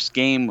first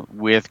game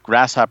with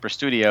Grasshopper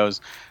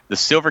Studios, the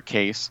Silver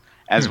Case,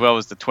 as well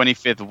as the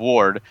 25th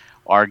Ward,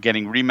 are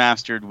getting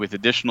remastered with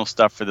additional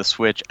stuff for the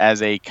Switch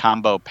as a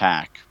combo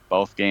pack.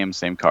 Both games,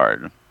 same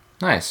card.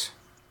 Nice.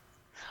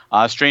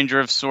 Stranger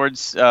of Sword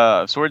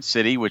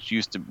City, which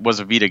was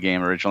a Vita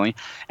game originally,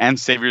 and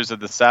Saviors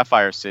of the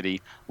Sapphire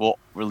City will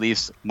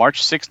release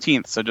March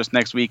 16th, so just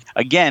next week.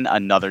 Again,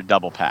 another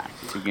double pack.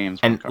 2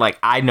 games. And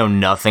I know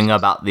nothing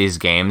about these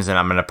games, and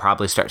I'm gonna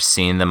probably start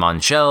seeing them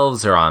on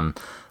shelves or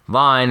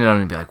online, and I'm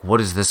gonna be like,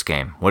 "What is this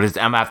game? What is?"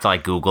 I'm gonna have to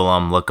Google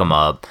them, look them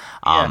up,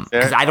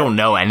 because I don't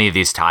know any of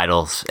these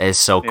titles. It's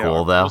so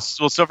cool though.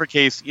 Well, Silver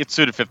Case, it's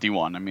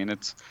Suda51. I mean,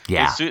 it's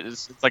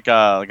like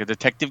a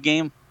detective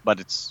game. But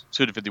it's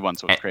Suda51,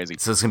 so it's crazy.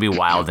 So it's going to be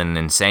wild and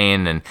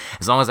insane. And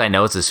as long as I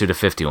know it's a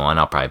Suda51,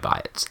 I'll probably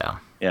buy it. So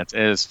yeah, it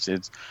is.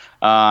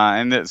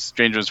 And the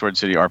Stranger of Sword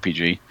City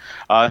RPG.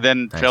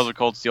 Then nice. Trails of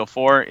Cold Steel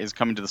 4 is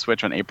coming to the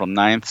Switch on April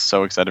 9th.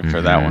 So excited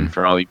for that one,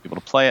 for all you people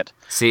to play it.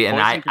 See, and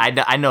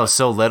I know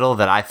so little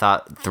that I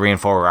thought 3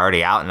 and 4 were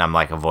already out, and I'm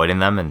avoiding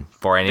them, and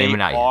 4 ain't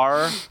even out yet. They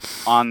are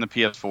on the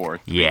PS4.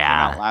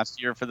 Yeah. Came out last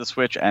year for the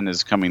Switch and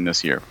is coming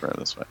this year for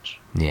the Switch.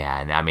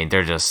 Yeah, and I mean,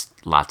 they're just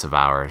lots of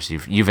hours.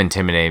 You've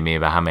intimidated me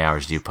about how many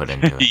hours you put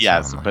into it.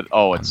 Yes,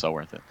 so it's so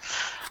worth it.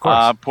 Of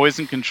course.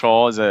 Poison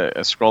Control is a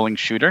scrolling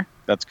shooter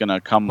that's going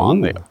to come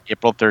on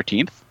April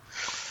 13th.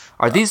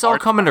 Are these all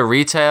coming to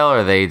retail, or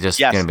are they just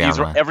going to be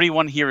online?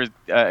 Everyone here is,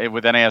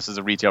 with NAS is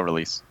a retail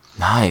release.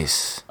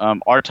 Nice.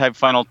 R-Type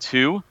Final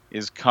 2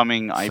 is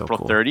coming April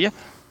 30th.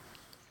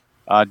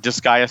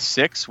 Disgaea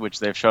 6, which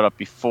they've showed up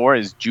before,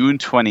 is June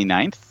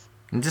 29th.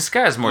 And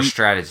Disgaea is more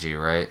strategy,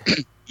 right?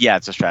 Yeah,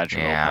 it's a strategy.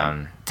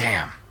 Yeah,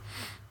 damn.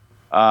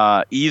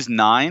 Ys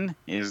 9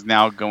 is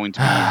now going to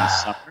be in the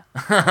summer.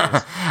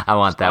 I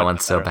want that one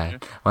so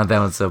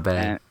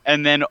bad.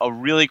 And then a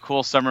really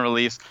cool summer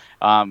release.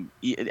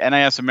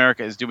 NIS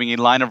America is doing a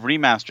line of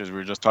remasters. We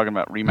were just talking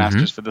about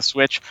remasters for the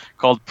Switch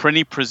called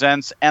Prinny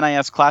Presents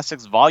NIS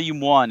Classics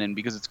Volume 1. And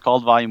because it's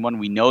called Volume 1,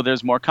 we know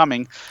there's more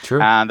coming. True.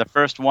 The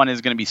first one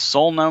is going to be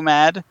Soul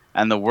Nomad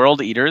and the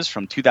World Eaters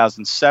from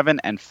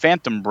 2007 and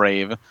Phantom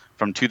Brave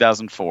from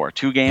 2004.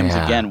 2 games,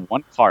 again,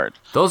 1 card.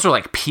 Those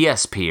are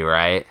PSP,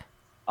 right?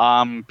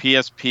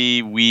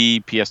 PSP,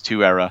 Wii,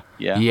 PS2 era.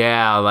 Yeah.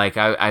 Yeah,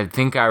 I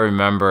think I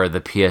remember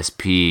the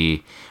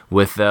PSP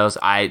with those.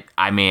 I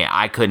mean,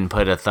 I couldn't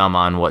put a thumb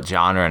on what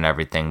genre and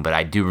everything, but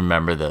I do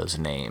remember those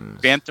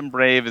names. Phantom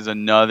Brave is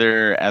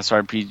another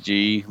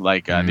SRPG.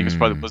 I think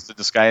it was the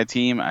Disgaea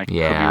team. I could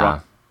be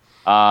wrong.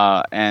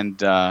 And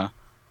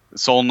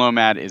Soul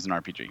Nomad is an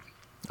RPG.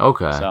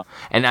 Okay. So,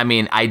 and I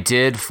mean, I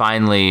did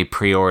finally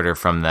pre-order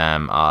from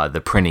them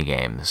the Prinny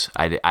games.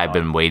 I've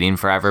been waiting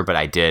forever, but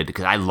I did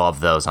because I love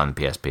those on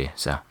PSP.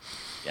 So.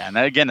 Yeah, and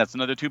again, that's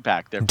another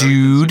 2-pack.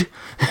 Dude.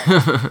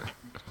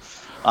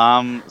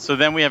 So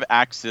then we have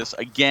Axis.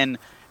 Again,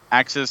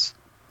 Axis.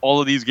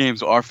 All of these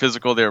games are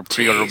physical. They're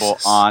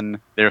pre-orderable on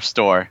their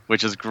store,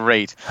 which is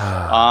great.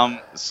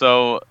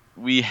 So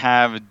we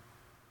have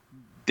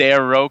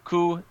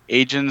Daeroku,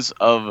 Agents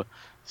of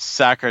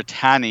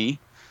Sakurtani.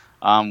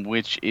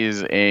 Which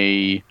is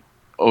a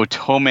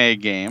Otome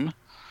game,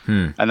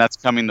 and that's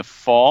coming the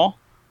fall.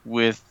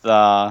 With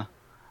Olympia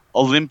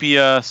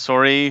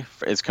Sori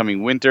is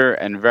coming winter,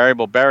 and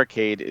Variable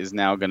Barricade is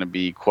now going to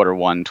be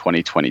Q1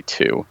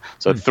 2022.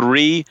 So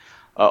 3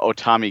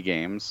 Otome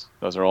games.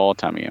 Those are all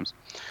Otome games.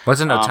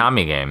 What's an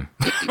Otome game?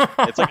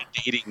 It's like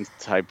a dating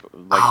type,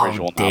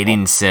 visual novel.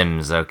 Dating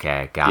sims.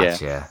 Okay,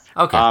 gotcha. Yeah.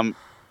 Okay.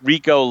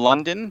 Rico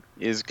London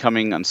is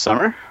coming on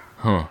summer.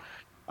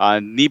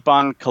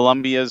 Nippon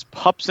Columbia's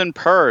Pups and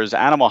Purrs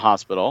Animal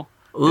Hospital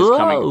is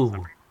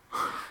coming.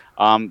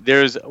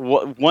 There's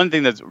one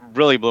thing that's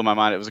really blew my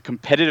mind. It was a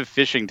competitive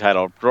fishing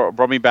title.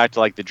 Brought me back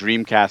to the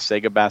Dreamcast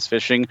Sega Bass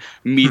Fishing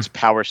meets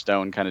Power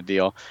Stone kind of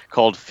deal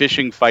called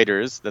Fishing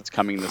Fighters. That's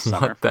coming this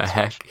summer. What the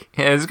heck?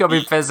 Yeah, it's gonna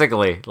be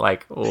physically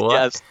what?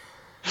 Yes.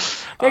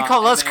 They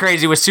call us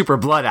crazy with Super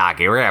Blood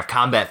Hockey. We're gonna have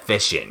combat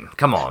fishing.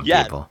 Come on,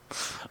 people.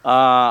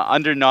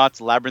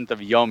 Undernaut's Labyrinth of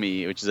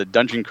Yomi, which is a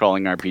dungeon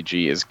crawling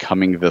RPG, is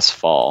coming this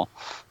fall.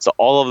 So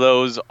all of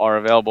those are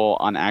available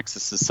on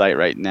Axis' site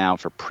right now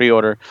for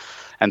pre-order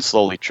and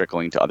slowly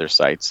trickling to other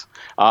sites.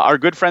 Our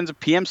good friends at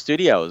PM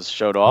Studios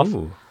showed off.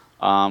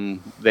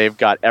 They've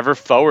got Ever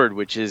Forward,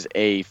 which is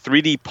a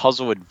 3D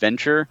puzzle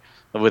adventure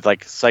with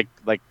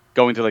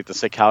going through the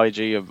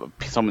psychology of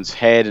someone's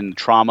head and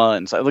trauma,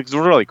 and it looks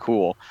really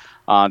cool.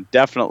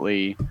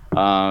 Definitely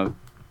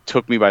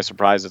took me by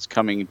surprise. It's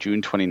coming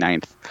June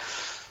 29th.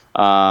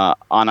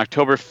 On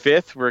October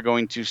 5th, we're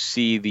going to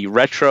see the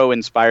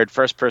retro-inspired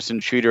first-person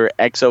shooter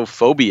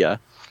Exophobia.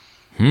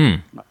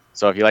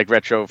 So if you like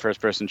retro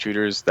first-person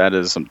shooters, that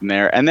is something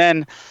there. And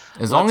then,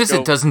 as long as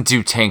it doesn't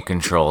do tank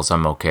controls,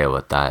 I'm okay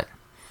with that.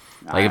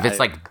 Like if it's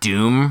like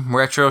Doom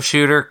retro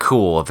shooter,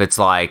 cool. If it's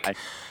like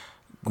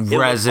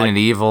Resident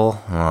Evil,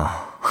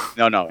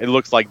 no, it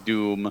looks like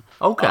Doom.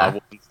 Okay,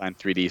 Wolfenstein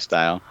 3D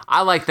style.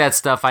 I like that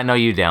stuff. I know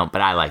you don't,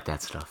 but I like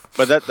that stuff.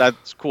 But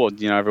that's cool.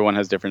 You know, everyone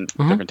has different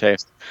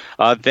tastes.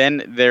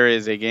 Then there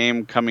is a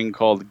game coming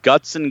called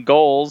Guts and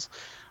Goals.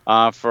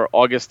 For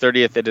August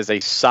 30th, it is a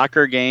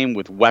soccer game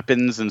with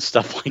weapons and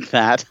stuff like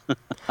that.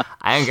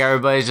 I think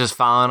everybody's just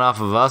following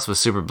off of us with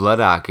Super Blood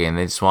Hockey, and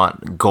they just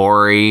want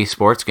gory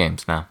sports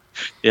games now.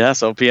 Yeah,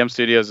 so PM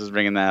Studios is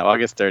bringing that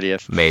August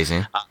 30th.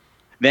 Amazing.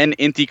 Then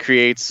Inti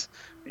Creates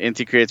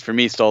for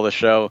me stole the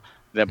show.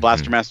 The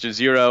Blaster Master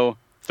Zero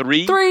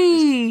 3.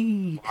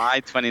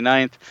 July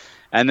 29th.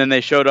 And then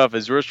they showed off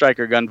Azure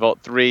Striker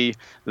Gunvolt 3.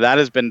 That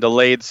has been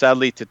delayed,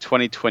 sadly, to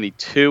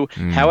 2022.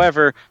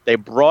 However, they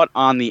brought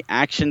on the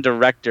action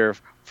director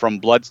from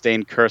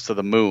Bloodstained Curse of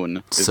the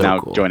Moon, who's now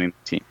joining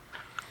the team.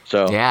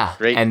 So, yeah,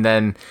 great. And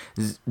then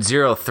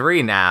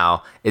 03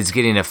 now is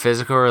getting a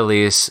physical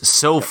release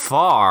so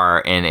far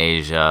in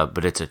Asia,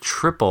 but it's a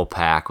triple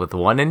pack with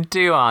 1 and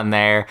 2 on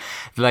there.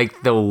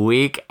 Like the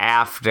week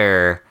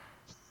after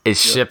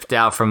it's shipped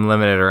out from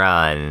Limited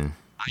Run.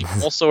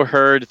 I also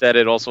heard that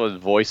it also has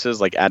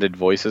voices, like added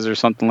voices or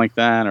something like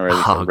that, or at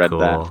least I read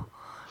that.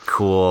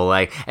 Cool.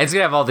 Like, and it's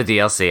gonna have all the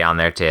DLC on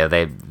there too.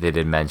 They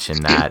did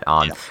mention that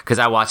on because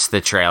I watched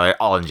the trailer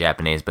all in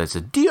Japanese, but it's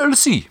a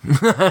DLC.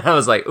 I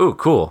was like, ooh,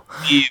 cool.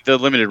 The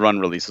limited run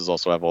releases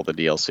also have all the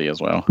DLC as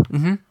well.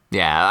 Mm-hmm.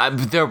 Yeah,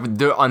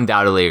 they're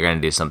undoubtedly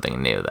gonna do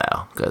something new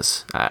though,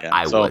 because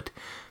I would.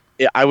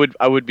 Yeah, I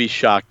would be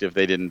shocked if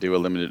they didn't do a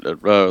limited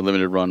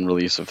run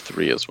release of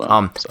 3 as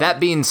well. That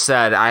being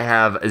said, I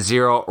have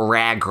zero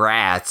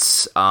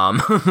regrets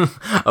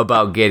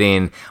about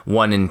getting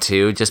 1 and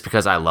 2, just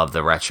because I love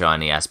the retro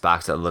NES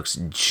box that looks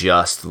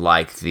just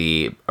like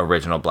the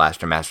original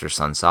Blaster Master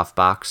Sunsoft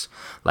box.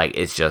 Like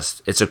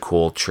it's a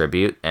cool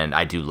tribute, and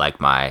I do like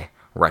my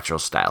retro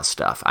style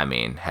stuff. I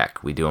mean,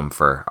 heck, we do them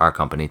for our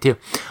company too.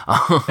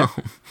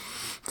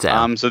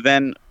 So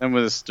then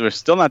we're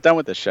still not done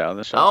with the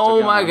show.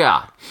 Oh my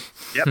god.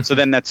 Yep. So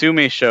then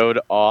Natsume showed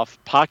off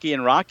Pocky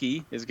and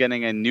Rocky is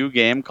getting a new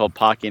game called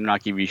Pocky and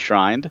Rocky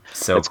Reshrined.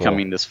 So it's cool.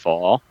 coming this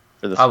fall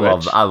for the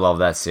Switch. I love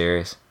that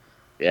series.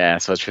 Yeah,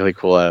 so it's really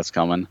cool that it's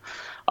coming.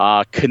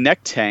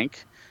 Connect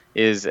Tank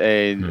is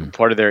a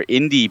part of their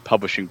indie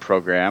publishing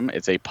program.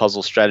 It's a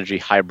puzzle strategy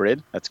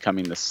hybrid that's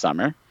coming this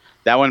summer.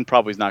 That one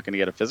probably is not going to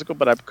get a physical,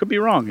 but I could be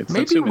wrong.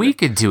 Maybe we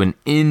could do an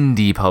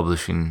indie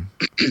publishing.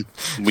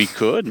 We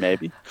could,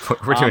 maybe.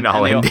 We're doing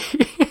all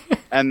indie.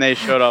 And they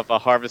showed off a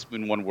Harvest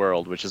Moon One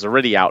World, which is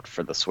already out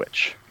for the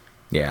Switch.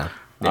 Yeah.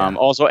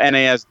 Also,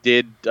 NAS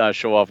did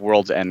show off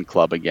World's End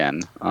Club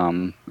again.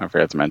 I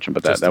forgot to mention,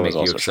 but that was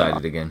also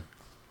excited again.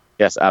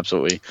 Yes,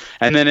 absolutely.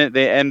 And then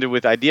they ended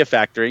with Idea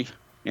Factory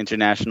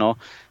International.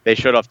 They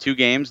showed off 2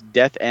 games.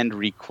 Death End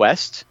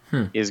Request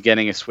is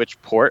getting a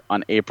Switch port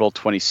on April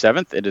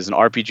 27th. It is an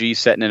RPG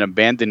set in an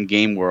abandoned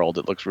game world.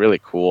 It looks really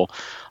cool.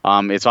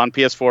 It's on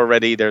PS4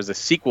 already. There's a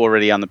sequel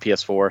already on the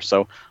PS4.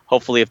 So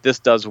hopefully if this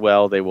does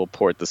well, they will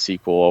port the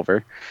sequel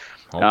over.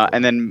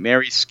 And then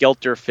Mary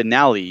Skelter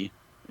Finale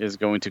is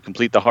going to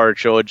complete the horror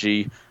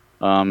trilogy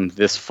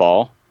this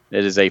fall.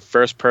 It is a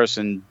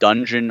first-person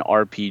dungeon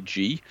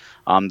RPG.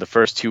 The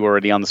first 2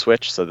 already on the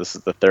Switch, so this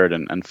is the third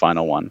and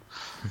final one.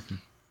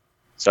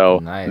 So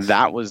nice.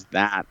 That was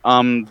that.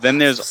 Then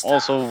there's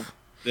also,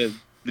 it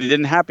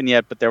didn't happen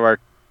yet, but there are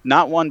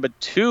not 1 but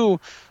 2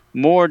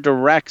 more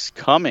directs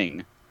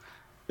coming.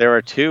 There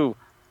are 2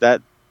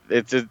 that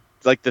it's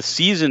like the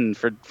season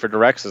for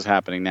directs is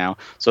happening now.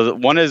 So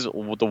one is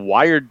the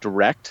Wired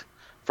Direct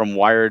from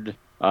Wired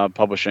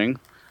Publishing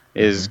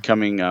is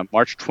coming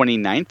March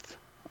 29th.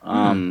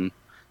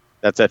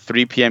 That's at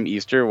 3 p.m.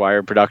 Eastern.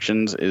 Wired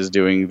Productions is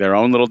doing their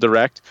own little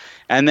direct.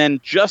 And then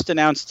just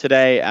announced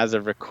today, as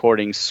of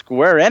recording,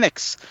 Square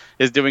Enix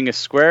is doing a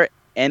Square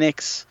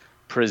Enix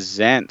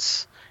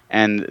Presents.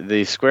 And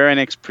the Square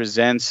Enix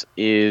Presents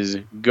is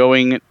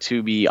going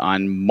to be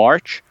on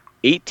March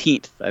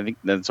 18th. I think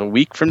that's a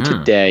week from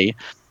today.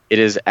 It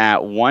is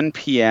at 1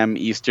 p.m.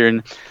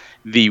 Eastern.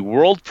 The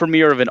world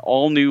premiere of an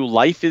all-new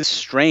Life is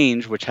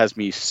Strange, which has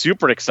me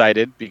super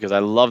excited because I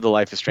love the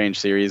Life is Strange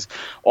series.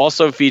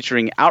 Also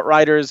featuring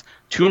Outriders,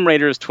 Tomb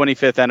Raider's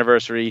 25th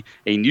anniversary,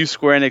 a new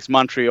Square Enix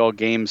Montreal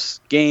Games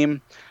game,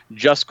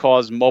 Just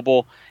Cause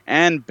Mobile,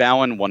 and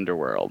Balan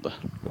Wonderworld.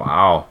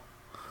 Wow.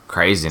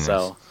 Craziness.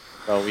 So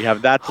we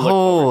have that to look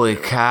Holy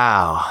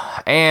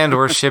cow. And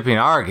we're shipping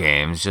our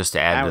games just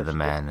to add to the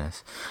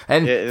madness.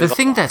 And the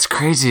thing that's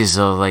crazy is,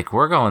 though, like,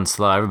 we're going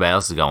slow. Everybody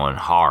else is going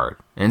hard.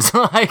 And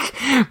so, like,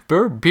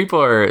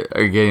 people are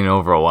getting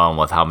overwhelmed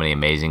with how many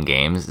amazing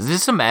games.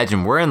 Just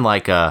imagine we're in,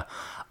 like, a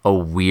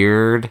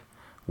weird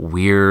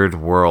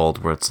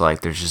world where it's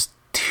like there's just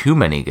too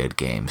many good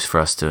games for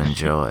us to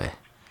enjoy.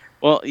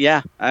 Well,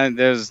 yeah.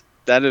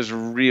 That is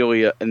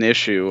really an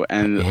issue.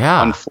 And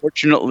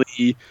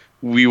unfortunately,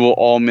 we will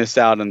all miss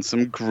out on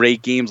some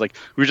great games. Like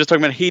we were just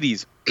talking about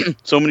Hades.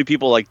 So many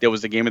people, like, there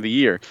was the game of the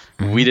year.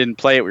 Mm-hmm. We didn't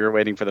play it. We were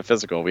waiting for the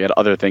physical. We had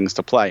other things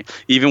to play.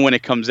 Even when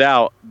it comes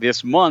out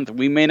this month,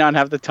 we may not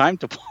have the time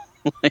to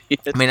play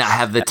it. May not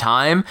have the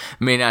time,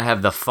 may not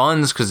have the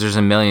funds because there's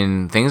a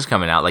million things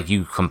coming out. Like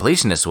you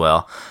completionists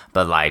will,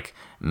 but like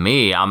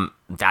me,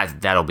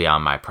 that'll be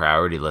on my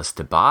priority list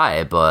to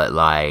buy. But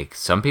like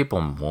some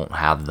people won't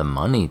have the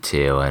money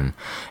to, and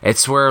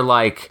it's where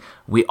like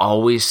we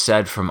always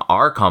said from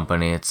our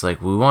company, it's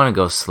like we want to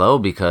go slow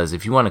because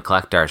if you want to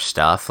collect our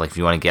stuff, like if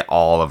you want to get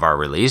all of our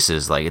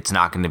releases, like it's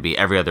not going to be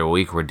every other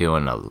week we're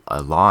doing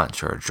a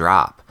launch or a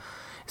drop.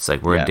 It's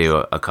like we're going to do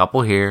a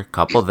couple here, a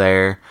couple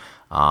there.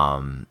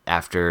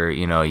 After,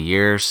 a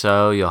year or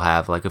so, you'll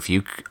have like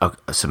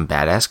some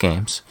badass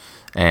games,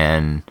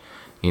 and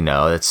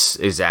that's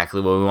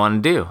exactly what we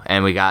want to do.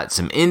 And we got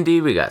some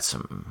indie, we got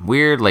some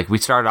weird, like we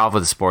started off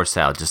with a sports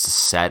style just to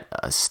set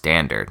a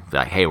standard.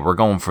 Like, hey, we're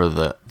going for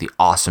the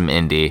awesome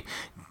indie.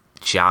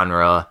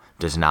 Genre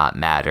does not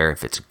matter.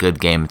 If it's a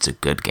good game, it's a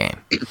good game.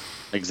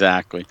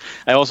 Exactly.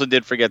 I also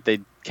did forget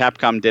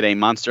Capcom did a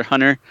Monster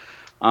Hunter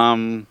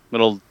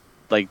little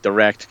like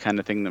direct kind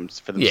of thing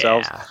for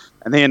themselves. Yeah.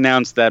 And they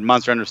announced that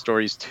Monster Hunter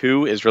Stories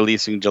 2 is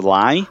releasing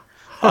July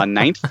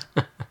 9th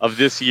of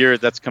this year.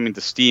 That's coming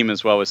to Steam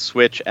as well as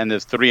Switch. And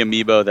there's 3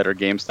 amiibo that are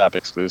GameStop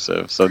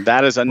exclusive. So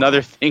that is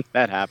another thing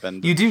that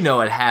happened. You do know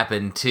what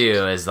happened,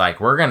 too, is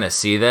like we're going to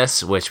see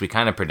this, which we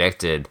kind of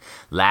predicted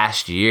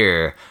last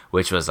year,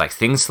 which was like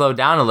things slowed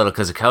down a little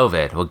because of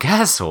COVID. Well,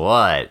 guess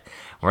what?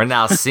 We're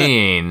now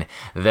seeing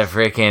the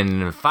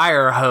freaking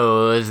fire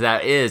hose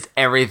that is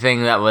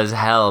everything that was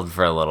held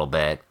for a little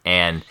bit.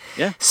 And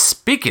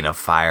Speaking of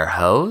fire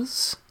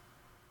hose,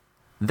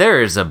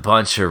 there's a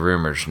bunch of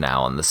rumors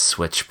now on the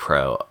Switch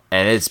Pro,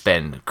 and it's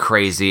been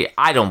crazy.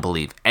 I don't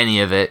believe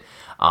any of it,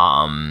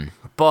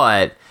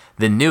 but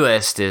the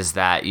newest is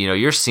that,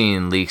 you're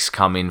seeing leaks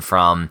coming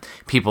from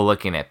people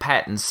looking at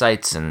patent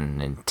sites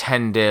and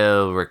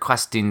Nintendo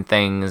requesting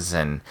things.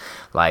 And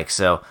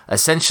so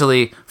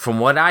essentially from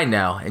what I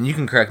know, and you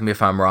can correct me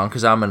if I'm wrong,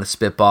 because I'm going to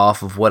spitball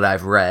off of what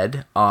I've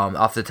read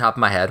off the top of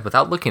my head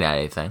without looking at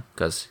anything,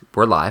 because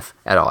we're live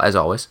as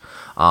always.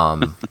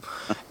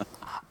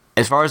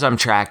 As far as I'm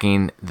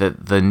tracking,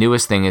 the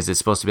newest thing is it's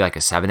supposed to be like a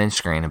 7-inch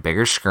screen, a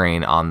bigger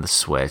screen on the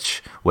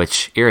Switch,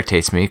 which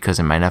irritates me because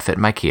it might not fit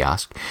in my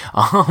kiosk.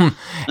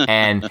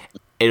 And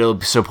it'll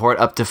support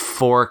up to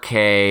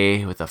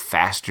 4K with a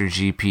faster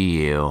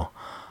GPU.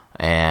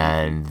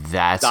 And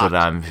that's docked. What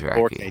I'm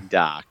tracking. 4K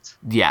docked.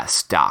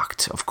 Yes,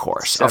 docked, of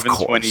course.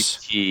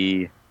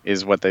 720p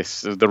is what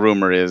the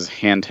rumor is,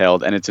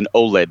 handheld, and it's an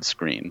OLED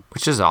screen.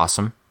 Which is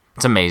awesome.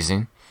 It's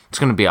amazing. It's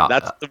going to be awesome.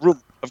 That's the rumor.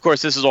 Of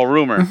course, this is all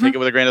rumor. Mm-hmm. Take it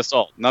with a grain of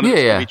salt. None of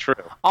it's going to be true.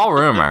 All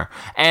rumor.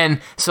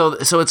 And so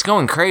it's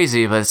going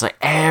crazy, but it's like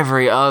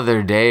every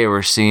other day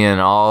we're seeing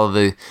all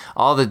the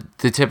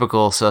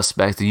typical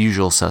suspects, the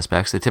usual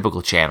suspects, the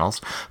typical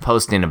channels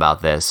posting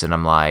about this. And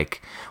I'm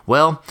like,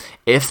 well,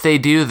 if they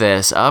do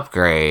this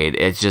upgrade,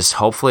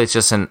 hopefully it's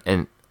just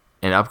an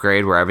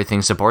upgrade where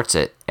everything supports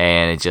it,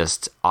 and it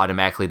just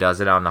automatically does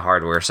it on the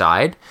hardware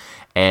side.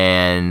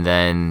 And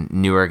then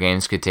newer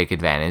games could take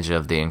advantage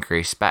of the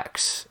increased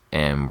specs,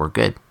 and we're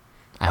good.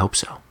 I hope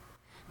so.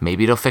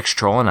 Maybe it'll fix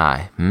Troll and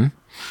I.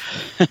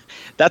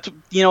 That's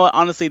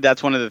honestly,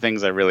 that's one of the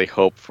things I really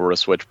hope for a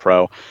Switch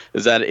Pro,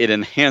 is that it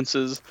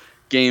enhances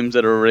games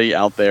that are already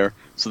out there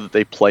so that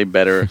they play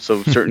better.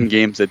 So certain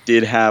games that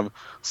did have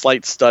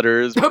slight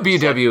stutters.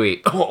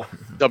 WWE.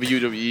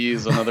 WWE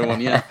is another one,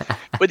 yeah.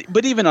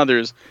 But even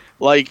others,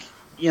 like,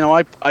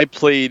 I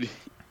played,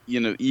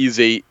 Ys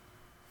 8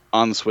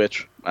 on the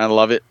Switch. I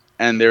love it.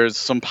 And there's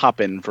some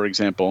pop-in, for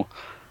example.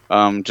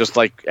 Just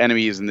like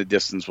enemies in the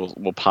distance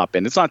will pop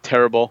in. It's not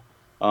terrible,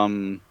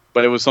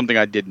 but it was something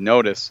I did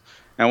notice.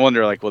 And I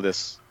wonder, will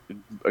this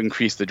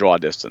increase the draw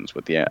distance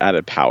with the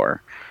added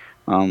power?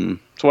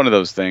 It's one of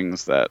those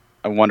things that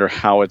I wonder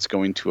how it's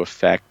going to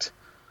affect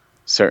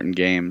certain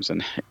games,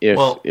 and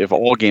if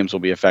all games will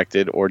be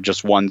affected or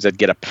just ones that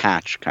get a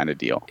patch kind of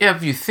deal. Yeah,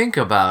 if you think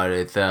about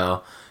it,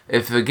 though,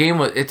 if the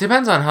game it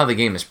depends on how the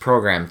game is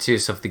programmed too.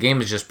 So if the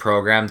game is just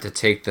programmed to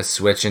take the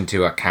Switch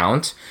into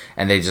account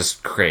and they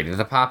just created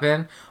the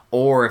pop-in,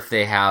 or if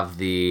they have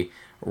the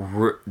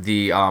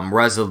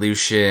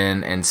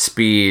resolution and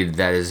speed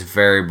that is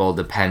variable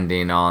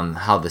depending on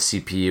how the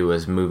CPU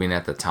is moving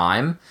at the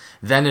time,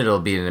 then it'll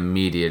be an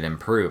immediate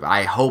improve.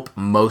 I hope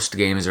most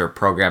games are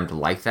programmed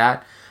like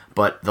that,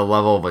 but the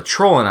level of a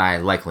Troll and I,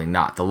 likely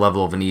not. The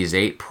level of an Ys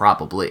 8,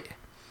 probably.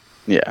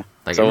 Yeah.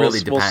 So it really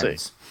depends. We'll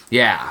see.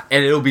 Yeah,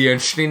 and it'll be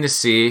interesting to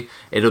see.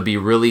 It'll be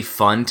really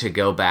fun to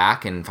go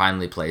back and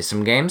finally play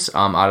some games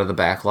out of the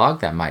backlog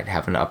that might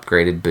have an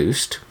upgraded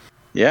boost.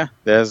 Yeah,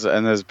 there's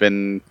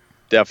been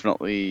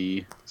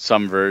definitely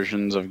some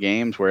versions of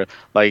games where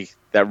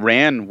that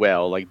ran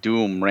well, like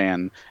Doom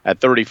ran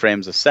at 30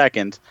 frames a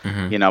second,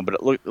 but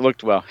it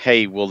looked well.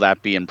 Hey, will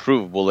that be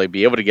improved? Will they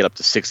be able to get up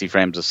to 60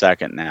 frames a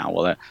second now?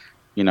 Will that,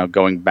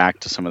 going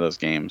back to some of those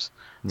games?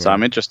 So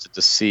I'm interested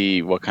to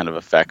see what kind of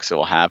effects it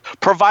will have,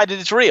 provided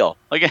it's real.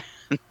 Like,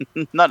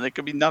 it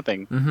could be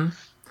nothing. Mm-hmm.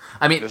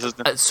 I mean,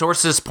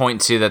 sources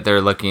point to that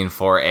they're looking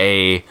for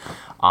a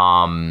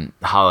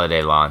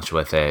holiday launch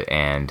with it,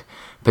 and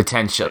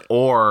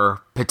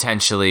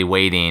potentially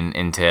waiting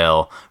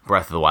until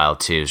Breath of the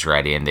Wild 2 is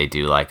ready and they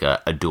do like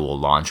a dual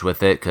launch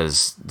with it,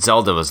 because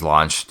Zelda was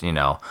launched,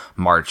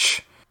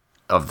 March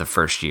of the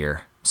first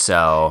year.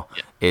 So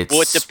it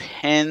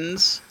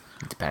depends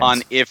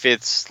on if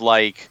it's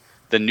like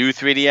the new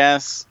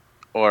 3DS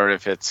or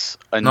if it's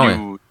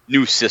a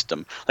new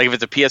system. Like if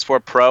it's a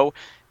PS4 Pro,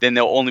 then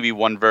there'll only be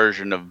one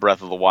version of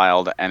Breath of the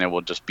Wild, and it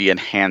will just be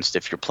enhanced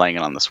if you're playing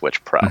it on the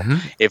Switch Pro.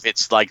 Mm-hmm. If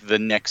it's like the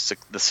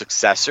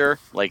successor,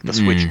 like the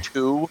Switch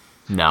 2,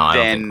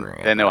 then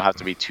it'll have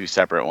to be two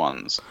separate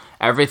ones.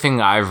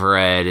 Everything I've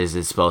read is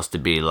it's supposed to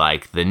be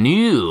like the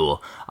new,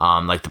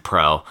 like the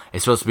Pro.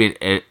 It's supposed to be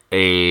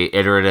a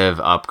iterative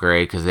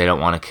upgrade because they don't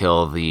want to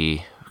kill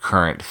the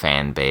current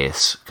fan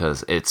base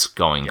because it's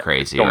going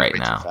crazy right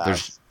now. Fast.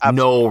 There's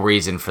no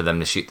reason for them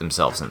to shoot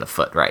themselves in the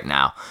foot right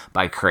now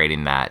by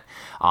creating that.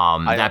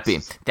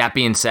 That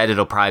being said,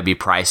 it'll probably be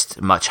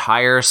priced much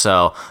higher,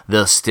 so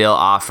they'll still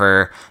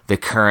offer the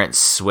current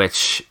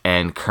Switch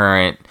and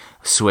current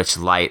Switch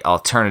Lite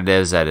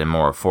alternatives at a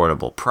more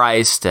affordable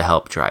price to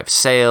help drive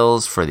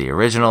sales for the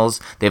originals.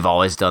 They've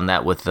always done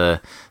that with the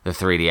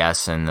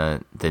 3DS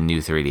and the new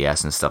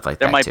 3DS and stuff like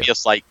that. There might be a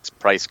slight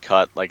price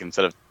cut, like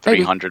instead of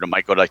 $300, it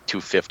might go to like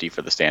 $250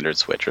 for the standard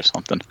Switch or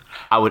something.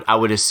 I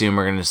would assume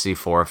we're going to see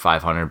 $400 or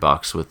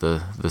 $500 with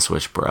the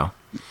Switch Pro.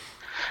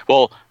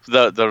 Well,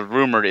 the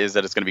rumor is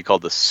that it's going to be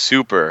called the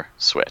Super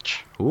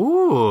Switch.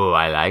 Ooh,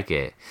 I like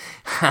it.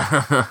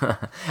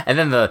 And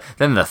then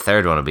the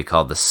third one will be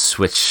called the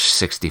Switch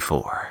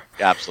 64.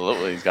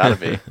 Absolutely, it's got to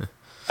be.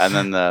 And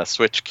then the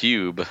Switch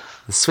Cube.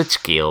 The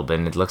Switch Cube,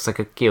 and it looks like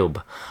a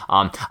cube.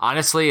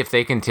 Honestly, if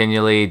they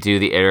continually do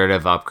the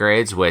iterative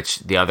upgrades, which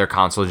the other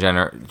console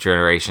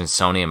generations,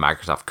 Sony and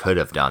Microsoft could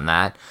have done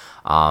that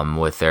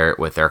with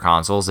their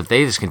consoles. If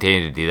they just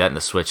continue to do that and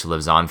the Switch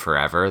lives on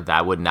forever,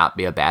 that would not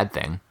be a bad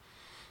thing.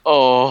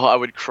 Oh, I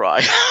would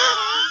cry.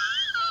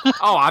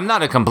 Oh, I'm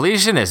not a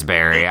completionist,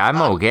 Barry.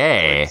 I'm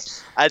okay.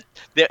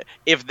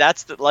 If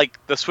that's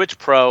the Switch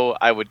Pro,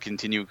 I would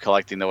continue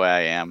collecting the way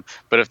I am.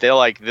 But if they're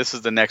like, this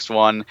is the next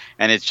one,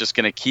 and it's just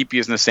going to keep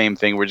using the same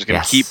thing, we're just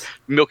going to keep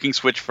milking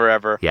Switch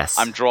forever. Yes.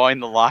 I'm drawing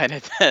the line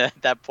at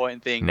that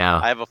point and No.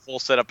 I have a full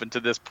setup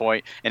until this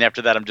point, and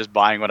after that, I'm just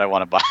buying what I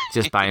want to buy.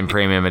 Just buying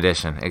premium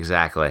edition.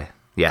 Exactly.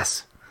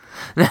 Yes.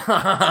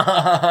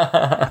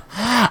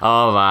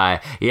 Oh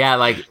my, yeah,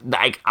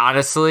 like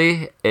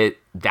honestly,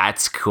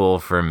 that's cool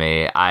for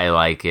me. I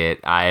like it.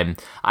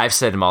 I've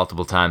said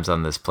multiple times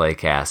on this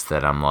playcast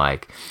that I'm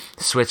like,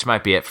 Switch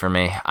might be it for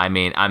me. I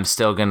mean, I'm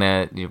still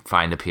gonna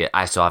find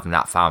I still have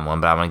not found one,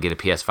 but I'm gonna get a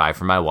PS5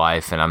 for my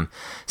wife, and I'm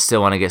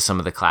still want to get some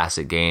of the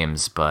classic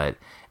games. But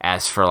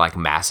as for like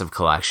massive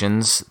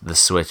collections, the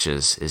Switch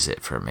is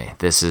it for me.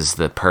 This is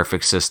the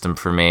perfect system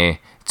for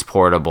me. It's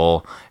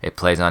portable. It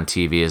plays on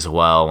TV as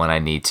well when I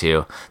need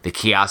to. The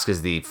kiosk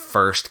is the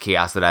first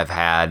kiosk that I've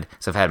had.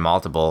 So I've had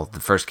multiple. The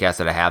first kiosk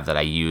that I have that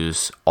I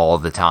use all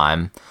the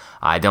time.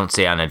 I don't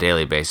say on a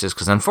daily basis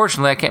because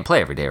unfortunately I can't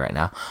play every day right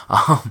now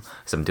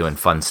because I'm doing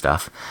fun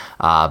stuff.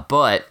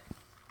 But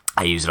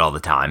I use it all the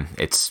time.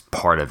 It's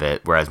part of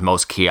it. Whereas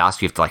most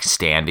kiosks, you have to like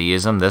stand to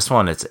use them. This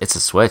one, it's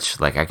a Switch.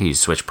 Like I could use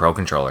Switch Pro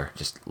controller,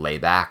 just lay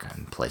back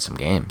and play some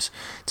games.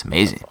 It's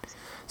amazing.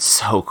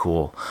 So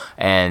cool.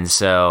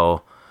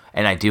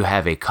 And I do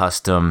have a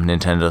custom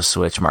Nintendo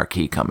Switch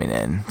marquee coming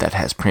in that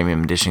has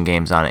premium edition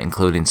games on it,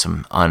 including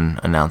some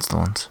unannounced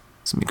ones.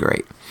 It's going to be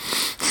great.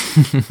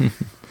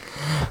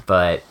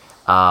 But,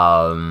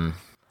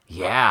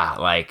 yeah,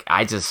 like,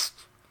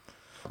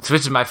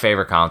 Switch is my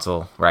favorite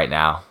console right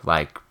now,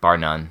 like, bar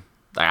none.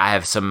 Like, I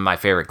have some of my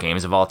favorite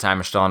games of all time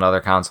are still on other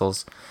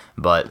consoles,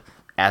 but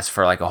as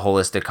for, like, a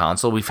holistic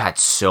console, we've had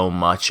so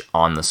much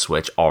on the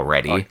Switch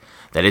already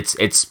that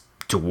it's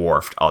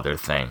dwarfed other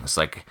things,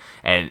 like,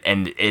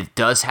 and it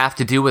does have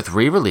to do with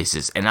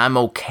re-releases, and I'm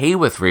okay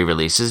with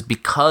re-releases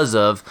because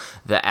of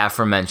the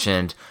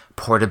aforementioned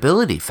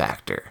portability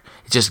factor.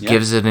 It just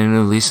gives it a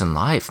new lease on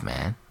life,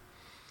 man.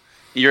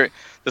 The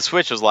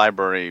Switch's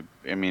library,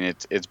 I mean,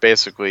 it's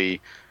basically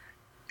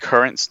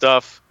current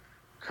stuff,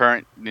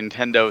 current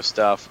Nintendo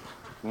stuff,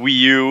 Wii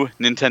U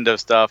Nintendo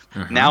stuff,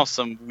 now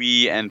some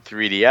Wii and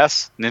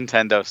 3DS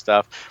Nintendo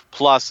stuff,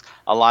 plus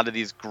a lot of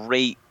these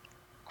great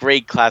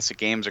classic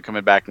games are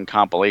coming back in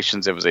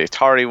compilations. There was an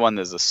Atari one,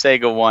 there's a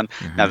Sega one,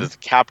 now there's the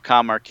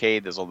Capcom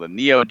arcade, there's all the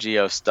Neo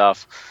Geo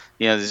stuff.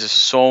 There's just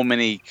so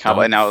many.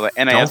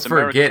 Don't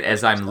forget,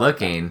 as I'm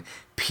looking,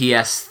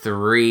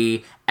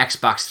 PS3,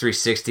 Xbox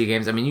 360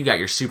 games. I mean, you got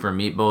your Super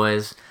Meat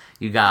Boys.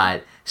 You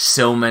got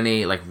so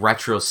many, like,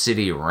 Retro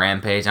City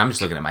Rampage. I'm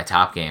just looking at my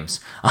top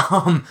games.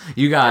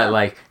 You got,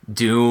 like,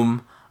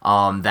 Doom,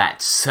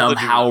 that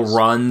somehow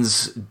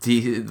runs,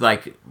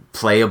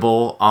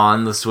 playable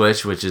on the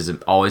Switch, which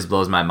always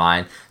blows my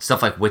mind.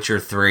 Stuff like Witcher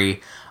 3.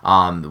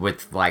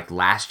 with like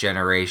last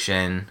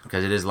generation,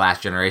 because it is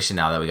last generation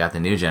now that we got the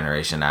new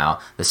generation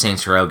out, the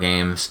Saints Row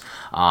games.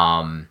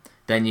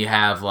 Then you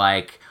have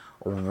like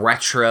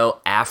retro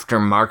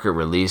aftermarket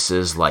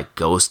releases like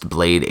Ghost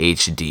Blade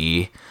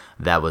HD.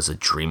 That was a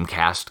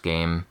Dreamcast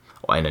game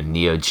and a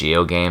Neo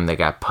Geo game that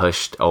got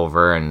pushed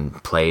over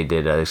and Play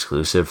did an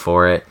exclusive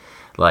for it.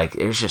 Like,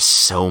 there's just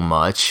so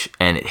much,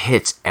 and it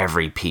hits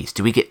every piece.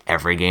 Do we get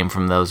every game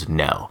from those?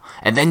 No.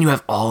 And then you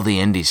have all the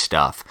indie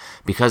stuff.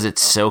 Because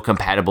it's so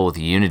compatible with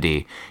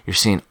Unity, you're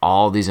seeing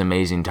all these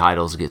amazing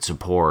titles get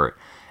support.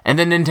 And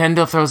then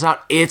Nintendo throws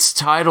out its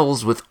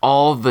titles with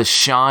all the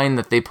shine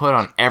that they put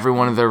on every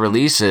one of their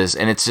releases.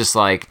 And it's just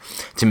like,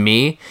 to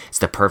me, it's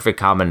the perfect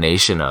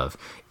combination of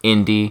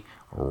indie,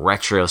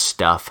 retro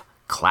stuff,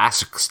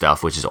 classic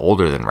stuff, which is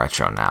older than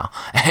retro now,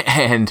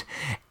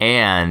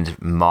 and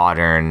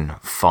modern,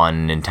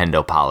 fun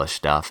Nintendo polished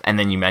stuff. And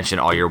then you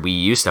mentioned all your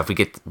Wii U stuff. We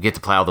get to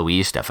play all the Wii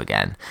U stuff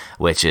again,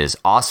 which is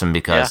awesome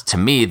because to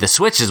me, the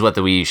Switch is what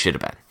the Wii U should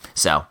have been.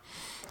 So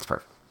it's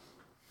perfect.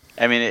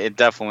 I mean, it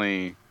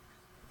definitely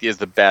is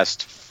the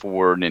best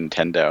for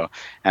Nintendo,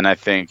 and I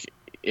think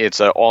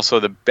it's also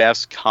the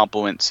best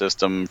complement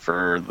system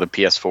for the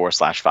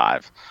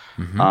PS4/5.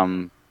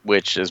 Mm-hmm.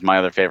 Which is my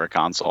other favorite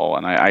console,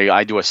 and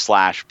I do a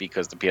slash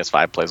because the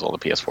PS5 plays all the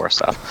PS4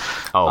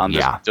 stuff. Oh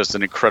yeah, just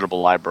an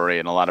incredible library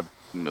and a lot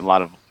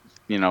of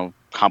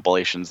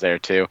compilations there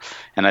too.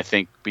 And I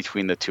think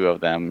between the two of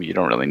them, you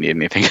don't really need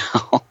anything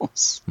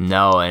else.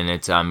 No, and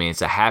it's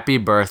a happy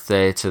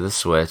birthday to the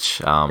Switch.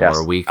 Yes,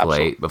 we're a week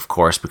absolutely. late, of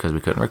course, because we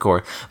couldn't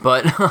record.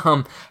 But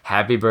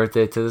happy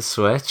birthday to the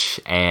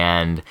Switch,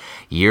 and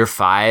year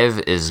 5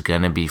 is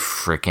gonna be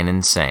freaking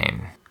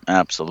insane.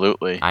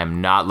 Absolutely.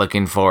 I'm not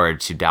looking forward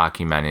to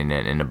documenting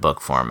it in a book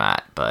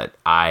format, but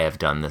I have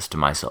done this to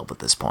myself at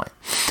this point.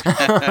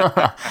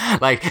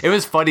 Like, it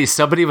was funny.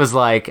 Somebody was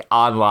like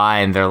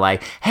online, they're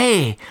like,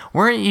 hey,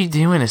 weren't you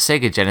doing a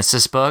Sega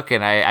Genesis book?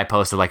 And I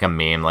posted like a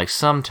meme, like,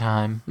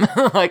 sometime.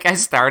 Like, I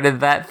started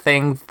that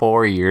thing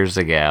 4 years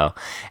ago,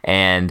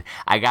 and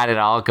I got it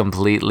all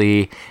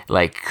completely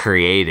like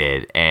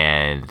created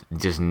and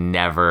just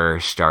never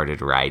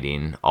started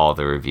writing all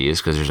the reviews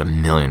because there's a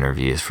million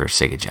reviews for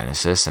Sega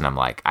Genesis. And I'm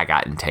like, I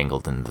got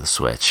entangled into the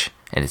Switch,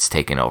 and it's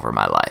taken over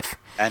my life.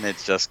 And it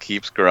just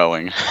keeps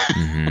growing.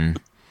 Mm-hmm.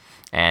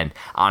 And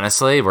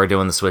honestly, we're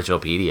doing the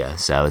Switchopedia,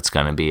 so it's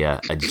going to be a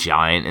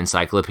giant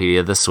encyclopedia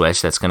of the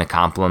Switch that's going to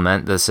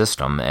complement the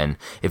system. And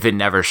if it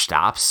never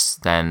stops,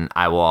 then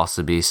I will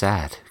also be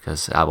sad,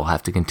 because I will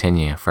have to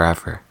continue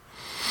forever.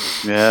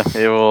 Yeah,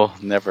 it will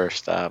never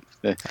stop.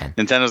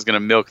 Nintendo's gonna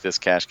milk this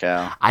cash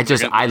cow.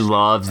 I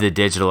love the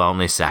digital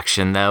only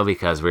section though,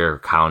 because we were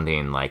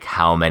counting like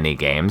how many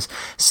games.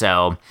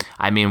 So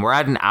I mean, we're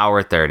at an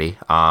hour 30.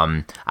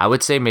 I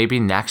would say maybe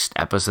next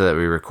episode that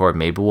we record,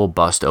 maybe we'll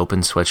bust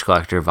open Switch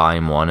Collector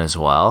Volume 1 as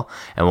well,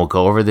 and we'll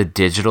go over the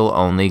digital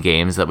only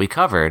games that we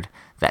covered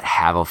that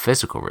have a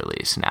physical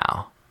release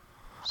now.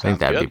 I think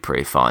that'd be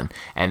pretty fun.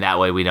 And that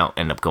way we don't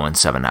end up going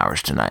 7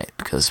 hours tonight,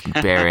 because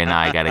Barry and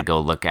I got to go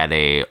look at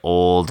a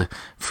old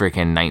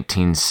freaking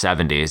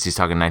 1970s. He's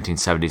talking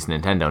 1970s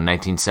Nintendo,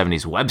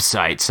 1970s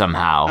website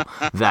somehow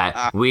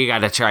that we got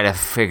to try to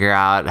figure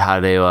out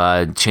how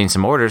to change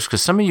some orders,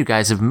 because some of you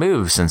guys have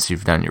moved since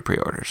you've done your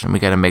pre-orders, and we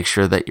got to make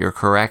sure that your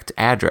correct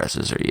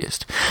addresses are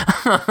used.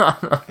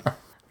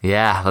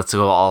 Yeah, let's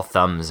go all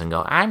thumbs and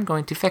go, I'm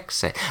going to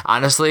fix it.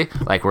 Honestly,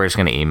 like, we're just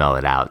going to email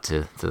it out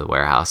to the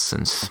warehouse,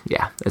 since,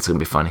 yeah, it's going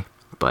to be funny.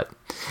 But,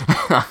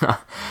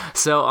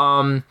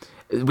 so,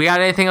 we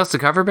got anything else to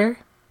cover, Barry?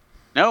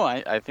 No,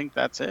 I think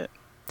that's it.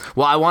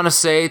 Well, I want to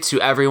say to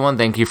everyone,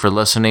 thank you for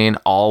listening.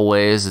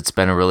 Always, it's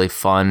been a really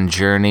fun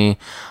journey.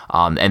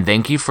 And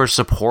thank you for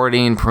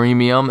supporting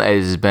Premium.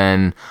 It has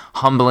been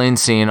humbling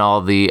seeing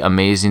all the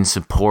amazing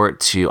support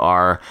to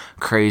our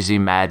crazy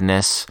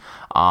madness.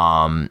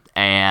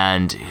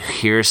 And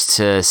here's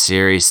to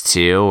Series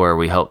 2, where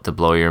we hope to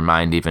blow your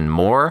mind even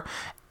more,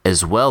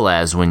 as well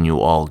as when you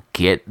all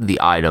get the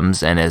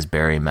items, and as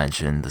Barry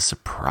mentioned, the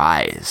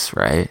surprise,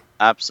 right?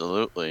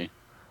 Absolutely.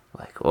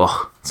 Like,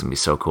 oh, it's gonna be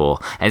so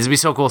cool. And it's gonna be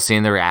so cool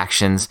seeing the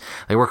reactions.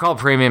 Like, we're called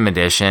Premium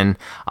Edition.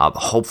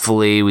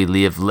 Hopefully we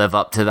live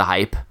up to the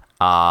hype.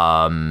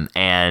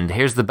 And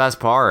here's the best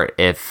part.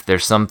 If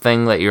there's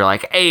something that you're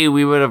like, hey,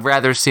 we would have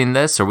rather seen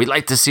this, or we'd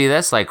like to see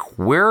this, like,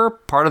 we're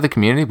part of the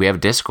community. We have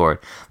Discord.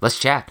 Let's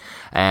chat.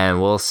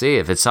 And we'll see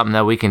if it's something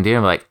that we can do.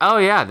 And we're like, oh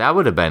yeah, that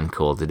would have been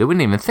cool to do. We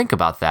didn't even think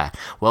about that.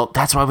 Well,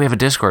 that's why we have a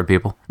Discord,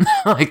 people.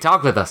 Like,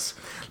 talk with us.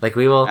 Like,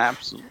 we will.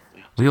 Absolutely.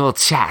 We will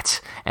chat.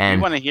 And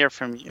we want to hear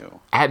from you.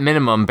 At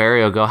minimum,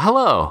 Barry will go,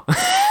 hello.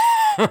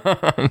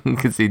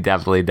 Because he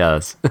definitely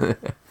does.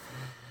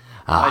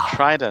 I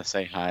try to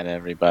say hi to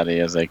everybody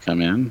as they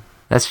come in.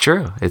 That's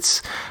true.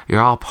 You're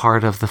all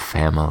part of the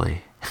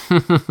family.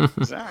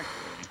 Exactly.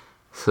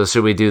 So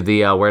should we do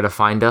the where to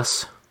find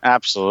us?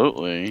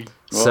 Absolutely.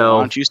 Well, so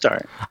why don't you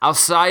start?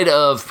 Outside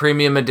of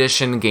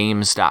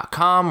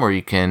premiumeditiongames.com, where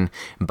you can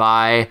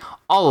buy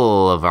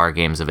all of our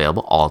games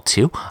available, all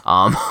two,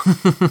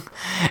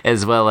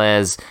 as well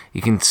as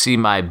you can see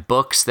my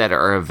books that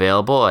are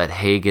available at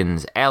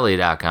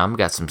HagensAlley.com.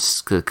 Got some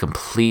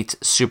complete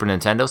Super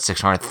Nintendo,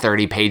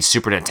 630-page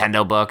Super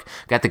Nintendo book.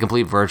 Got the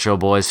complete Virtual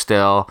Boy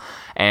still,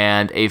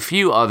 and a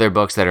few other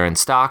books that are in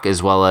stock,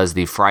 as well as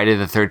the Friday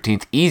the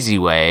 13th Easy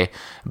Way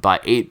by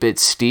 8-Bit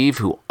Steve,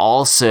 who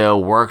also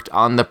worked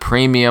on the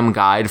premium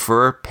guide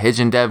for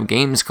Pigeon Dev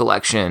Games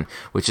Collection,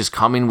 which is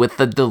coming with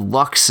the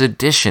deluxe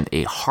edition,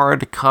 a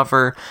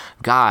hardcover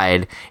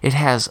guide. It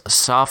has a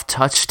soft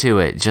touch to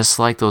it, just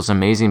like those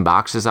amazing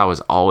boxes I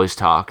was always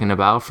talking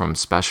about from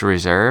Special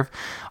Reserve.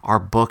 Our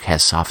book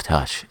has soft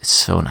touch. It's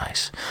so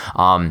nice.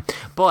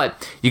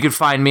 But you can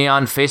find me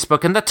on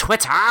Facebook and the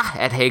Twitter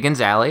at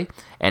Hagen's Alley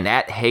and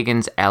at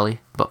Hagen's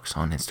Alley Books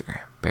on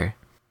Instagram. Barry?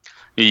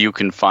 You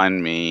can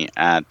find me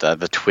at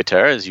the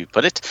Twitter, as you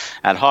put it,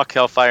 at Hawk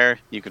Hellfire.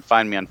 You can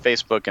find me on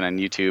Facebook and on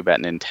YouTube at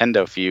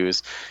Nintendo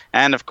Fuse.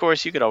 And, of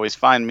course, you could always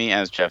find me,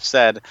 as Jeff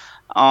said,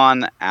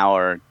 on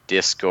our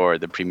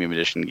Discord, the Premium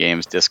Edition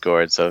Games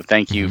Discord. So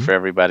thank you for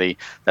everybody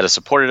that has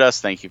supported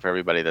us. Thank you for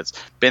everybody that's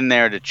been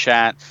there to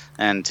chat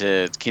and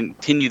to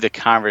continue the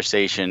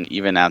conversation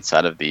even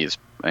outside of these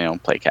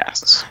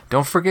playcasts.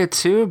 Don't forget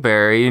too,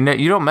 Barry,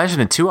 you don't mention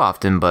it too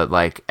often, but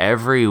like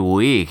every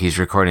week he's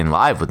recording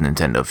live with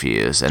Nintendo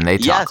Fuse, and they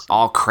talk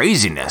all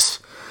craziness.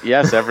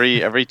 Yes,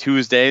 every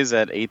Tuesdays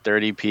at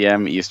 8:30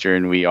 p.m.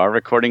 Eastern, we are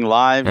recording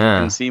live. You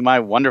can see my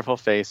wonderful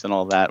face and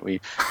all that.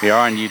 We are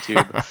on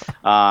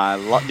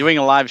YouTube. Doing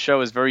a live show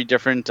is very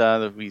different.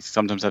 We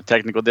sometimes have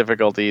technical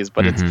difficulties,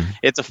 but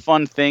it's a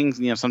fun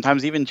thing.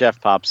 Sometimes even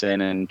Jeff pops in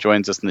and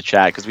joins us in the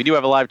chat, because we do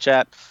have a live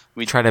chat.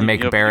 We try to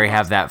make Barry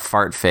have that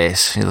fart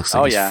face. He looks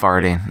like he's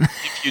farting.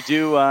 If you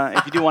do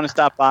want to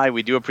stop by,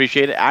 we do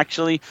appreciate it.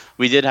 Actually,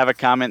 we did have a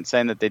comment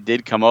saying that they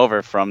did come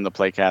over from the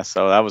Playcast,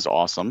 so that was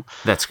awesome.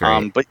 That's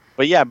great.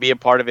 But yeah, be a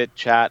part of it.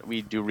 Chat.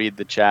 We do read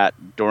the chat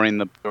during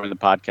the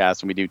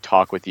podcast, and we do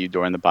talk with you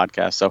during the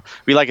podcast. So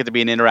we like it to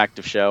be an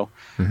interactive show.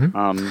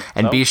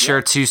 And be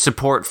sure to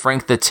support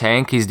Frank the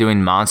Tank. He's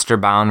doing Monster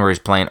Bound, where he's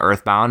playing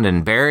Earthbound,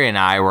 and Barry and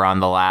I were on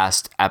the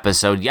last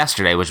episode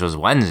yesterday, which was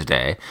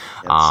Wednesday.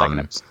 Second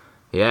episode.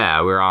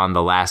 Yeah, we were on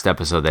the last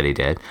episode that he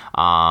did.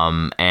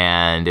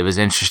 And it was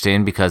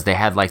interesting because they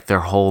had like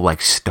their whole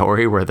like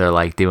story where they're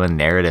like doing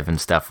narrative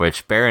and stuff,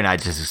 which Barry and I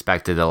just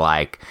expected to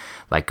like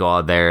go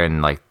out there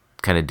and like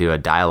kind of do a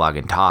dialogue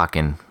and talk,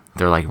 and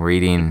they're like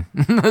reading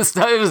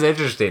stuff. It was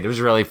interesting. It was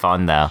really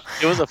fun though.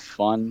 It was a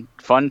fun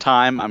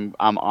time.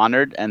 I'm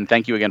honored, and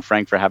thank you again,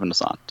 Frank, for having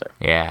us on too.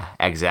 Yeah,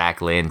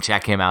 exactly. And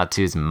check him out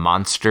too. It's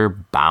Monster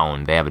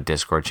Bound. They have a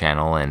Discord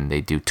channel and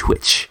they do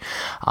Twitch.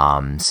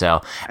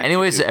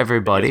 Anyways,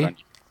 everybody.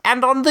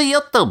 And on the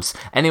YouTubes.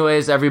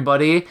 Anyways,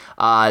 everybody,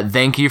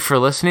 thank you for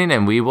listening,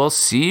 and we will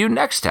see you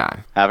next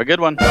time. Have a good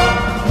one.